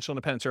get financial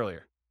independence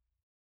earlier?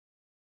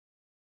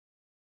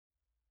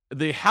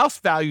 The house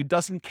value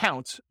doesn't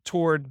count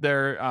toward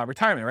their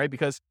retirement, right?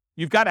 Because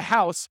you've got a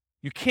house,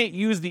 you can't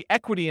use the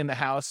equity in the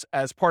house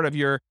as part of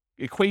your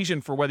equation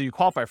for whether you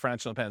qualify for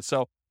financial independence.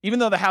 So even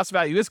though the house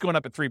value is going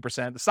up at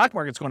 3%, the stock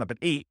market's going up at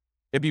 8%,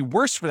 it'd be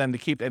worse for them to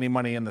keep any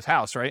money in this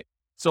house, right?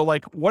 So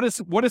like, what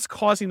is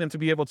causing them to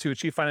be able to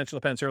achieve financial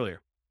independence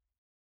earlier?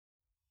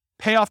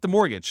 Pay off the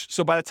mortgage.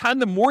 So by the time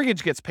the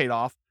mortgage gets paid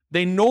off,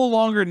 they no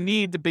longer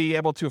need to be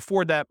able to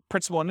afford that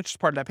principal and interest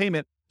part of that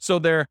payment. So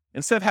they're,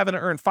 instead of having to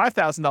earn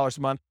 $5,000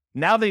 a month,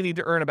 now they need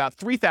to earn about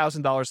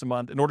 $3,000 a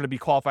month in order to be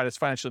qualified as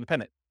financially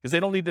independent, because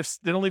they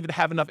don't even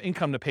have enough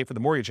income to pay for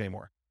the mortgage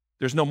anymore.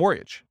 There's no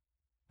mortgage,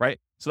 right?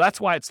 So that's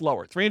why it's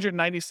lower.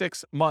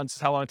 396 months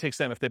is how long it takes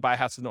them if they buy a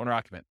house as an owner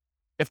occupant.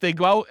 If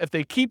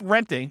they keep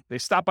renting, they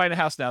stop buying a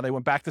house now, they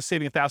went back to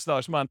saving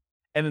 $1,000 a month,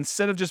 and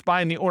instead of just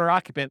buying the owner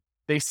occupant,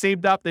 they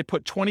saved up, they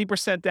put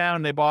 20%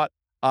 down, they bought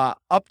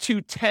up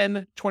to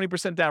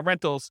 20% down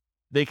rentals,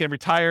 they can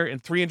retire in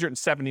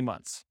 370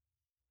 months.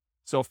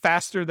 So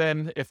faster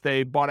than if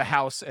they bought a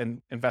house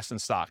and invest in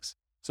stocks.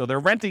 So they're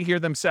renting here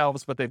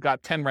themselves, but they've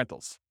got 10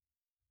 rentals,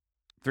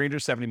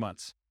 370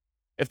 months.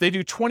 If they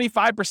do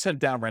 25%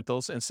 down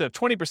rentals instead of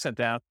 20%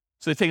 down,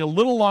 so they take a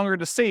little longer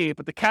to save,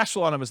 but the cash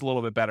flow on them is a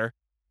little bit better,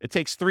 it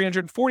takes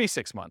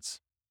 346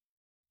 months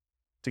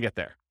to get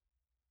there.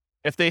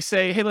 If they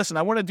say, hey, listen,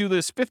 I want to do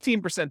this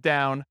 15%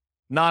 down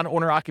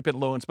non-owner occupant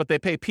loans, but they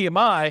pay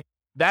PMI,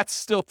 that's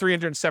still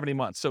 370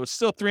 months. So it's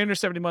still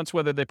 370 months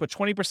whether they put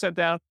 20%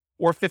 down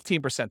or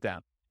 15%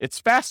 down. It's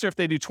faster if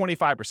they do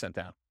 25%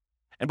 down.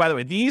 And by the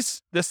way,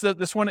 this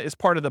one is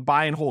part of the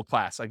buy and hold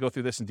class. I go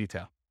through this in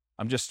detail.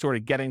 I'm just sort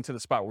of getting to the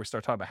spot where we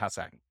start talking about house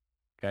hacking.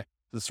 Okay.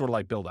 This is sort of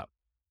like build up.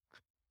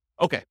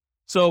 Okay.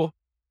 So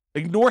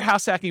ignore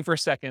house hacking for a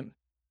second.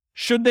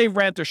 Should they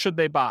rent or should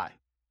they buy?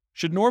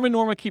 Should Norm and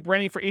Norma keep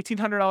renting for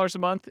 $1,800 a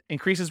month,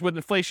 increases with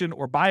inflation,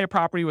 or buy a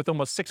property with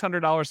almost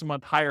 $600 a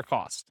month higher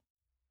cost?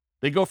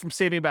 They go from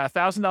saving about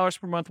 $1,000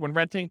 per month when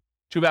renting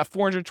to about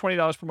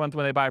 $420 per month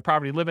when they buy a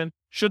property to live in.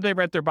 Should they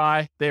rent or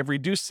buy? They have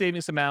reduced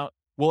savings amount.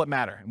 Will it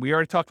matter? And we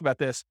already talked about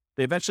this.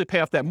 They eventually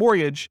pay off that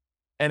mortgage.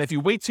 And if you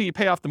wait till you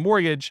pay off the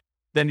mortgage,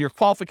 then your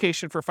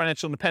qualification for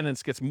financial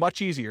independence gets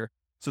much easier.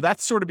 So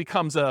that sort of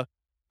becomes an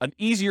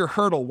easier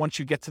hurdle once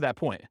you get to that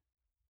point.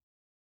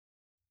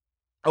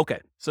 Okay,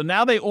 so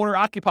now they owner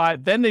occupy,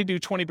 then they do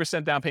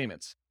 20% down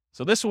payments.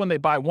 So this one, they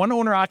buy one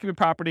owner occupant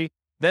property,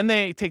 then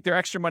they take their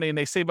extra money and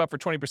they save up for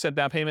 20%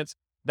 down payments.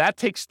 That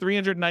takes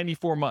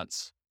 394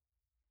 months.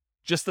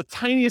 Just the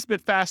tiniest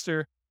bit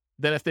faster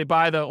than if they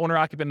buy the owner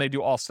occupant and they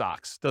do all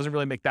stocks. Doesn't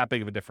really make that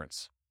big of a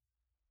difference.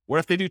 What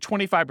if they do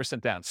 25%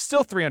 down?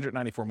 Still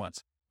 394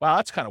 months. Wow,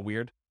 that's kind of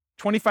weird.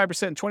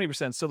 25% and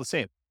 20% still the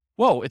same.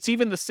 Whoa, it's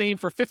even the same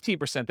for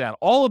 15% down.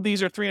 All of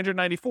these are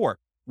 394.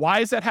 Why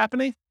is that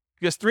happening?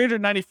 Because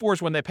 394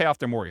 is when they pay off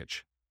their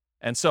mortgage.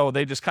 And so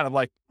they just kind of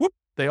like, whoop,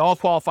 they all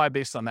qualify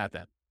based on that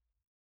then.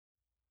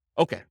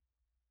 Okay,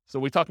 so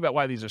we talked about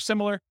why these are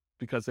similar,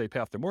 because they pay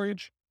off their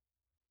mortgage.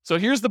 So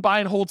here's the buy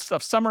and hold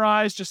stuff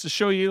summarized just to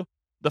show you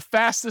the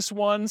fastest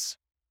ones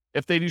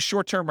if they do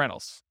short-term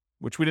rentals,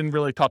 which we didn't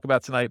really talk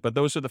about tonight, but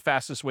those are the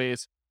fastest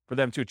ways for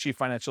them to achieve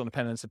financial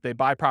independence if they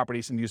buy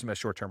properties and use them as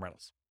short-term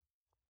rentals.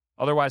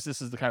 Otherwise, this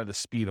is the kind of the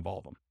speed of all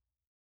of them.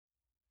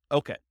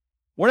 Okay,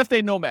 what if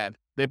they nomad?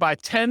 They buy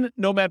 10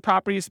 nomad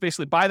properties,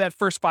 basically buy that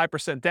first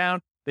 5%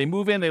 down. They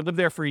move in, they live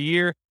there for a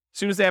year. As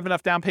soon as they have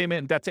enough down payment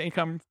and debt to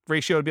income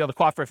ratio to be able to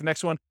qualify for the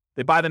next one,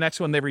 they buy the next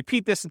one. They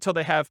repeat this until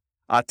they have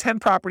 10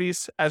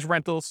 properties as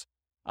rentals.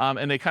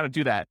 And they kind of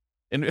do that.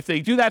 And if they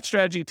do that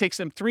strategy, it takes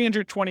them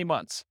 320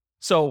 months.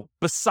 So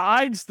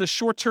besides the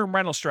short-term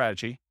rental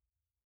strategy,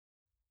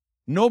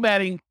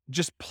 nomading,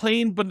 just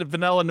plain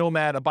vanilla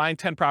nomad of buying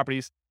 10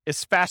 properties,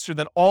 is faster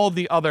than all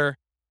the other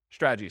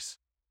strategies.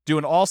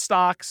 Doing all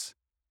stocks,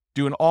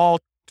 doing all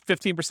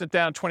 15%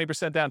 down,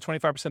 20% down,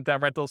 25%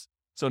 down rentals.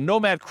 So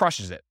nomad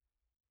crushes it.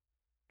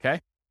 Okay?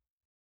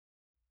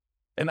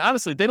 And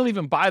honestly, they don't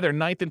even buy their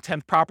 9th and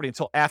 10th property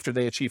until after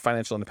they achieve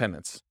financial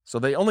independence. So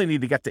they only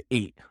need to get to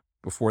 8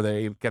 before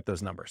they get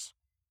those numbers.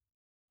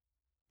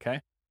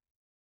 Okay?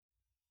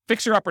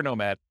 Fixer upper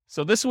nomad.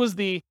 So this was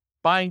the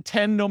buying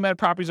 10 nomad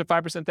properties at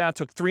 5% down,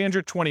 took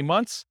 320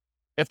 months.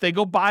 If they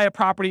go buy a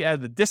property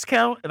at a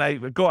discount, and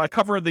I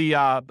cover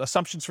the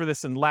assumptions for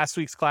this in last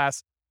week's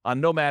class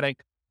on nomading,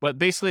 but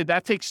basically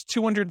that takes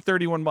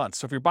 231 months.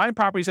 So if you're buying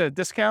properties at a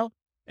discount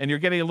and you're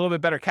getting a little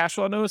bit better cash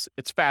flow on those,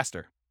 it's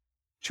faster.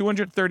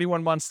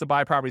 231 months to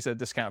buy properties at a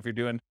discount if you're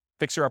doing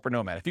fixer upper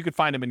nomad, if you could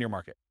find them in your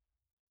market.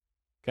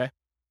 Okay.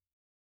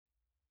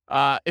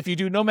 If you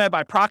do nomad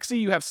by proxy,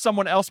 you have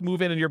someone else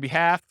move in on your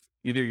behalf,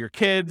 either your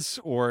kids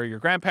or your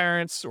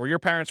grandparents, or your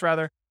parents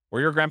rather,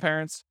 or your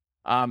grandparents.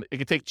 It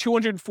could take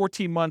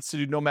 214 months to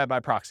do nomad by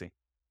proxy.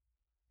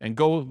 And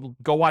go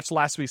watch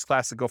last week's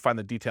class to go find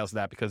the details of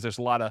that, because there's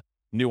a lot of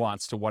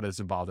nuance to what is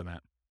involved in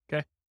that.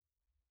 Okay.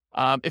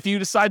 If you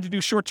decide to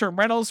do short-term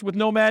rentals with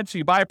nomad, so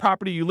you buy a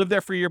property, you live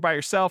there for a year by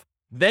yourself,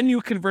 then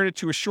you convert it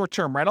to a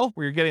short-term rental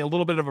where you're getting a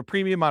little bit of a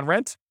premium on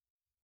rent.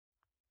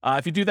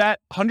 If you do that,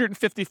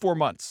 154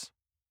 months.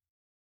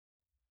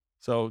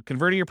 So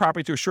converting your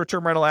property to a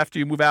short-term rental after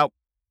you move out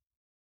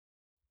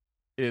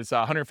is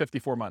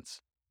 154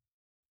 months.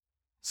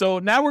 So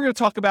now we're going to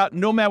talk about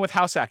nomad with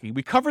house hacking.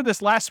 We covered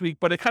this last week,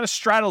 but it kind of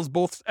straddles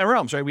both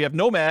realms, right? We have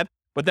nomad,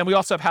 but then we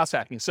also have house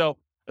hacking. So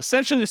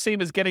essentially the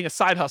same as getting a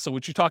side hustle,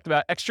 which you talked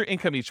about, extra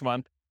income each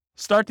month.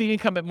 Start the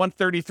income at month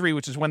 33,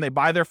 which is when they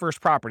buy their first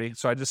property.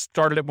 So I just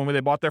started it when they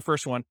bought their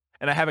first one,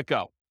 and I have it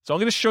go. So I'm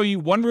going to show you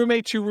 1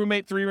 roommate, 2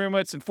 roommate, 3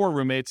 roommates, and 4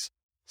 roommates,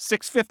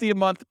 $650 a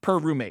month per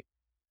roommate.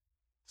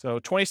 So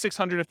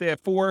 $2,600 if they have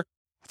 4,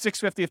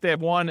 $650 if they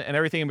have 1, and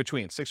everything in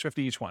between, $650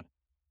 each one.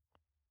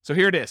 So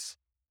here it is.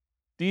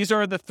 These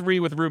are the 3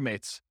 with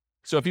roommates.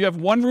 So if you have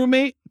 1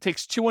 roommate, it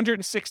takes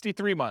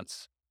 263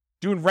 months.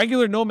 Doing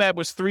regular nomad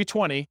was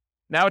 320.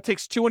 Now it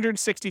takes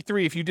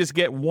 263 if you just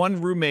get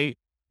 1 roommate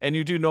and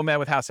you do nomad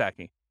with house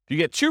hacking. If you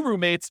get 2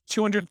 roommates,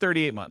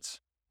 238 months,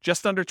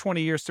 just under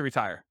 20 years to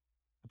retire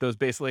with those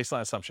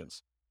baseline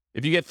assumptions.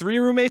 If you get 3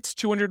 roommates,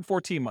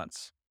 214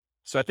 months.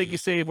 So I think you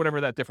save whatever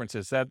that difference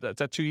is.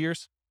 That's 2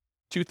 years?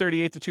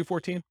 238 to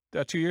 214,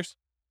 2 years.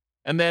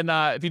 And then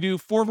if you do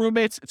 4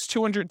 roommates, it's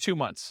 202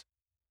 months.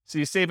 So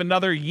you save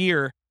another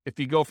year if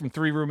you go from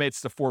 3 roommates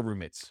to 4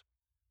 roommates.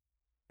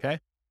 Okay?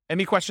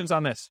 Any questions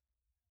on this?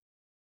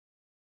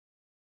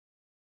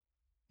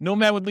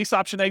 Nomad with lease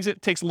option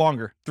exit takes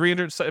longer,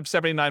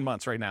 379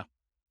 months right now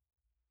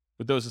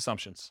with those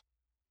assumptions.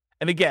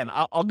 And again,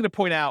 I'm going to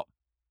point out,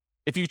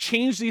 if you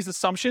change these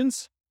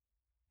assumptions,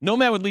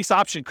 nomad with lease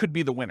option could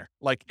be the winner.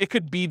 Like, it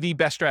could be the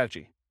best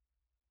strategy.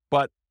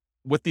 But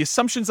with the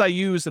assumptions I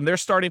use and their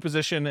starting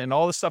position and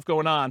all this stuff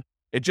going on,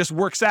 it just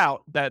works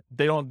out that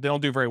they don't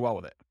do very well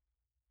with it.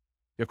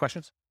 You have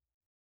questions?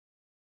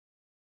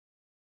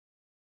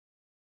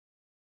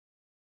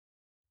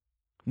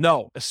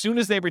 No. As soon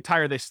as they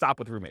retire, they stop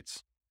with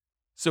roommates.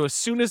 So as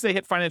soon as they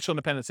hit financial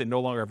independence, they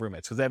no longer have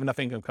roommates because they have enough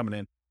income coming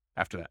in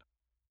after that.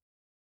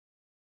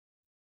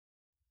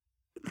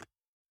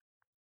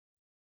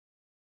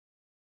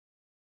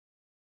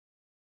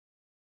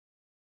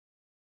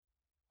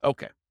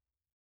 Okay.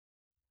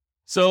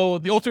 So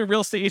the ultimate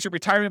real estate agent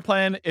retirement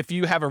plan, if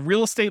you have a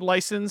real estate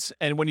license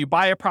and when you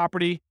buy a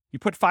property, you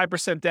put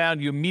 5% down,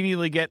 you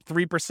immediately get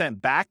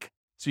 3% back.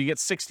 So you get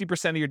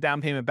 60% of your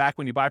down payment back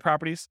when you buy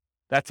properties.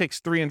 That takes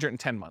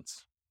 310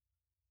 months.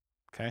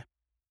 Okay.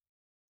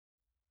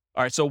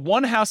 All right. So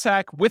 1 house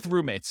hack with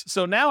roommates.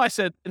 So now I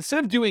said,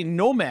 instead of doing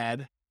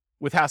nomad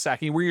with house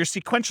hacking, where you're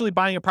sequentially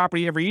buying a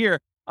property every year,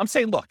 I'm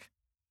saying, look,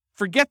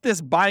 forget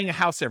this buying a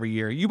house every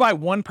year. You buy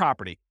 1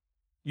 property.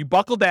 You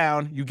buckle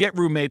down, you get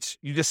roommates,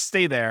 you just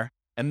stay there,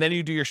 and then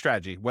you do your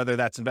strategy, whether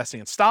that's investing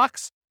in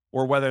stocks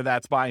or whether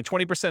that's buying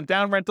 20%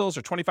 down rentals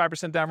or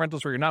 25% down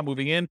rentals where you're not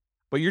moving in,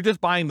 but you're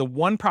just buying the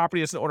 1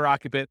 property as an owner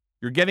occupant,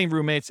 you're getting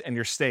roommates, and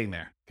you're staying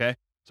there, okay?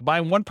 So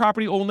buying 1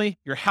 property only,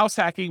 you're house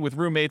hacking with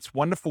roommates,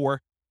 1 to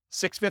 4,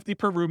 $650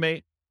 per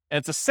roommate, and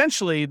it's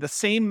essentially the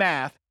same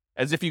math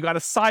as if you got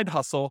a side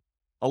hustle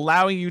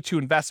allowing you to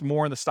invest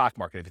more in the stock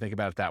market, if you think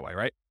about it that way,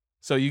 right?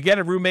 So you get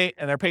a roommate,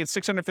 and they're paying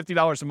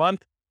 $650 a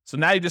month. So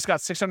now you just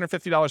got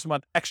 $650 a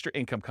month extra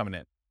income coming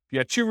in. If you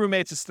had 2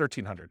 roommates, it's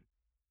 $1,300.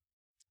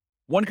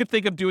 One could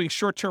think of doing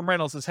short-term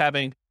rentals as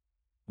having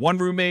 1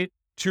 roommate,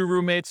 2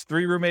 roommates,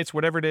 3 roommates,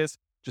 whatever it is.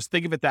 Just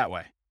think of it that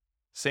way.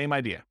 Same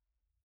idea.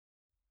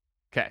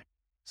 Okay.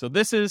 So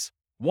this is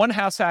 1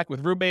 house hack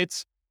with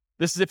roommates.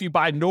 This is if you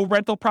buy no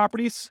rental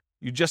properties,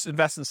 you just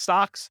invest in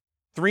stocks,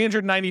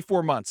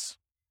 394 months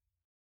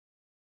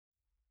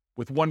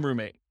with 1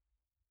 roommate.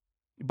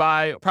 You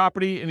buy a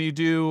property and you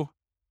do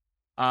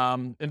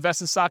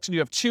Invest in stocks and you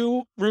have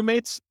 2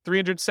 roommates,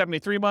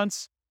 373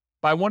 months.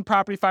 Buy 1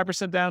 property,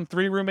 5% down,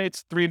 3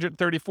 roommates,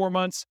 334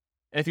 months.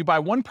 And if you buy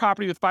 1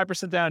 property with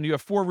 5% down, you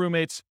have 4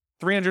 roommates,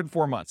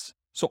 304 months.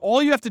 So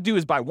all you have to do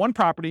is buy 1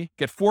 property,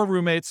 get 4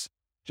 roommates,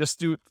 just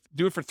do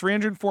it for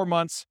 304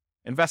 months,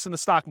 invest in the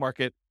stock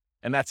market,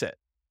 and that's it.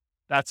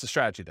 That's the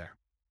strategy there.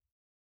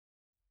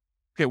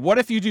 Okay, what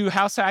if you do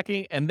house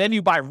hacking and then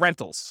you buy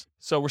rentals?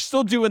 So we're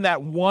still doing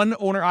that 1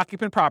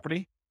 owner-occupant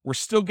property. We're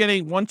still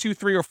getting 1, 2,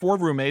 3, or 4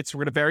 roommates. We're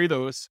going to vary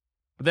those.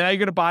 But then you're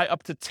going to buy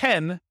up to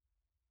 10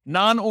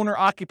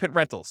 non-owner-occupant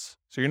rentals.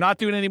 So you're not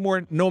doing any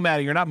more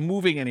nomading. You're not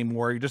moving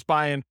anymore. You're just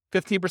buying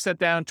 15%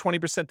 down,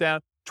 20%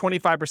 down,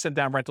 25%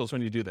 down rentals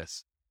when you do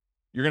this.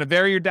 You're going to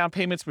vary your down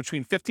payments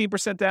between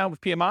 15% down with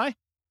PMI,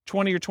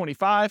 20 or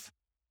 25.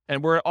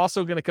 And we're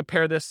also going to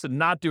compare this to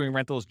not doing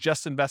rentals,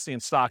 just investing in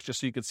stocks, just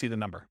so you can see the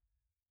number.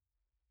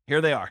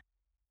 Here they are.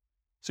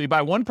 So you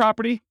buy 1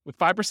 property with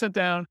 5%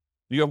 down,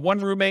 you have 1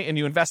 roommate, and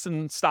you invest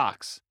in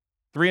stocks,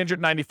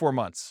 394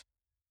 months.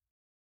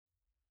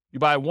 You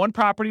buy 1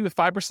 property with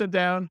 5%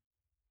 down,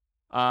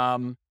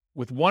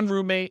 with 1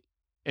 roommate,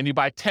 and you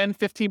buy 10,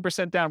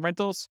 15% down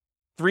rentals,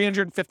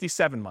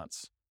 357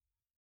 months.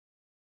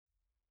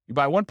 You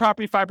buy 1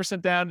 property,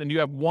 5% down, and you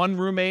have 1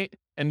 roommate,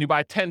 and you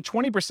buy 10,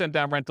 20%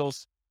 down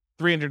rentals,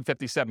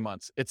 357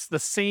 months. It's the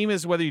same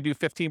as whether you do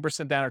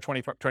 15% down or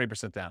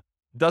 20% down.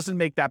 Doesn't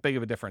make that big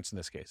of a difference in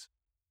this case.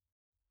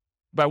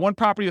 Buy 1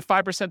 property with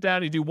 5%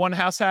 down, you do 1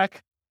 house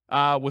hack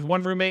with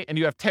 1 roommate, and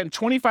you have 10,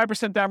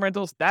 25% down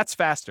rentals. That's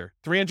faster,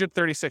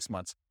 336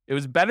 months. It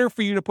was better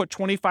for you to put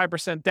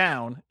 25%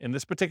 down in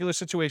this particular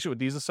situation with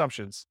these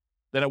assumptions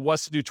than it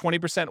was to do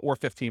 20% or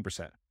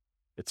 15%.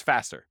 It's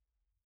faster.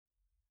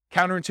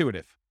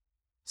 Counterintuitive.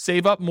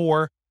 Save up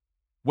more,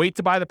 wait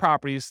to buy the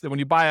properties, then when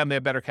you buy them, they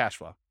have better cash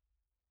flow.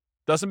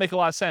 Doesn't make a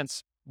lot of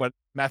sense, but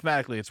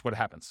mathematically, it's what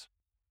happens.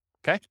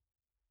 Okay?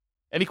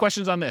 Any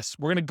questions on this?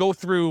 We're going to go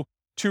through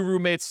 2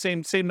 roommates,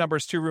 same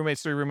numbers, 2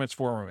 roommates, 3 roommates,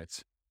 4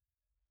 roommates.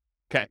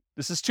 Okay,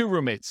 this is 2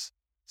 roommates.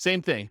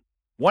 Same thing.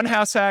 1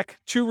 house hack,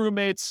 2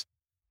 roommates,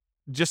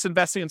 just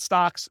investing in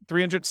stocks,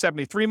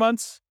 373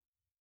 months.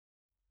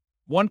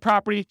 1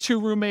 property,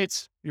 2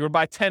 roommates, you would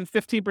buy 10,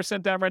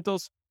 15% down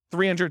rentals,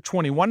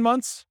 321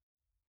 months.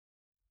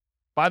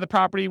 Buy the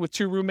property with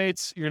 2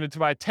 roommates, you're going to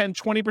buy 10,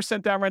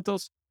 20% down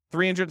rentals,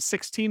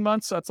 316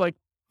 months. So that's like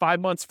 5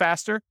 months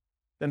faster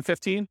than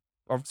 15.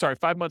 Or sorry,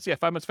 5 months. Yeah,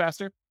 5 months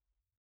faster.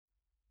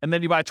 And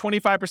then you buy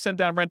 25%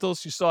 down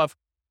rentals. You still have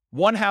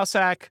 1 house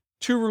hack,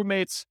 2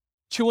 roommates,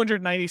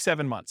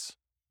 297 months.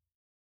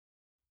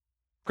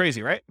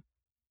 Crazy, right?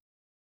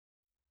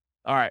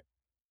 All right.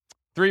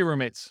 3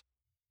 roommates.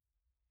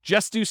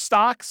 Just do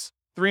stocks,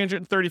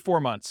 334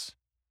 months.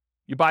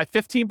 You buy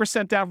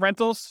 15% down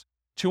rentals,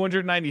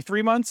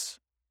 293 months.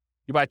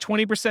 You buy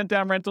 20%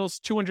 down rentals,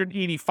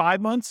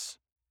 285 months.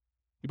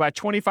 You buy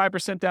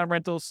 25% down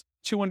rentals,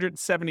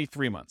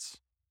 273 months.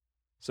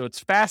 So it's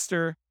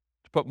faster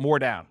to put more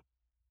down.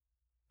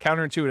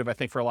 Counterintuitive, I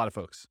think, for a lot of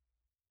folks.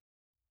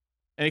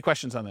 Any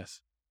questions on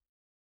this?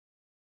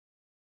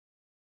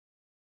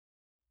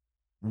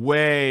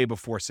 Way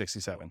before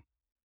 67.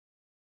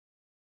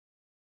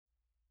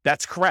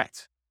 That's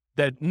correct.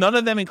 That none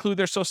of them include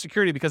their Social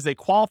Security because they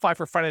qualify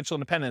for financial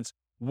independence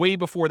way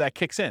before that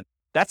kicks in.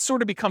 That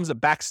sort of becomes a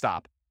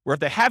backstop, where if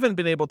they haven't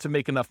been able to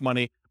make enough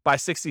money by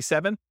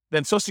 67,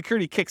 then Social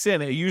Security kicks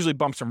in and it usually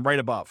bumps them right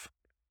above.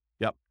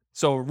 Yep.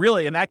 So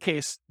really, in that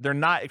case, they're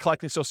not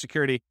collecting Social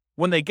Security.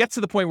 When they get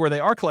to the point where they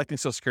are collecting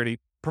Social Security,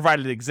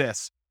 provided it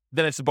exists,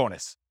 then it's a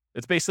bonus.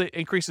 It's basically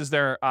increases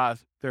their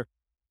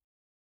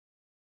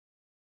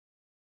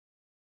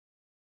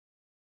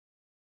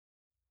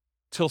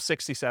till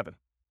 67.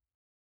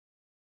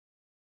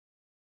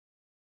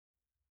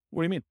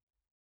 What do you mean?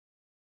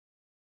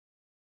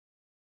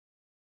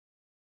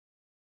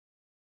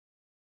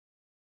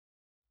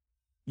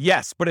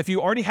 Yes, but if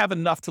you already have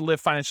enough to live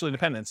financial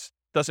independence,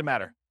 doesn't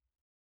matter.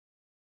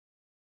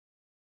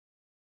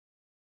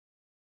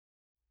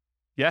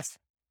 Yes.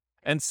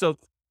 And so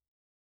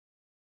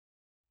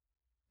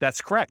that's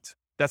correct.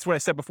 That's what I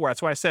said before.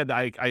 That's why I said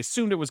I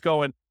assumed it was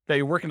going that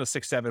you're working to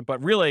 6-7,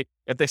 but really,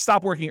 if they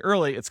stop working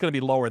early, it's going to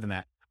be lower than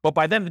that. But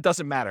by then, it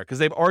doesn't matter because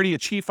they've already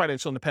achieved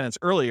financial independence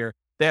earlier.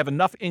 They have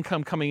enough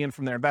income coming in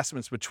from their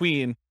investments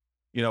between,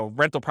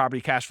 rental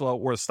property cash flow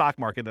or the stock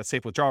market, that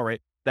safe withdrawal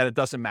rate, that it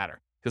doesn't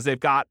matter because they've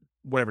got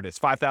whatever it is,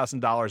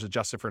 $5,000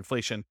 adjusted for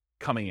inflation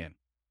coming in.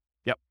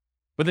 Yep.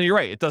 But then you're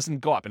right. It doesn't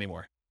go up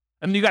anymore.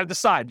 And then you got to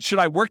decide, should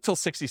I work till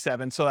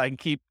 67 so that I can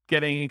keep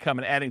getting income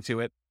and adding to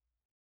it?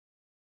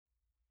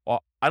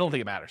 Well, I don't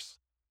think it matters.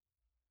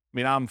 I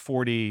mean, I'm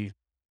 47.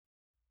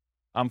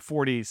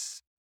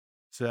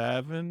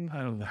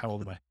 I don't know. How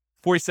old am I?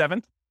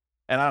 47.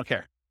 And I don't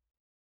care.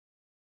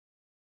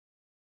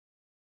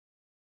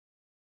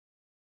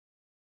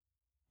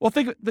 Well,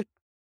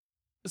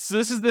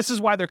 so this is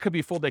why there could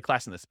be a full day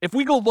class in this. If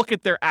we go look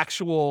at their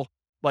actual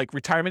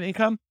retirement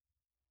income,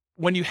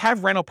 when you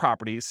have rental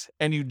properties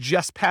and you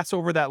just pass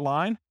over that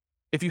line,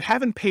 if you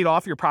haven't paid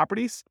off your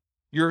properties,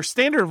 your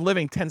standard of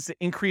living tends to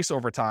increase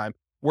over time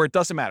where it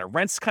doesn't matter.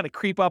 Rents kind of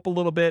creep up a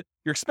little bit.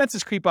 Your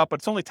expenses creep up, but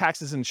it's only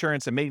taxes,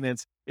 insurance, and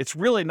maintenance. It's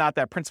really not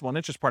that principal and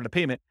interest part of the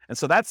payment. And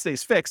so that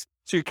stays fixed.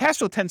 So your cash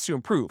flow tends to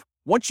improve.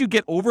 Once you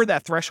get over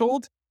that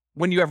threshold,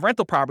 when you have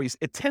rental properties,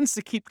 it tends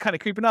to keep kind of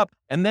creeping up.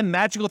 And then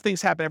magical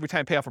things happen every time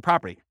you pay off a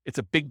property. It's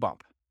a big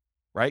bump,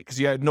 right? Because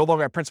you no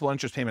longer have principal and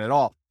interest payment at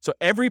all. So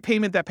every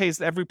payment that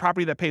pays, every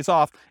property that pays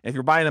off, if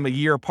you're buying them a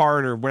year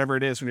apart or whatever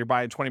it is, when you're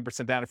buying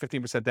 20% down or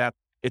 15% down,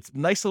 it's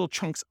nice little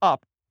chunks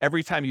up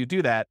every time you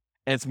do that.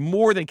 And it's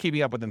more than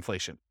keeping up with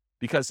inflation.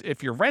 Because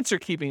if your rents are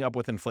keeping up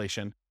with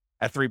inflation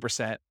at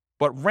 3%,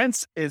 but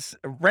rent is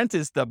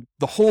the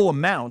whole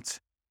amount,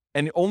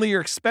 and only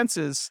your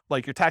expenses,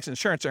 like your tax and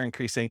insurance, are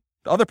increasing,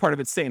 the other part of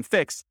it's staying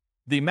fixed,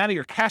 the amount of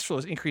your cash flow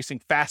is increasing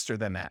faster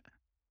than that.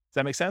 Does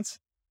that make sense?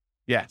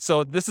 Yeah.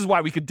 So this is why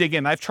we could dig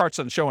in. I have charts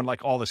on showing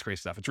like all this crazy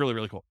stuff. It's really,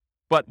 really cool.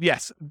 But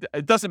yes,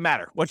 it doesn't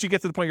matter. Once you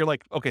get to the point, you're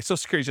like, okay, Social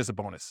Security is just a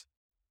bonus.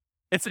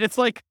 It's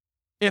like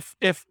if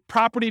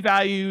property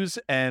values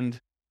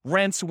and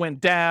rents went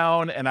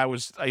down and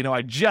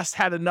I just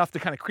had enough to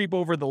kind of creep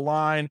over the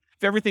line.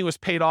 If everything was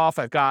paid off,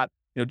 I've got,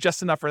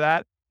 just enough for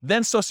that.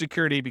 Then Social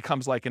Security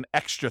becomes like an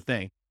extra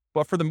thing.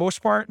 But for the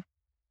most part,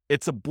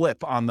 it's a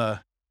blip on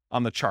the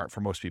chart for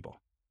most people.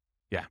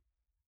 Yeah.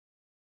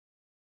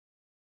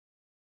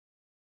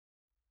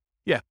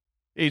 Yeah.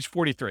 Age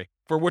 43.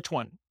 For which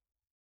one?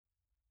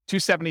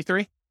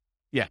 273?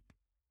 Yeah.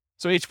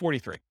 So age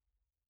 43.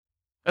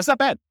 That's not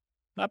bad.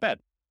 Not bad.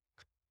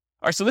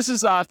 All right. So this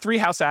is 3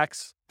 house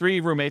hacks, 3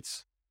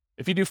 roommates.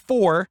 If you do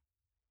 4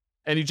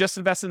 and you just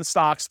invest in the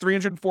stocks,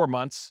 304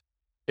 months.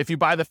 If you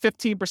buy the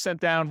 15%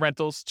 down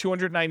rentals,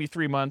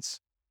 293 months.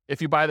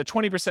 If you buy the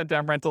 20%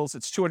 down rentals,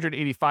 it's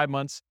 285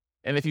 months.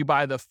 And if you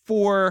buy the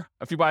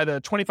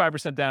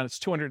 25% down, it's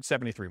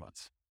 273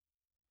 months.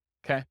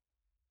 Okay.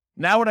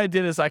 Now what I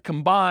did is I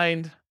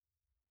combined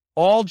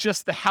all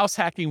just the house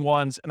hacking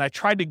ones, and I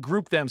tried to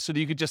group them so that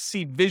you could just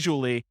see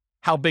visually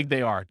how big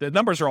they are. The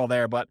numbers are all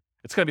there, but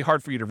it's going to be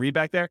hard for you to read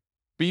back there.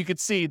 But you could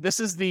see this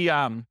is the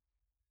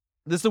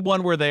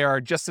one where they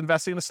are just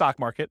investing in the stock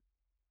market.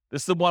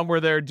 This is the one where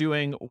they're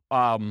doing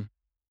one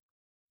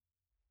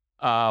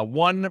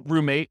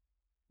roommate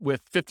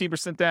with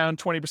 15% down,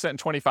 20% and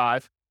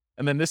 25.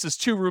 And then this is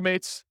 2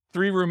 roommates,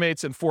 3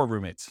 roommates, and 4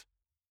 roommates.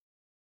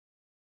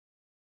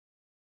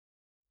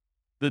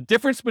 The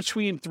difference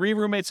between 3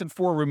 roommates and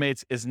 4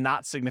 roommates is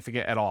not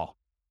significant at all.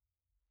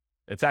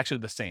 It's actually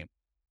the same.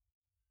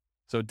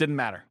 So it didn't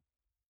matter.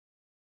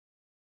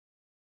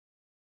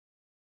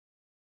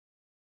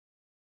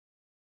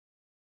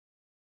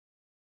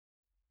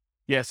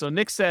 Yeah, so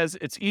Nick says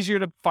it's easier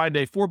to find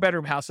a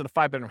 4-bedroom house than a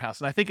 5-bedroom house.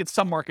 And I think in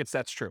some markets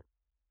that's true.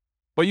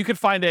 But you could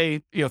find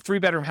a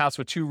 3-bedroom house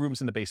with 2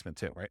 rooms in the basement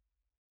too, right?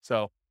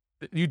 So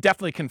you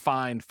definitely can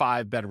find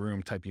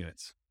 5-bedroom type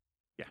units.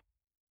 Yeah.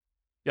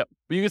 Yep.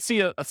 But you can see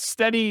a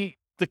steady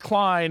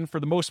decline for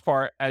the most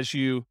part as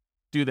you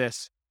do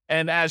this.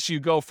 And as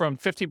you go from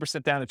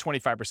 15% down to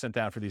 25%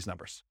 down for these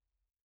numbers.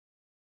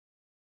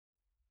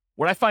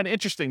 What I find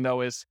interesting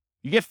though is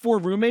you get 4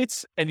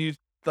 roommates and you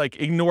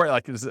ignore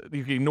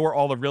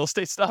all the real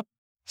estate stuff,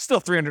 still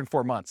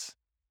 304 months,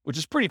 which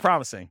is pretty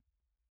promising,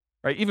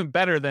 right? Even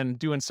better than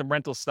doing some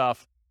rental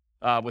stuff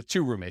with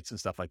 2 roommates and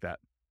stuff like that.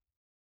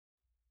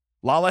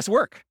 A lot less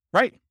work,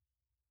 right?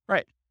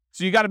 Right.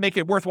 So you got to make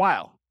it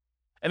worthwhile.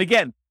 And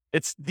again,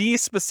 it's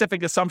these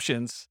specific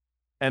assumptions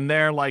and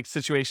their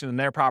situation and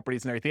their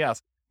properties and everything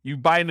else. You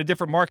buy in a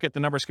different market, the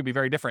numbers could be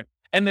very different.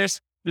 And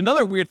there's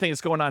another weird thing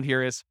that's going on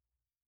here is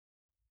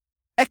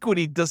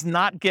equity does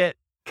not get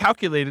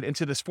calculated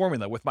into this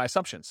formula with my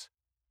assumptions.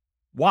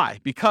 Why?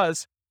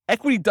 Because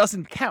equity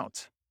doesn't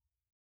count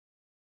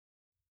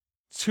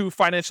to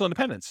financial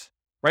independence,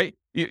 right?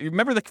 You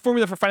remember the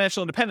formula for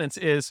financial independence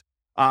is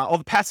all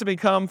the passive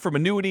income from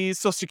annuities,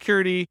 Social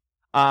Security,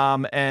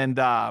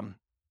 and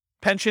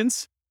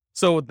pensions.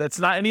 So that's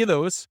not any of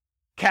those.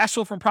 Cash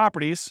flow from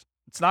properties,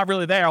 it's not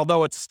really there,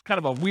 although it's kind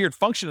of a weird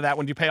function of that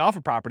when you pay off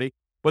a property.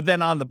 But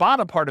then on the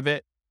bottom part of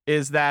it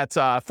is that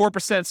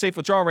 4% safe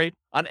withdrawal rate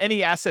on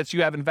any assets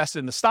you have invested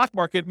in the stock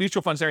market,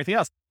 mutual funds, and everything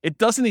else. It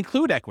doesn't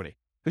include equity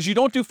because you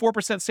don't do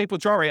 4% safe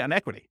withdrawal rate on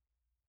equity.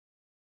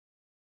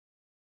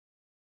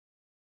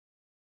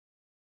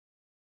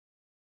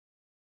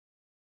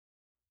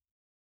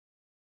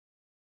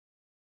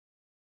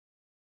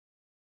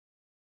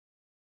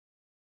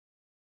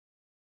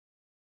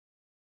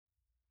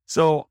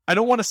 So I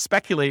don't want to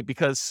speculate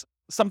because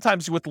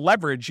sometimes with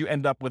leverage, you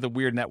end up with a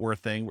weird net worth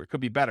thing where it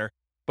could be better.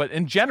 But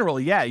in general,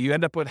 yeah, you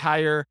end up with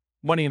higher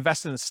money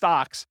invested in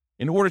stocks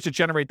in order to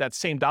generate that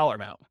same dollar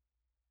amount.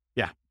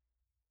 Yeah.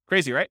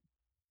 Crazy, right?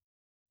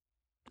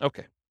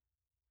 Okay.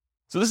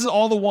 So this is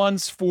all the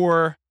ones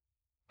for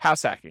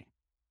house hacking.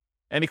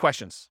 Any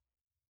questions?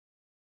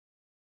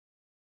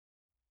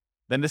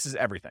 Then this is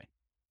everything.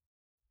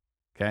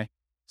 Okay.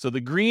 So the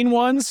green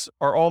ones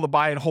are all the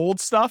buy and hold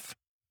stuff.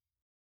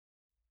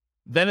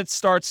 Then it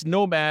starts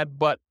Nomad,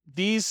 but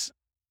these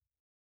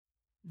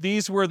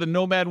were the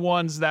Nomad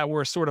ones that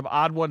were sort of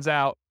odd ones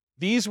out.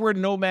 These were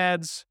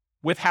Nomads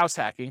with house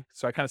hacking.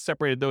 So I kind of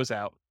separated those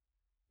out.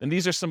 And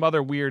these are some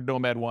other weird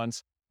Nomad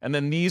ones. And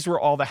then these were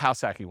all the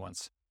house hacking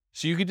ones.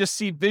 So you could just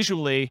see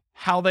visually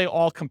how they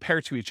all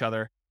compare to each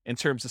other in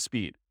terms of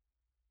speed.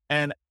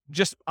 And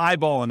just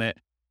eyeballing it,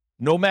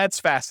 Nomad's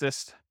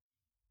fastest,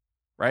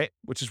 right?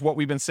 Which is what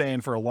we've been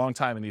saying for a long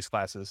time in these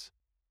classes.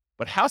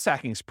 But house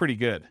hacking is pretty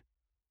good,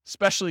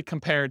 especially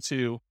compared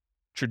to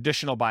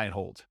traditional buy and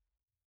hold,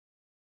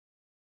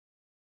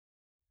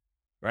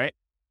 right?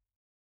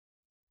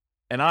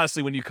 And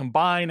honestly, when you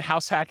combine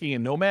house hacking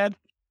and Nomad,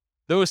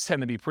 those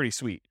tend to be pretty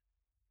sweet.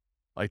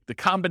 Like the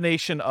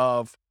combination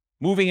of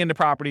moving into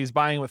properties,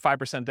 buying with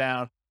 5%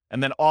 down,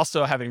 and then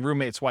also having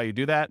roommates while you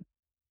do that,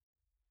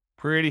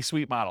 pretty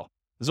sweet model.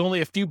 There's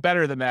only a few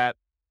better than that,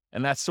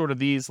 and that's sort of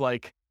these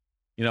like,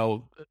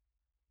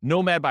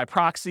 Nomad by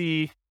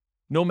proxy,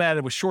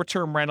 Nomad with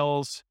short-term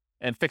rentals,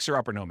 and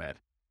fixer-upper Nomad.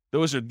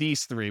 Those are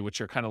these three,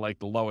 which are kind of like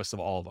the lowest of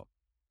all of them.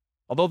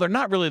 Although they're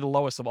not really the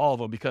lowest of all of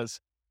them because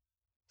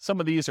some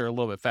of these are a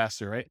little bit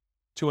faster, right?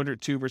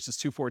 202 versus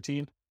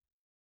 214.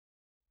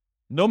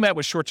 Nomad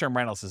with short-term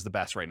rentals is the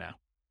best right now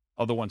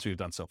of the ones we've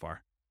done so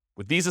far.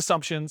 With these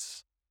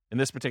assumptions in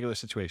this particular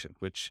situation,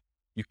 which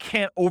you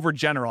can't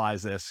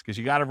overgeneralize this because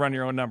you got to run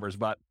your own numbers.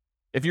 But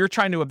if you're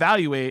trying to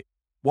evaluate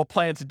what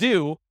plan to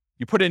do,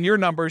 you put in your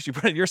numbers, you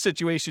put in your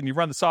situation, you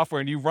run the software,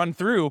 and you run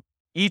through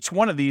each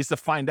one of these to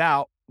find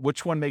out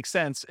which one makes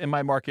sense in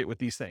my market with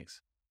these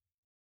things.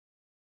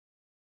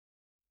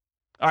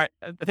 All right,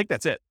 I think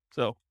that's it.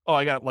 So,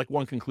 I got like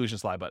one conclusion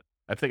slide, but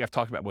I think I've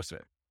talked about most of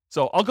it.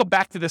 So I'll go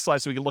back to this slide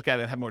so we can look at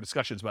it and have more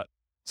discussions. But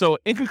so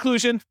in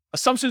conclusion,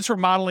 assumptions for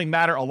modeling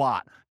matter a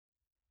lot.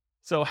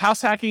 So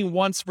house hacking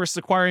once versus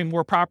acquiring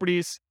more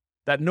properties,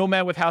 that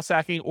Nomad with house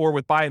hacking or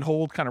with buy and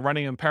hold kind of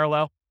running in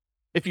parallel.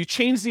 If you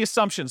change the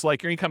assumptions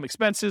like your income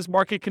expenses,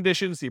 market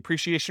conditions, the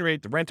appreciation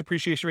rate, the rent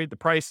appreciation rate, the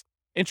price,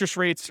 interest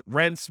rates,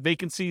 rents,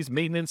 vacancies,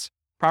 maintenance,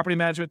 property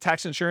management,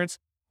 tax insurance,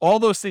 all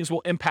those things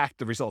will impact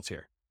the results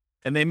here.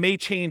 And they may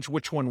change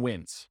which one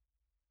wins,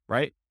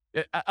 right?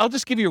 I'll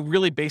just give you a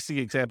really basic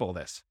example of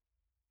this.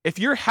 If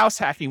you're house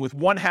hacking with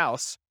one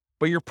house,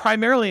 but you're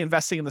primarily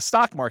investing in the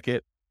stock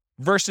market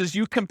versus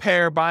you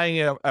compare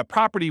buying a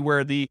property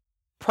where the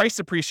price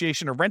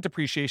appreciation or rent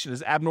appreciation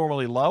is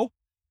abnormally low,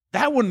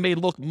 that one may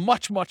look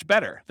much, much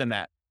better than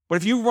that. But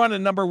if you run a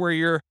number where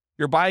you're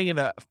buying in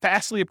a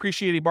fastly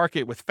appreciating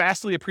market with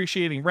fastly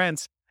appreciating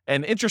rents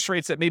and interest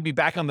rates that may be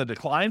back on the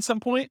decline at some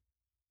point,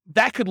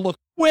 that could look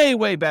way,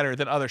 way better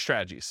than other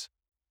strategies,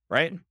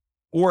 right?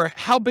 Or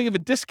how big of a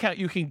discount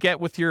you can get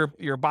with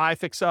your buy,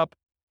 fix up,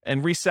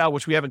 and resell,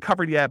 which we haven't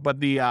covered yet, but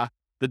the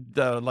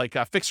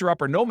fixer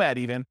up or Nomad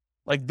even,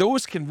 like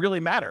those can really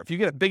matter. If you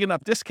get a big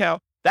enough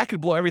discount, that could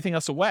blow everything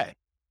else away.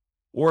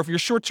 Or if your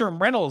short-term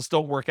rentals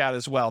don't work out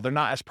as well, they're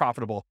not as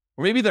profitable,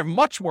 or maybe they're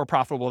much more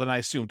profitable than I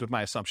assumed with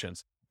my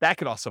assumptions. That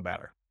could also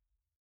matter.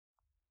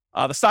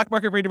 The stock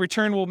market rate of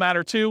return will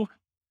matter too.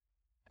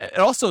 It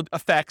also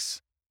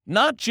affects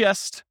not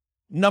just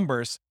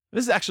numbers.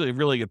 This is actually a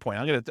really good point.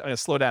 I'm going to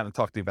slow down and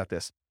talk to you about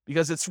this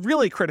because it's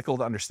really critical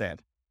to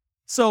understand.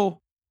 So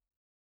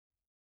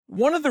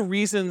one of the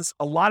reasons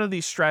a lot of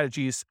these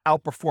strategies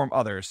outperform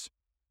others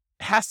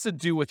has to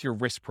do with your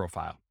risk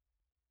profile.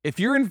 If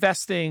you're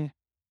investing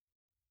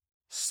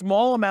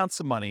small amounts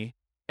of money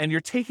and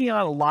you're taking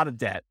on a lot of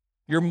debt,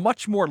 you're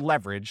much more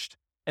leveraged.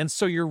 And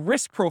so your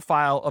risk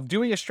profile of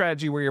doing a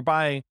strategy where you're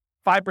buying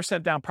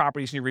 5% down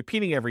properties and you're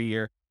repeating every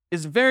year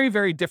is very,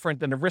 very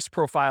different than the risk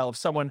profile of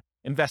someone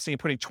investing and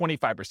putting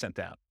 25%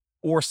 down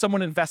or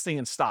someone investing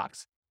in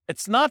stocks.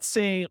 It's not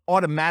saying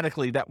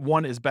automatically that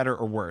one is better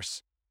or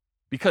worse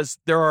because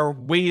there are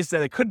ways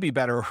that it could be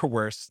better or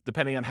worse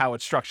depending on how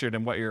it's structured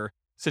and what your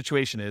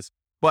situation is,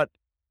 but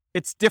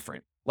it's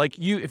different. Like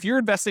if you're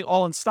investing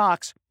all in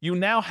stocks, you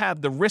now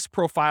have the risk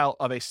profile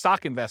of a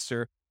stock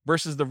investor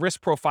versus the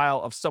risk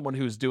profile of someone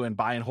who's doing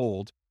buy and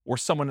hold or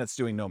someone that's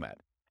doing Nomad.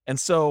 And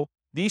so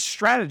these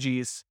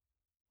strategies,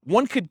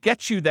 one could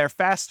get you there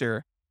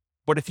faster,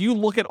 but if you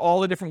look at all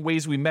the different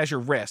ways we measure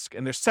risk,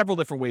 and there's several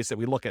different ways that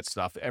we look at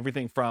stuff,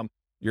 everything from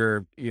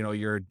your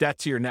debt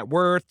to your net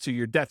worth, to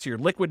your debt to your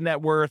liquid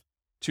net worth,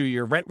 to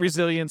your rent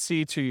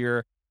resiliency, to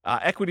your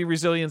equity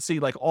resiliency,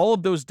 like all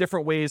of those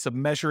different ways of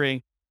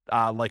measuring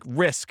like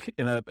risk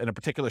in a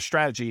particular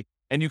strategy,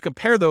 and you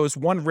compare those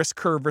one risk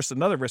curve versus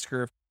another risk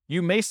curve,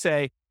 you may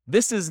say,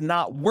 this is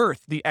not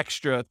worth the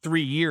extra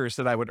 3 years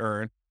that I would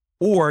earn.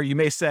 Or you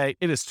may say,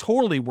 it is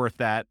totally worth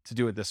that to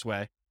do it this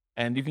way.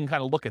 And you can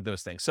kind of look at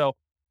those things. So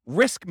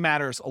risk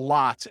matters a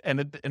lot.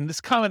 And this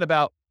comment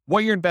about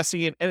what you're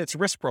investing in and its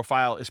risk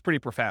profile is pretty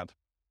profound.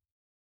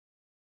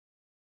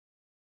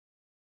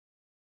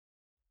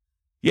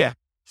 Yeah.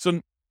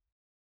 So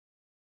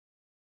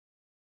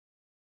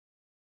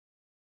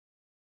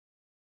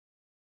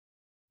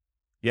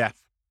yeah.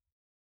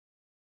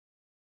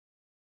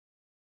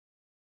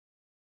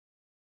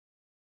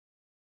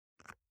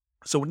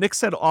 So what Nick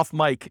said off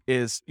mic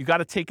is you got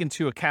to take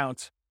into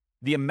account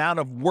the amount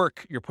of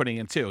work you're putting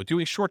into.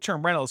 Doing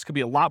short-term rentals could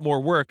be a lot more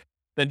work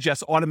than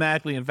just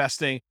automatically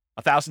investing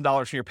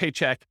 $1,000 from your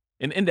paycheck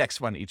in index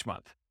fund each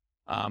month.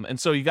 And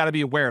so you got to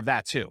be aware of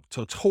that too.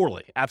 So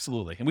totally,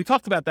 absolutely. And we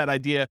talked about that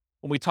idea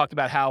when we talked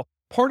about how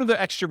part of the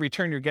extra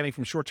return you're getting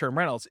from short-term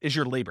rentals is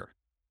your labor.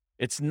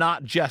 It's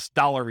not just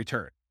dollar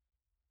return.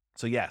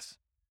 So yes.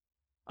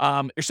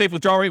 Your safe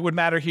withdrawal rate would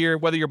matter here.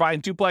 Whether you're buying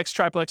duplex,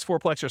 triplex,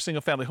 fourplex, or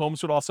single-family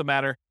homes would also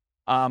matter.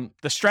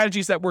 The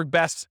strategies that work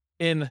best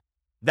in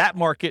that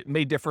market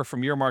may differ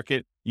from your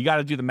market. You got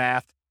to do the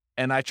math.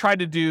 And I tried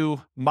to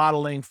do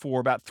modeling for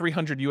about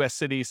 300 U.S.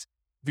 cities.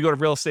 If you go to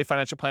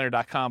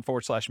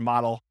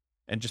realestatefinancialplanner.com/model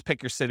and just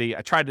pick your city,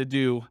 I tried to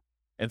do,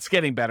 and it's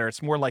getting better.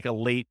 It's more like a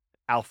late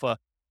alpha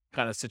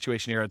kind of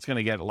situation here. It's going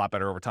to get a lot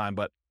better over time.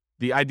 But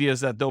the idea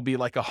is that there'll be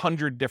like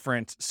 100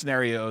 different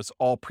scenarios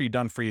all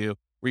pre-done for you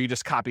where you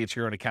just copy it to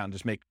your own account and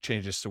just make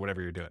changes to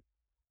whatever you're doing.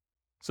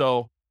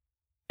 So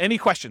any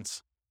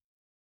questions?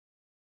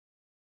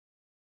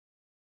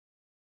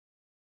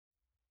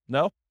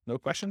 No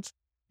questions?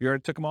 You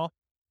already took them all?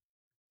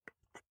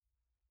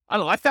 I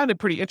don't know. I found it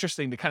pretty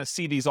interesting to kind of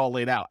see these all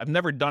laid out. I've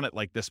never done it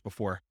like this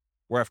before,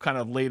 where I've kind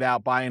of laid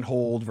out buy and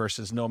hold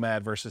versus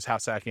nomad versus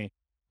house hacking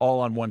all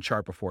on one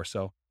chart before.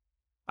 So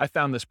I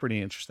found this pretty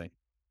interesting.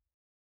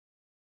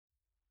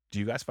 Do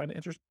you guys find it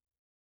interesting?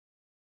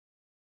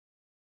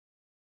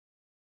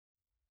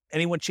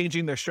 Anyone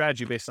changing their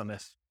strategy based on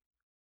this?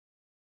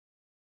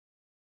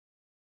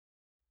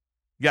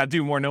 You got to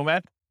do more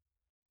nomad?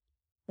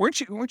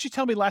 Weren't you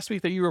telling me last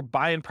week that you were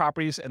buying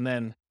properties and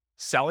then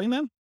selling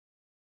them?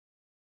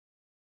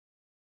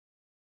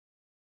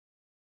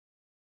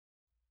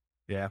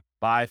 Yeah.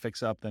 Buy,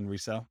 fix up, then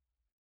resell.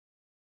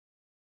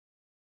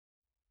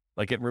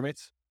 Like getting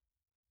roommates?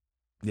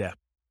 Yeah.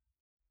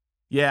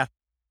 Yeah.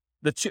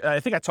 I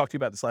think I talked to you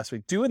about this last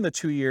week. Doing the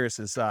 2 years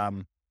is,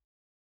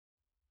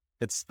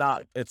 it's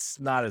not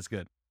as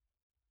good,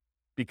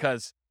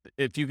 because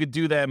if you could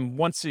do them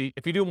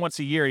if you do them once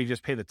a year, you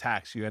just pay the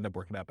tax, you end up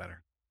working out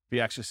better. If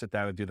you actually sit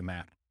down and do the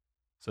math.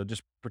 So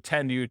just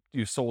pretend you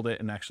sold it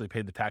and actually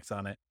paid the tax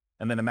on it.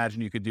 And then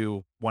imagine you could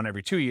do one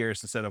every 2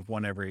 years instead of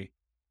one every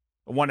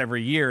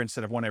year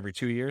instead of one every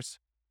 2 years.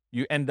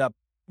 You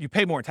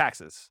pay more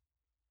taxes,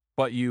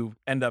 but you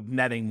end up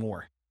netting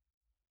more.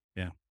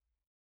 Yeah.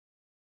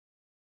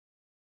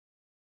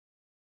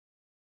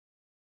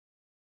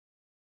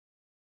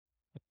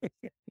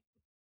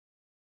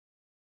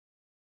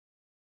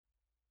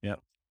 Yeah.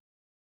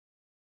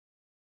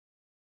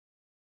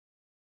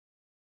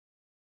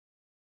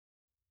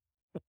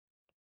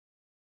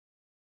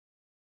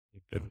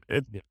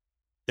 It'd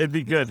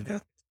be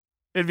good.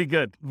 It'd be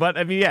good. But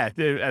I mean, yeah,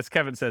 as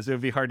Kevin says, it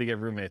would be hard to get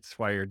roommates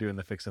while you're doing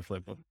the fix and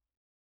flip.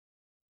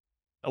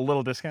 A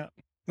little discount.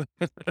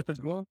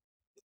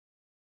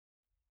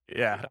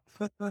 Yeah.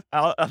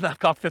 I'll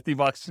knock off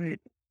 $50.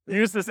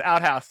 Use this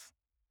outhouse.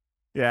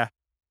 Yeah.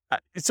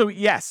 So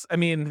yes, I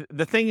mean,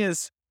 the thing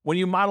is, when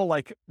you model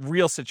like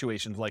real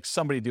situations, like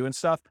somebody doing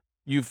stuff,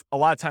 a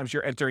lot of times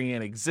you're entering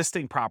in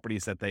existing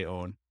properties that they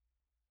own.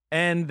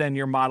 And then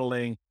you're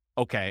modeling,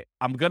 okay,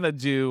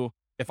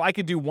 if I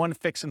could do one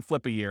fix and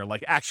flip a year,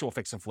 like actual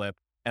fix and flip,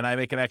 and I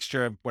make an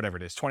extra, whatever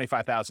it is,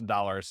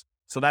 $25,000.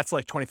 So that's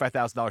like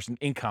 $25,000 in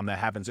income that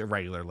happens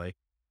irregularly.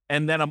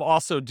 And then I'm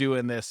also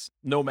doing this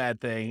nomad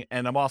thing,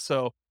 and I'm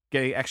also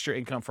getting extra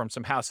income from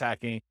some house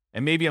hacking,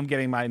 and maybe I'm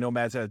getting my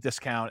nomads at a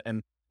discount.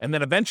 And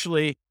then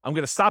eventually I'm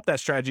going to stop that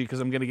strategy because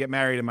I'm going to get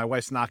married and my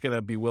wife's not going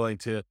to be willing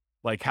to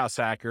like house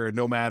hack or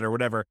nomad or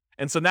whatever.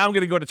 And so now I'm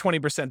going to go to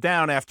 20%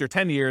 down after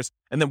 10 years.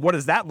 And then what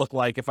does that look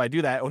like if I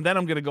do that? And then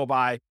I'm going to go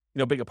buy,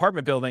 big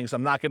apartment buildings.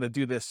 I'm not going to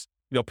do this,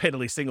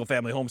 piddly single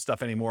family home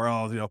stuff anymore.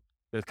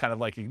 It's kind of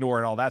like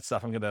ignoring all that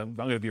stuff. I'm going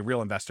to be a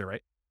real investor,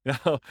 right?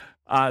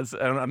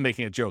 I'm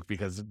making a joke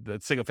because the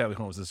single family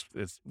homes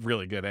is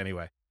really good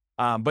anyway.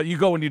 But you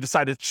go and you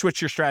decide to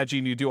switch your strategy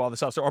and you do all this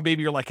stuff. Or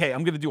maybe you're like, hey,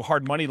 I'm going to do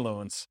hard money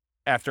loans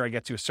after I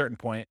get to a certain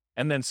point.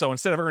 And then so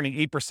instead of earning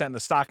 8% in the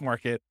stock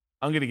market,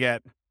 I'm going to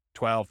get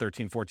 12,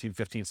 13, 14,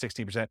 15,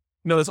 16%.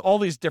 There's all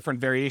these different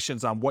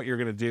variations on what you're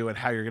going to do and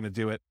how you're going to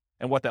do it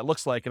and what that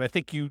looks like. And I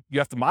think you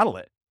have to model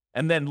it.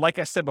 And then, like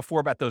I said before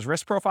about those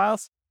risk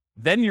profiles,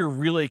 then you're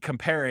really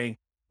comparing,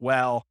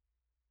 well,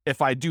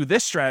 if I do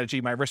this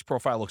strategy, my risk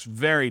profile looks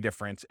very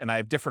different and I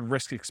have different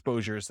risk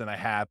exposures than I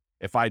have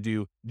if I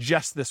do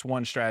just this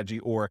one strategy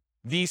or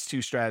these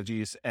two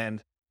strategies,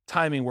 and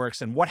timing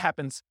works. And what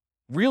happens,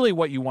 really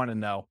what you want to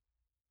know,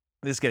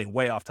 this is getting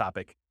way off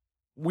topic.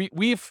 When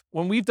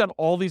we've done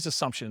all these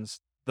assumptions,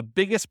 the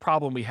biggest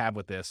problem we have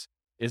with this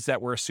is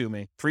that we're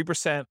assuming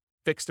 3%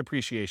 fixed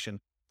appreciation,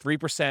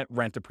 3%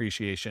 rent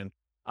appreciation,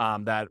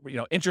 that,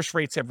 interest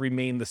rates have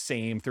remained the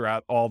same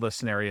throughout all the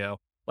scenario.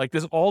 Like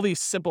there's all these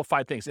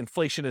simplified things.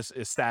 Inflation is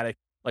static,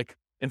 like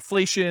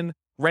inflation,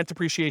 rent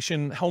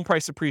appreciation, home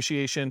price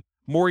appreciation,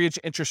 mortgage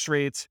interest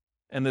rates,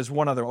 and there's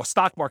one other,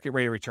 stock market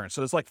rate of return.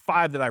 So there's like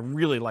 5 that I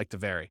really like to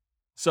vary.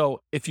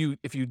 So if you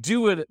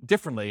do it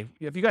differently,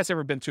 have you guys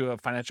ever been to a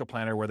financial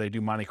planner where they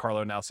do Monte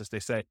Carlo analysis? They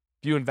say, if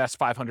you invest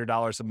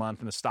 $500 a month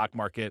in the stock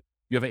market,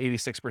 you have an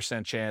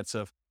 86% chance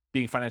of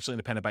being financially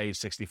independent by age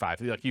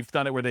 65. Like you've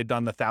done it where they've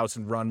done the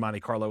 1,000 run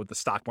Monte Carlo with the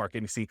stock market,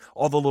 and you see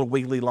all the little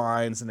wiggly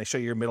lines and they show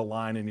you your middle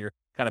line and your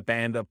kind of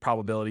band of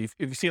probability.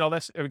 Have you seen all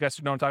this? Have you guys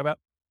know what I'm talking about?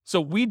 So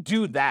we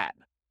do that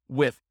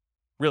with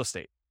real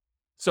estate.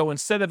 So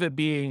instead of it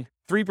being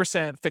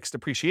 3% fixed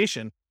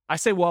appreciation, I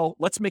say, well,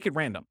 let's make it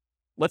random.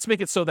 Let's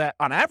make it so that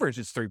on average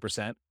it's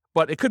 3%,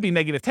 but it could be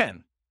negative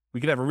 10. We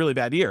could have a really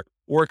bad year,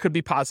 or it could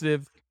be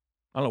positive.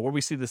 I don't know, where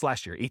we see this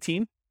last year,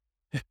 18.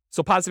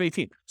 So positive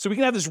 18. So we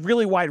can have this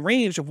really wide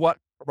range of what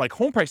like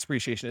home price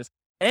appreciation is,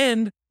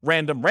 and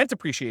random rent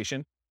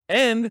appreciation,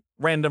 and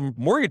random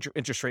mortgage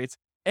interest rates,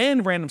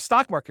 and random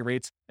stock market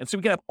rates. And so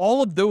we can have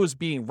all of those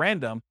being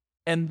random.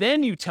 And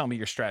then you tell me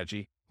your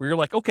strategy where you're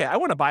like, okay, I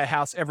want to buy a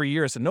house every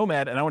year as a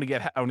nomad and I want to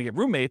get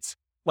roommates.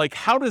 Like,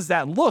 how does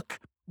that look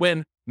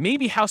when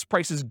maybe house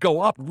prices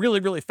go up really,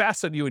 really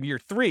fast on you in year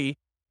 3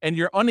 and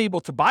you're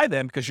unable to buy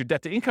them because your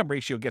debt to income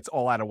ratio gets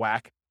all out of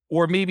whack?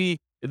 Or maybe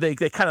they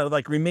kind of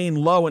like remain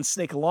low and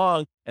snake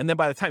along. And then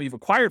by the time you've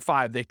acquired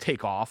 5, they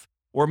take off.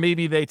 Or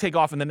maybe they take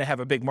off and then they have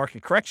a big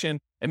market correction.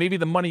 And maybe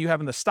the money you have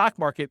in the stock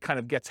market kind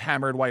of gets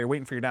hammered while you're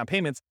waiting for your down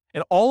payments.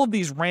 And all of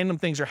these random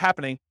things are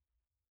happening.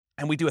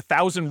 And we do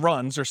 1,000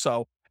 runs or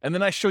so. And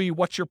then I show you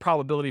what's your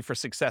probability for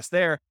success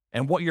there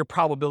and what your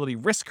probability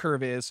risk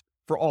curve is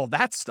for all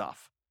that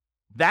stuff.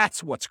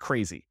 That's what's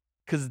crazy.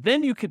 Because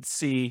then you could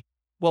see,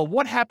 well,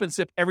 what happens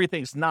if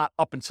everything's not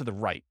up and to the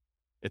right?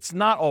 It's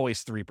not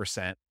always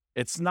 3%.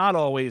 It's not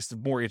always the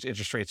mortgage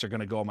interest rates are going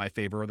to go in my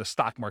favor or the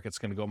stock market's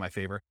going to go in my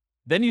favor.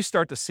 Then you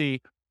start to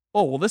see,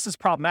 oh, well, this is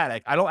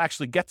problematic. I don't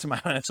actually get to my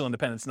financial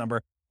independence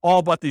number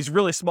all but these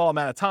really small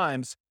amount of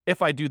times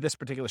if I do this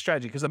particular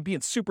strategy, because I'm being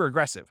super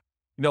aggressive.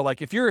 You know,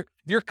 like if you're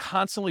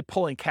constantly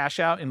pulling cash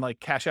out and like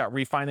cash out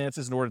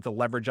refinances in order to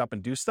leverage up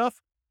and do stuff,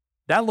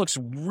 that looks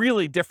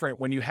really different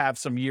when you have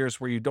some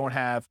years where you don't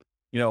have,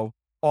 you know,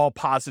 all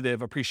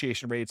positive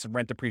appreciation rates and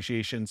rent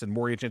appreciations and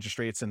mortgage interest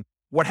rates. And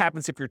what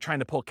happens if you're trying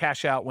to pull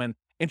cash out when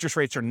interest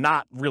rates are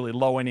not really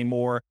low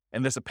anymore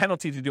and there's a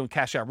penalty to doing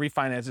cash out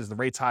refinances, the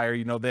rate's higher,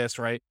 you know this,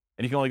 right?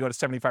 And you can only go to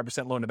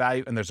 75% loan to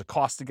value and there's a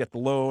cost to get the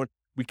loan.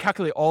 We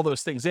calculate all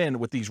those things in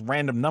with these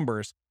random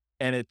numbers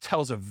and it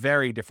tells a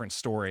very different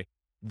story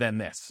than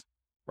this,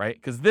 right?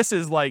 Because this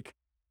is like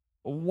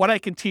what I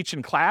can teach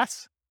in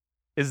class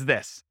is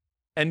this.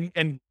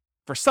 And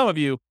for some of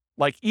you,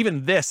 like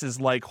even this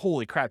is like,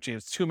 holy crap,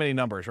 James, too many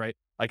numbers, right?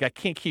 Like I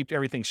can't keep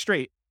everything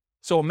straight.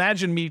 So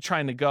imagine me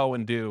trying to go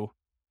and do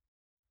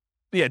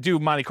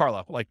Monte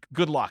Carlo, like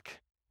good luck,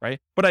 right?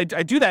 But I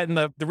do that in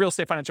the Real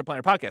Estate Financial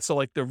Planner podcast. So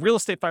like the Real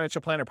Estate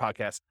Financial Planner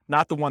podcast,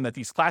 not the one that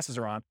these classes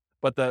are on,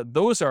 but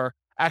those are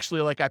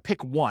actually like I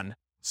pick one.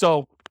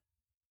 So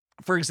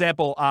for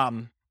example,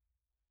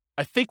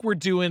 I think we're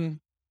doing,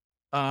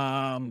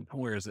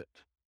 where is it?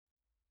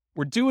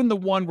 We're doing the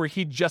one where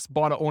he just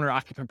bought an owner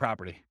occupant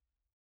property.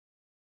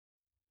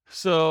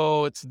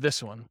 So it's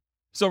this one.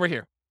 So we're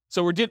here.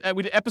 So we did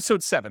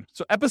episode 7.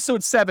 So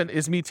episode 7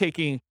 is me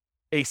taking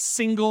a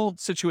single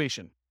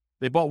situation.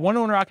 They bought one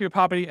owner occupant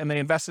property and they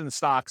invested in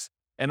stocks.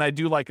 And I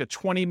do like a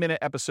 20-minute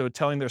episode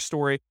telling their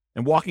story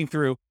and walking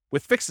through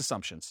with fixed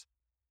assumptions.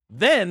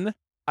 Then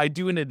I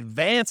do an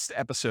advanced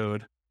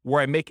episode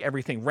where I make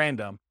everything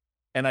random.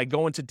 And I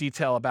go into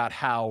detail about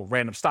how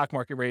random stock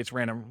market rates,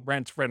 random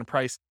rent, random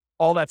price,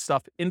 all that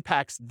stuff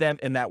impacts them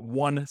in that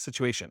one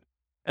situation.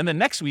 And then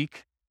next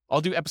week, I'll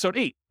do episode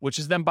 8, which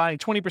is them buying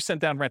 20%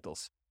 down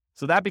rentals.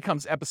 So that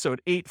becomes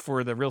episode 8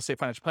 for the Real Estate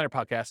Financial Planner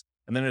podcast.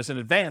 And then there's an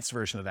advanced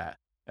version of that.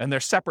 And they're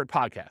separate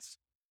podcasts.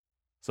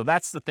 So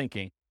that's the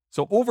thinking.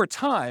 So over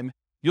time,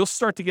 you'll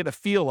start to get a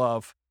feel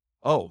of,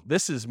 oh,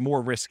 this is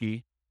more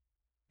risky,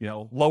 you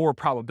know, lower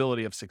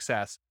probability of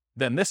success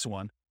than this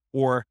one.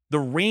 Or the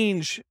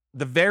range,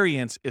 the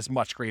variance is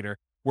much greater,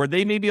 where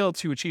they may be able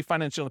to achieve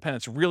financial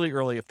independence really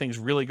early if things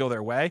really go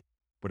their way,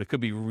 but it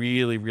could be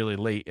really, really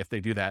late if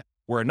they do that.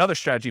 Where another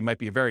strategy might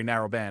be a very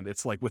narrow band.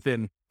 It's like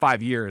within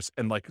 5 years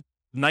and like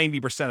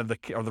 90%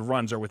 of the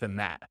runs are within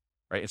that,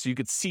 right? And so you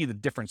could see the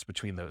difference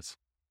between those.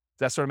 Does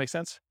that sort of make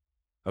sense?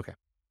 Okay.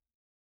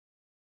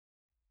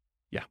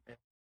 Yeah.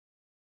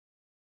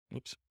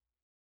 Oops.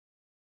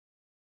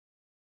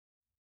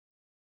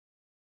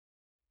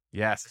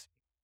 Yes.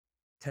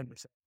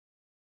 10%.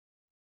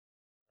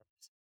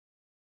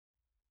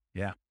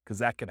 Yeah, because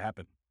that could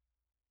happen.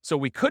 So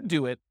we could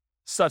do it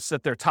such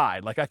that they're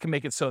tied. Like I can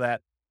make it so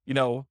that, you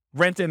know,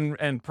 rent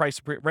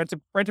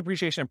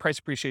appreciation and price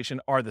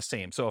appreciation are the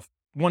same. So if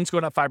one's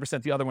going up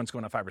 5%, the other one's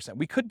going up 5%.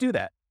 We could do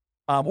that.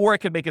 Or I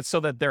could make it so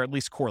that they're at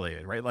least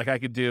correlated, right? Like I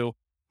could do,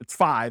 it's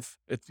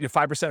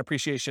 5%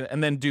 appreciation,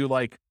 and then do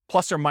like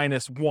plus or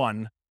minus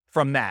 1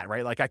 from that,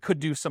 right? Like I could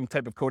do some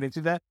type of coding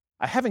to that.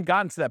 I haven't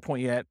gotten to that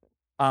point yet,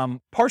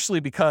 partially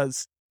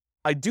because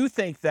I do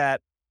think that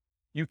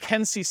you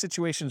can see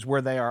situations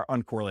where they are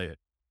uncorrelated.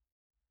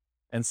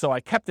 And so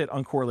I kept it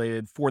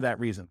uncorrelated for that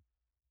reason.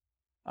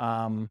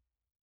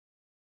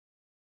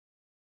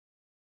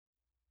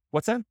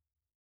 What's that?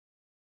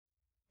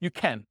 You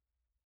can.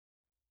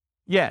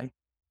 Yeah.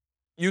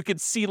 You could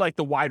see like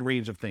the wide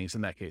range of things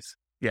in that case.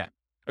 Yeah.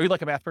 Are you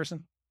like a math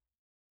person?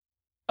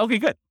 Okay,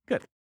 good.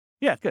 Good.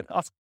 Yeah, good.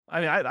 Awesome.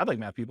 I mean, I like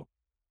math people.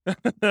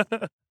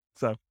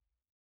 So,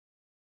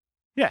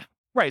 yeah.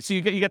 Right. So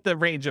you get the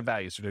range of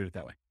values to do it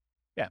that way.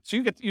 Yeah. So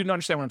you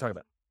understand what I'm talking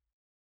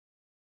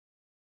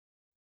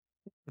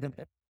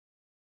about.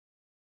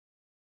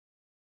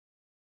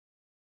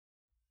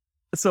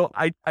 So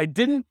I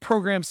didn't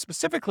program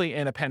specifically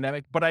in a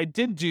pandemic, but I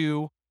did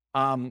do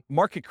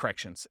market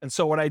corrections. And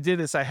so what I did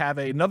is I have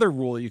another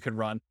rule you can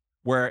run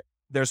where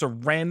there's a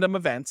random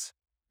event.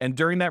 And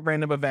during that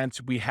random event,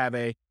 we have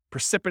a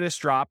precipitous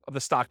drop of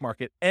the stock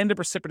market and a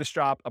precipitous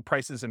drop of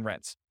prices and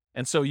rents.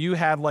 And so you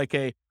have like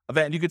a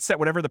event, you could set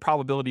whatever the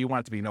probability you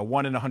want it to be,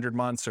 1 in 100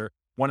 months or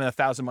 1 in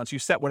 1,000 months, you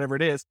set whatever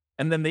it is.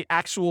 And then the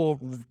actual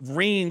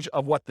range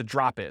of what the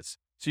drop is.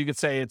 So you could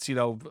say it's,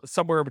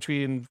 somewhere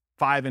between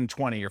 5 and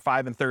 20 or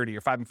 5 and 30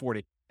 or 5 and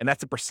 40, and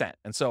that's a percent.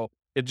 And so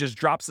it just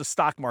drops the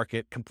stock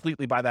market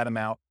completely by that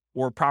amount,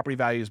 or property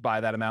values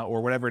by that amount,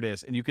 or whatever it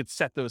is. And you could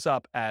set those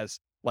up as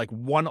like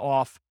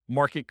one-off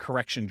market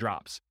correction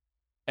drops.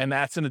 And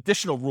that's an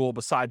additional rule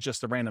besides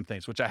just the random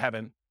things, which I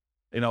haven't,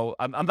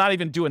 I'm not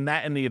even doing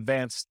that in the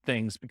advanced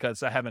things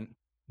because I haven't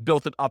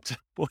built it up to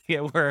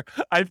where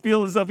I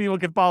feel as though people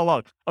can follow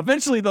along.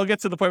 Eventually they'll get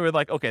to the point where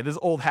like, okay, this is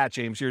old hat,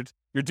 James, you're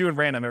doing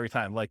random every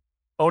time. Like,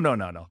 oh,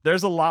 no.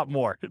 There's a lot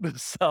more.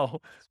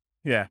 So,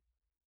 yeah.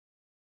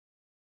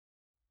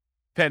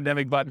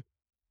 Pandemic button.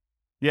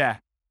 Yeah.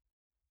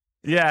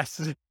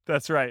 Yes,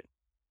 that's right.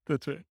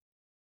 That's right.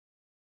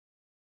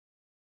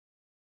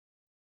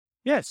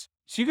 Yes.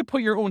 So you could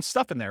put your own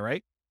stuff in there,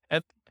 right?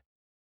 And,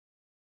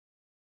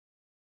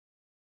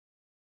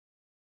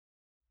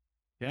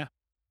 yeah.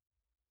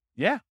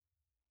 Yeah.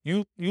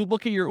 You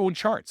look at your own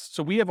charts.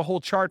 So we have a whole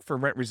chart for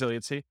rent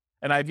resiliency,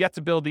 and I've yet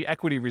to build the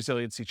equity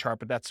resiliency chart,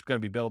 but that's going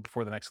to be built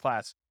before the next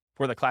class,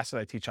 for the class that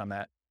I teach on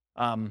that.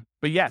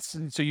 But yes,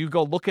 so you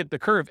go look at the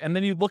curve, and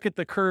then you look at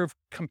the curve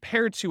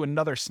compared to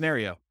another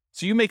scenario.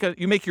 So you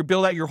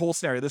build out your whole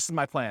scenario. This is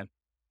my plan.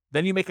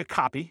 Then you make a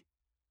copy,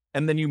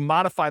 and then you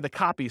modify the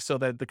copy so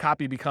that the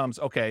copy becomes,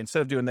 okay,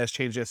 instead of doing this,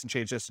 change this and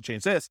change this and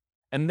change this.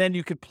 And then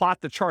you could plot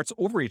the charts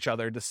over each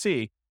other to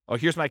see, oh,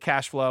 here's my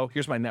cash flow,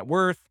 here's my net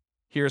worth,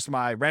 here's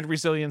my rent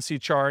resiliency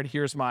chart,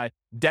 here's my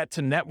debt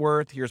to net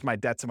worth, here's my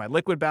debt to my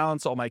liquid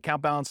balance, all my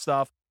account balance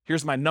stuff,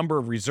 here's my number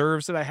of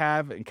reserves that I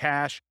have in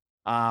cash.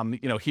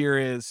 Here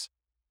is,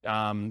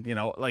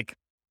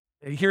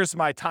 here's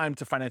my time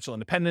to financial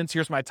independence,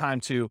 here's my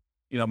time to,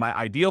 my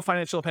ideal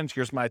financial independence,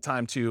 here's my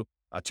time to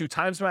 2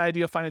 times my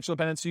ideal financial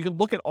independence. So you can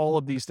look at all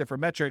of these different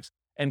metrics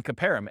and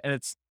compare them. And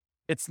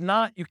it's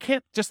not, you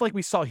can't, just like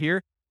we saw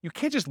here, you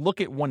can't just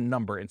look at one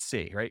number and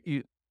see, right?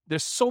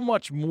 There's so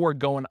much more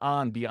going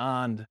on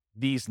beyond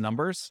these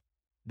numbers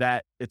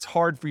that it's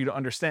hard for you to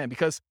understand,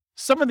 because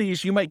some of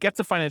these you might get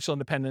to financial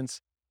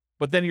independence,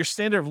 but then your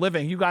standard of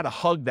living, you got to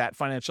hug that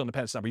financial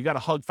independence number. You got to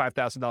hug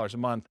 $5,000 a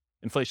month,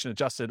 inflation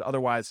adjusted.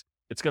 Otherwise,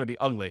 it's going to be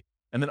ugly.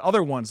 And then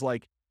other ones,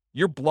 like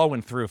you're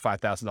blowing through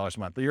 $5,000 a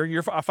month.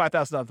 You're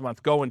 $5,000 a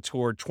month going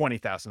toward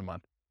 $20,000 a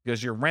month,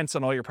 because your rents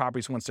on all your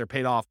properties once they're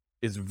paid off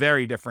is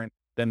very different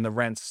than the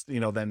rents,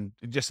 than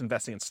just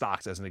investing in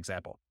stocks as an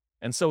example.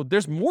 And so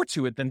there's more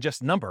to it than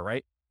just number,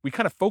 right? We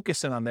kind of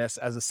focus in on this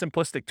as a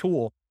simplistic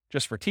tool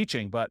just for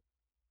teaching, but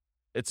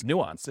it's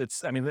nuanced.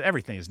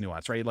 Everything is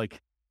nuanced, right? Like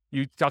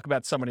you talk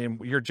about somebody in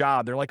your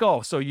job, they're like,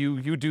 oh, so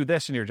you do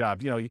this in your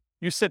job.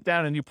 You sit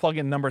down and you plug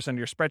in numbers into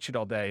your spreadsheet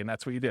all day and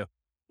that's what you do.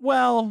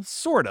 Well,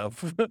 sort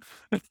of.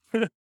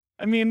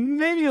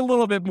 Maybe a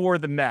little bit more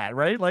than that,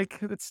 right? Like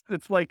it's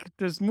like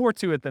there's more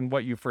to it than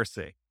what you first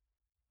see.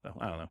 So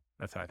I don't know.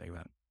 That's how I think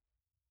about it.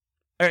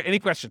 All right. Any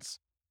questions?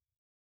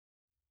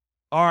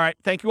 All right.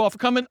 Thank you all for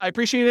coming. I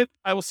appreciate it.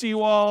 I will see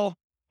you all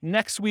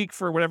next week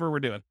for whatever we're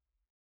doing.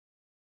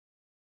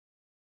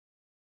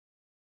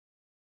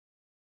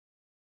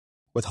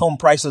 With home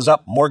prices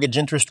up, mortgage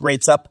interest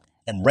rates up,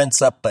 and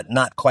rents up but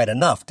not quite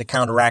enough to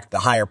counteract the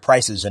higher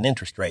prices and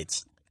interest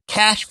rates,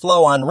 cash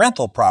flow on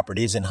rental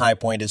properties in High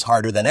Point is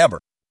harder than ever.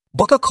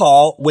 Book a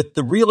call with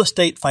the Real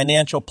Estate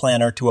Financial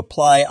Planner to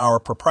apply our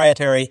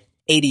proprietary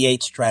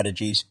 88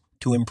 strategies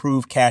to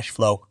improve cash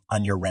flow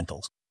on your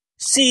rentals.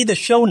 See the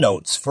show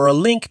notes for a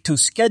link to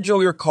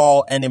schedule your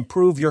call and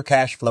improve your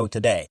cash flow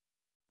today.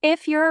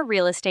 If you're a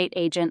real estate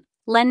agent,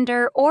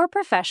 lender, or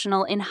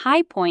professional in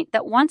High Point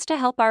that wants to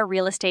help our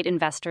real estate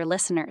investor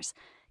listeners,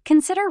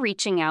 consider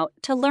reaching out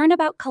to learn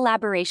about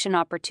collaboration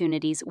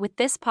opportunities with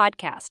this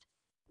podcast.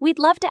 We'd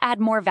love to add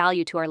more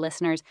value to our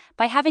listeners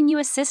by having you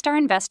assist our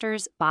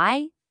investors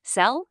buy,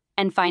 sell,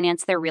 and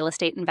finance their real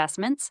estate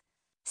investments.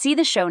 See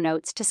the show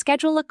notes to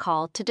schedule a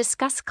call to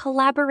discuss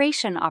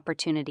collaboration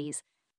opportunities.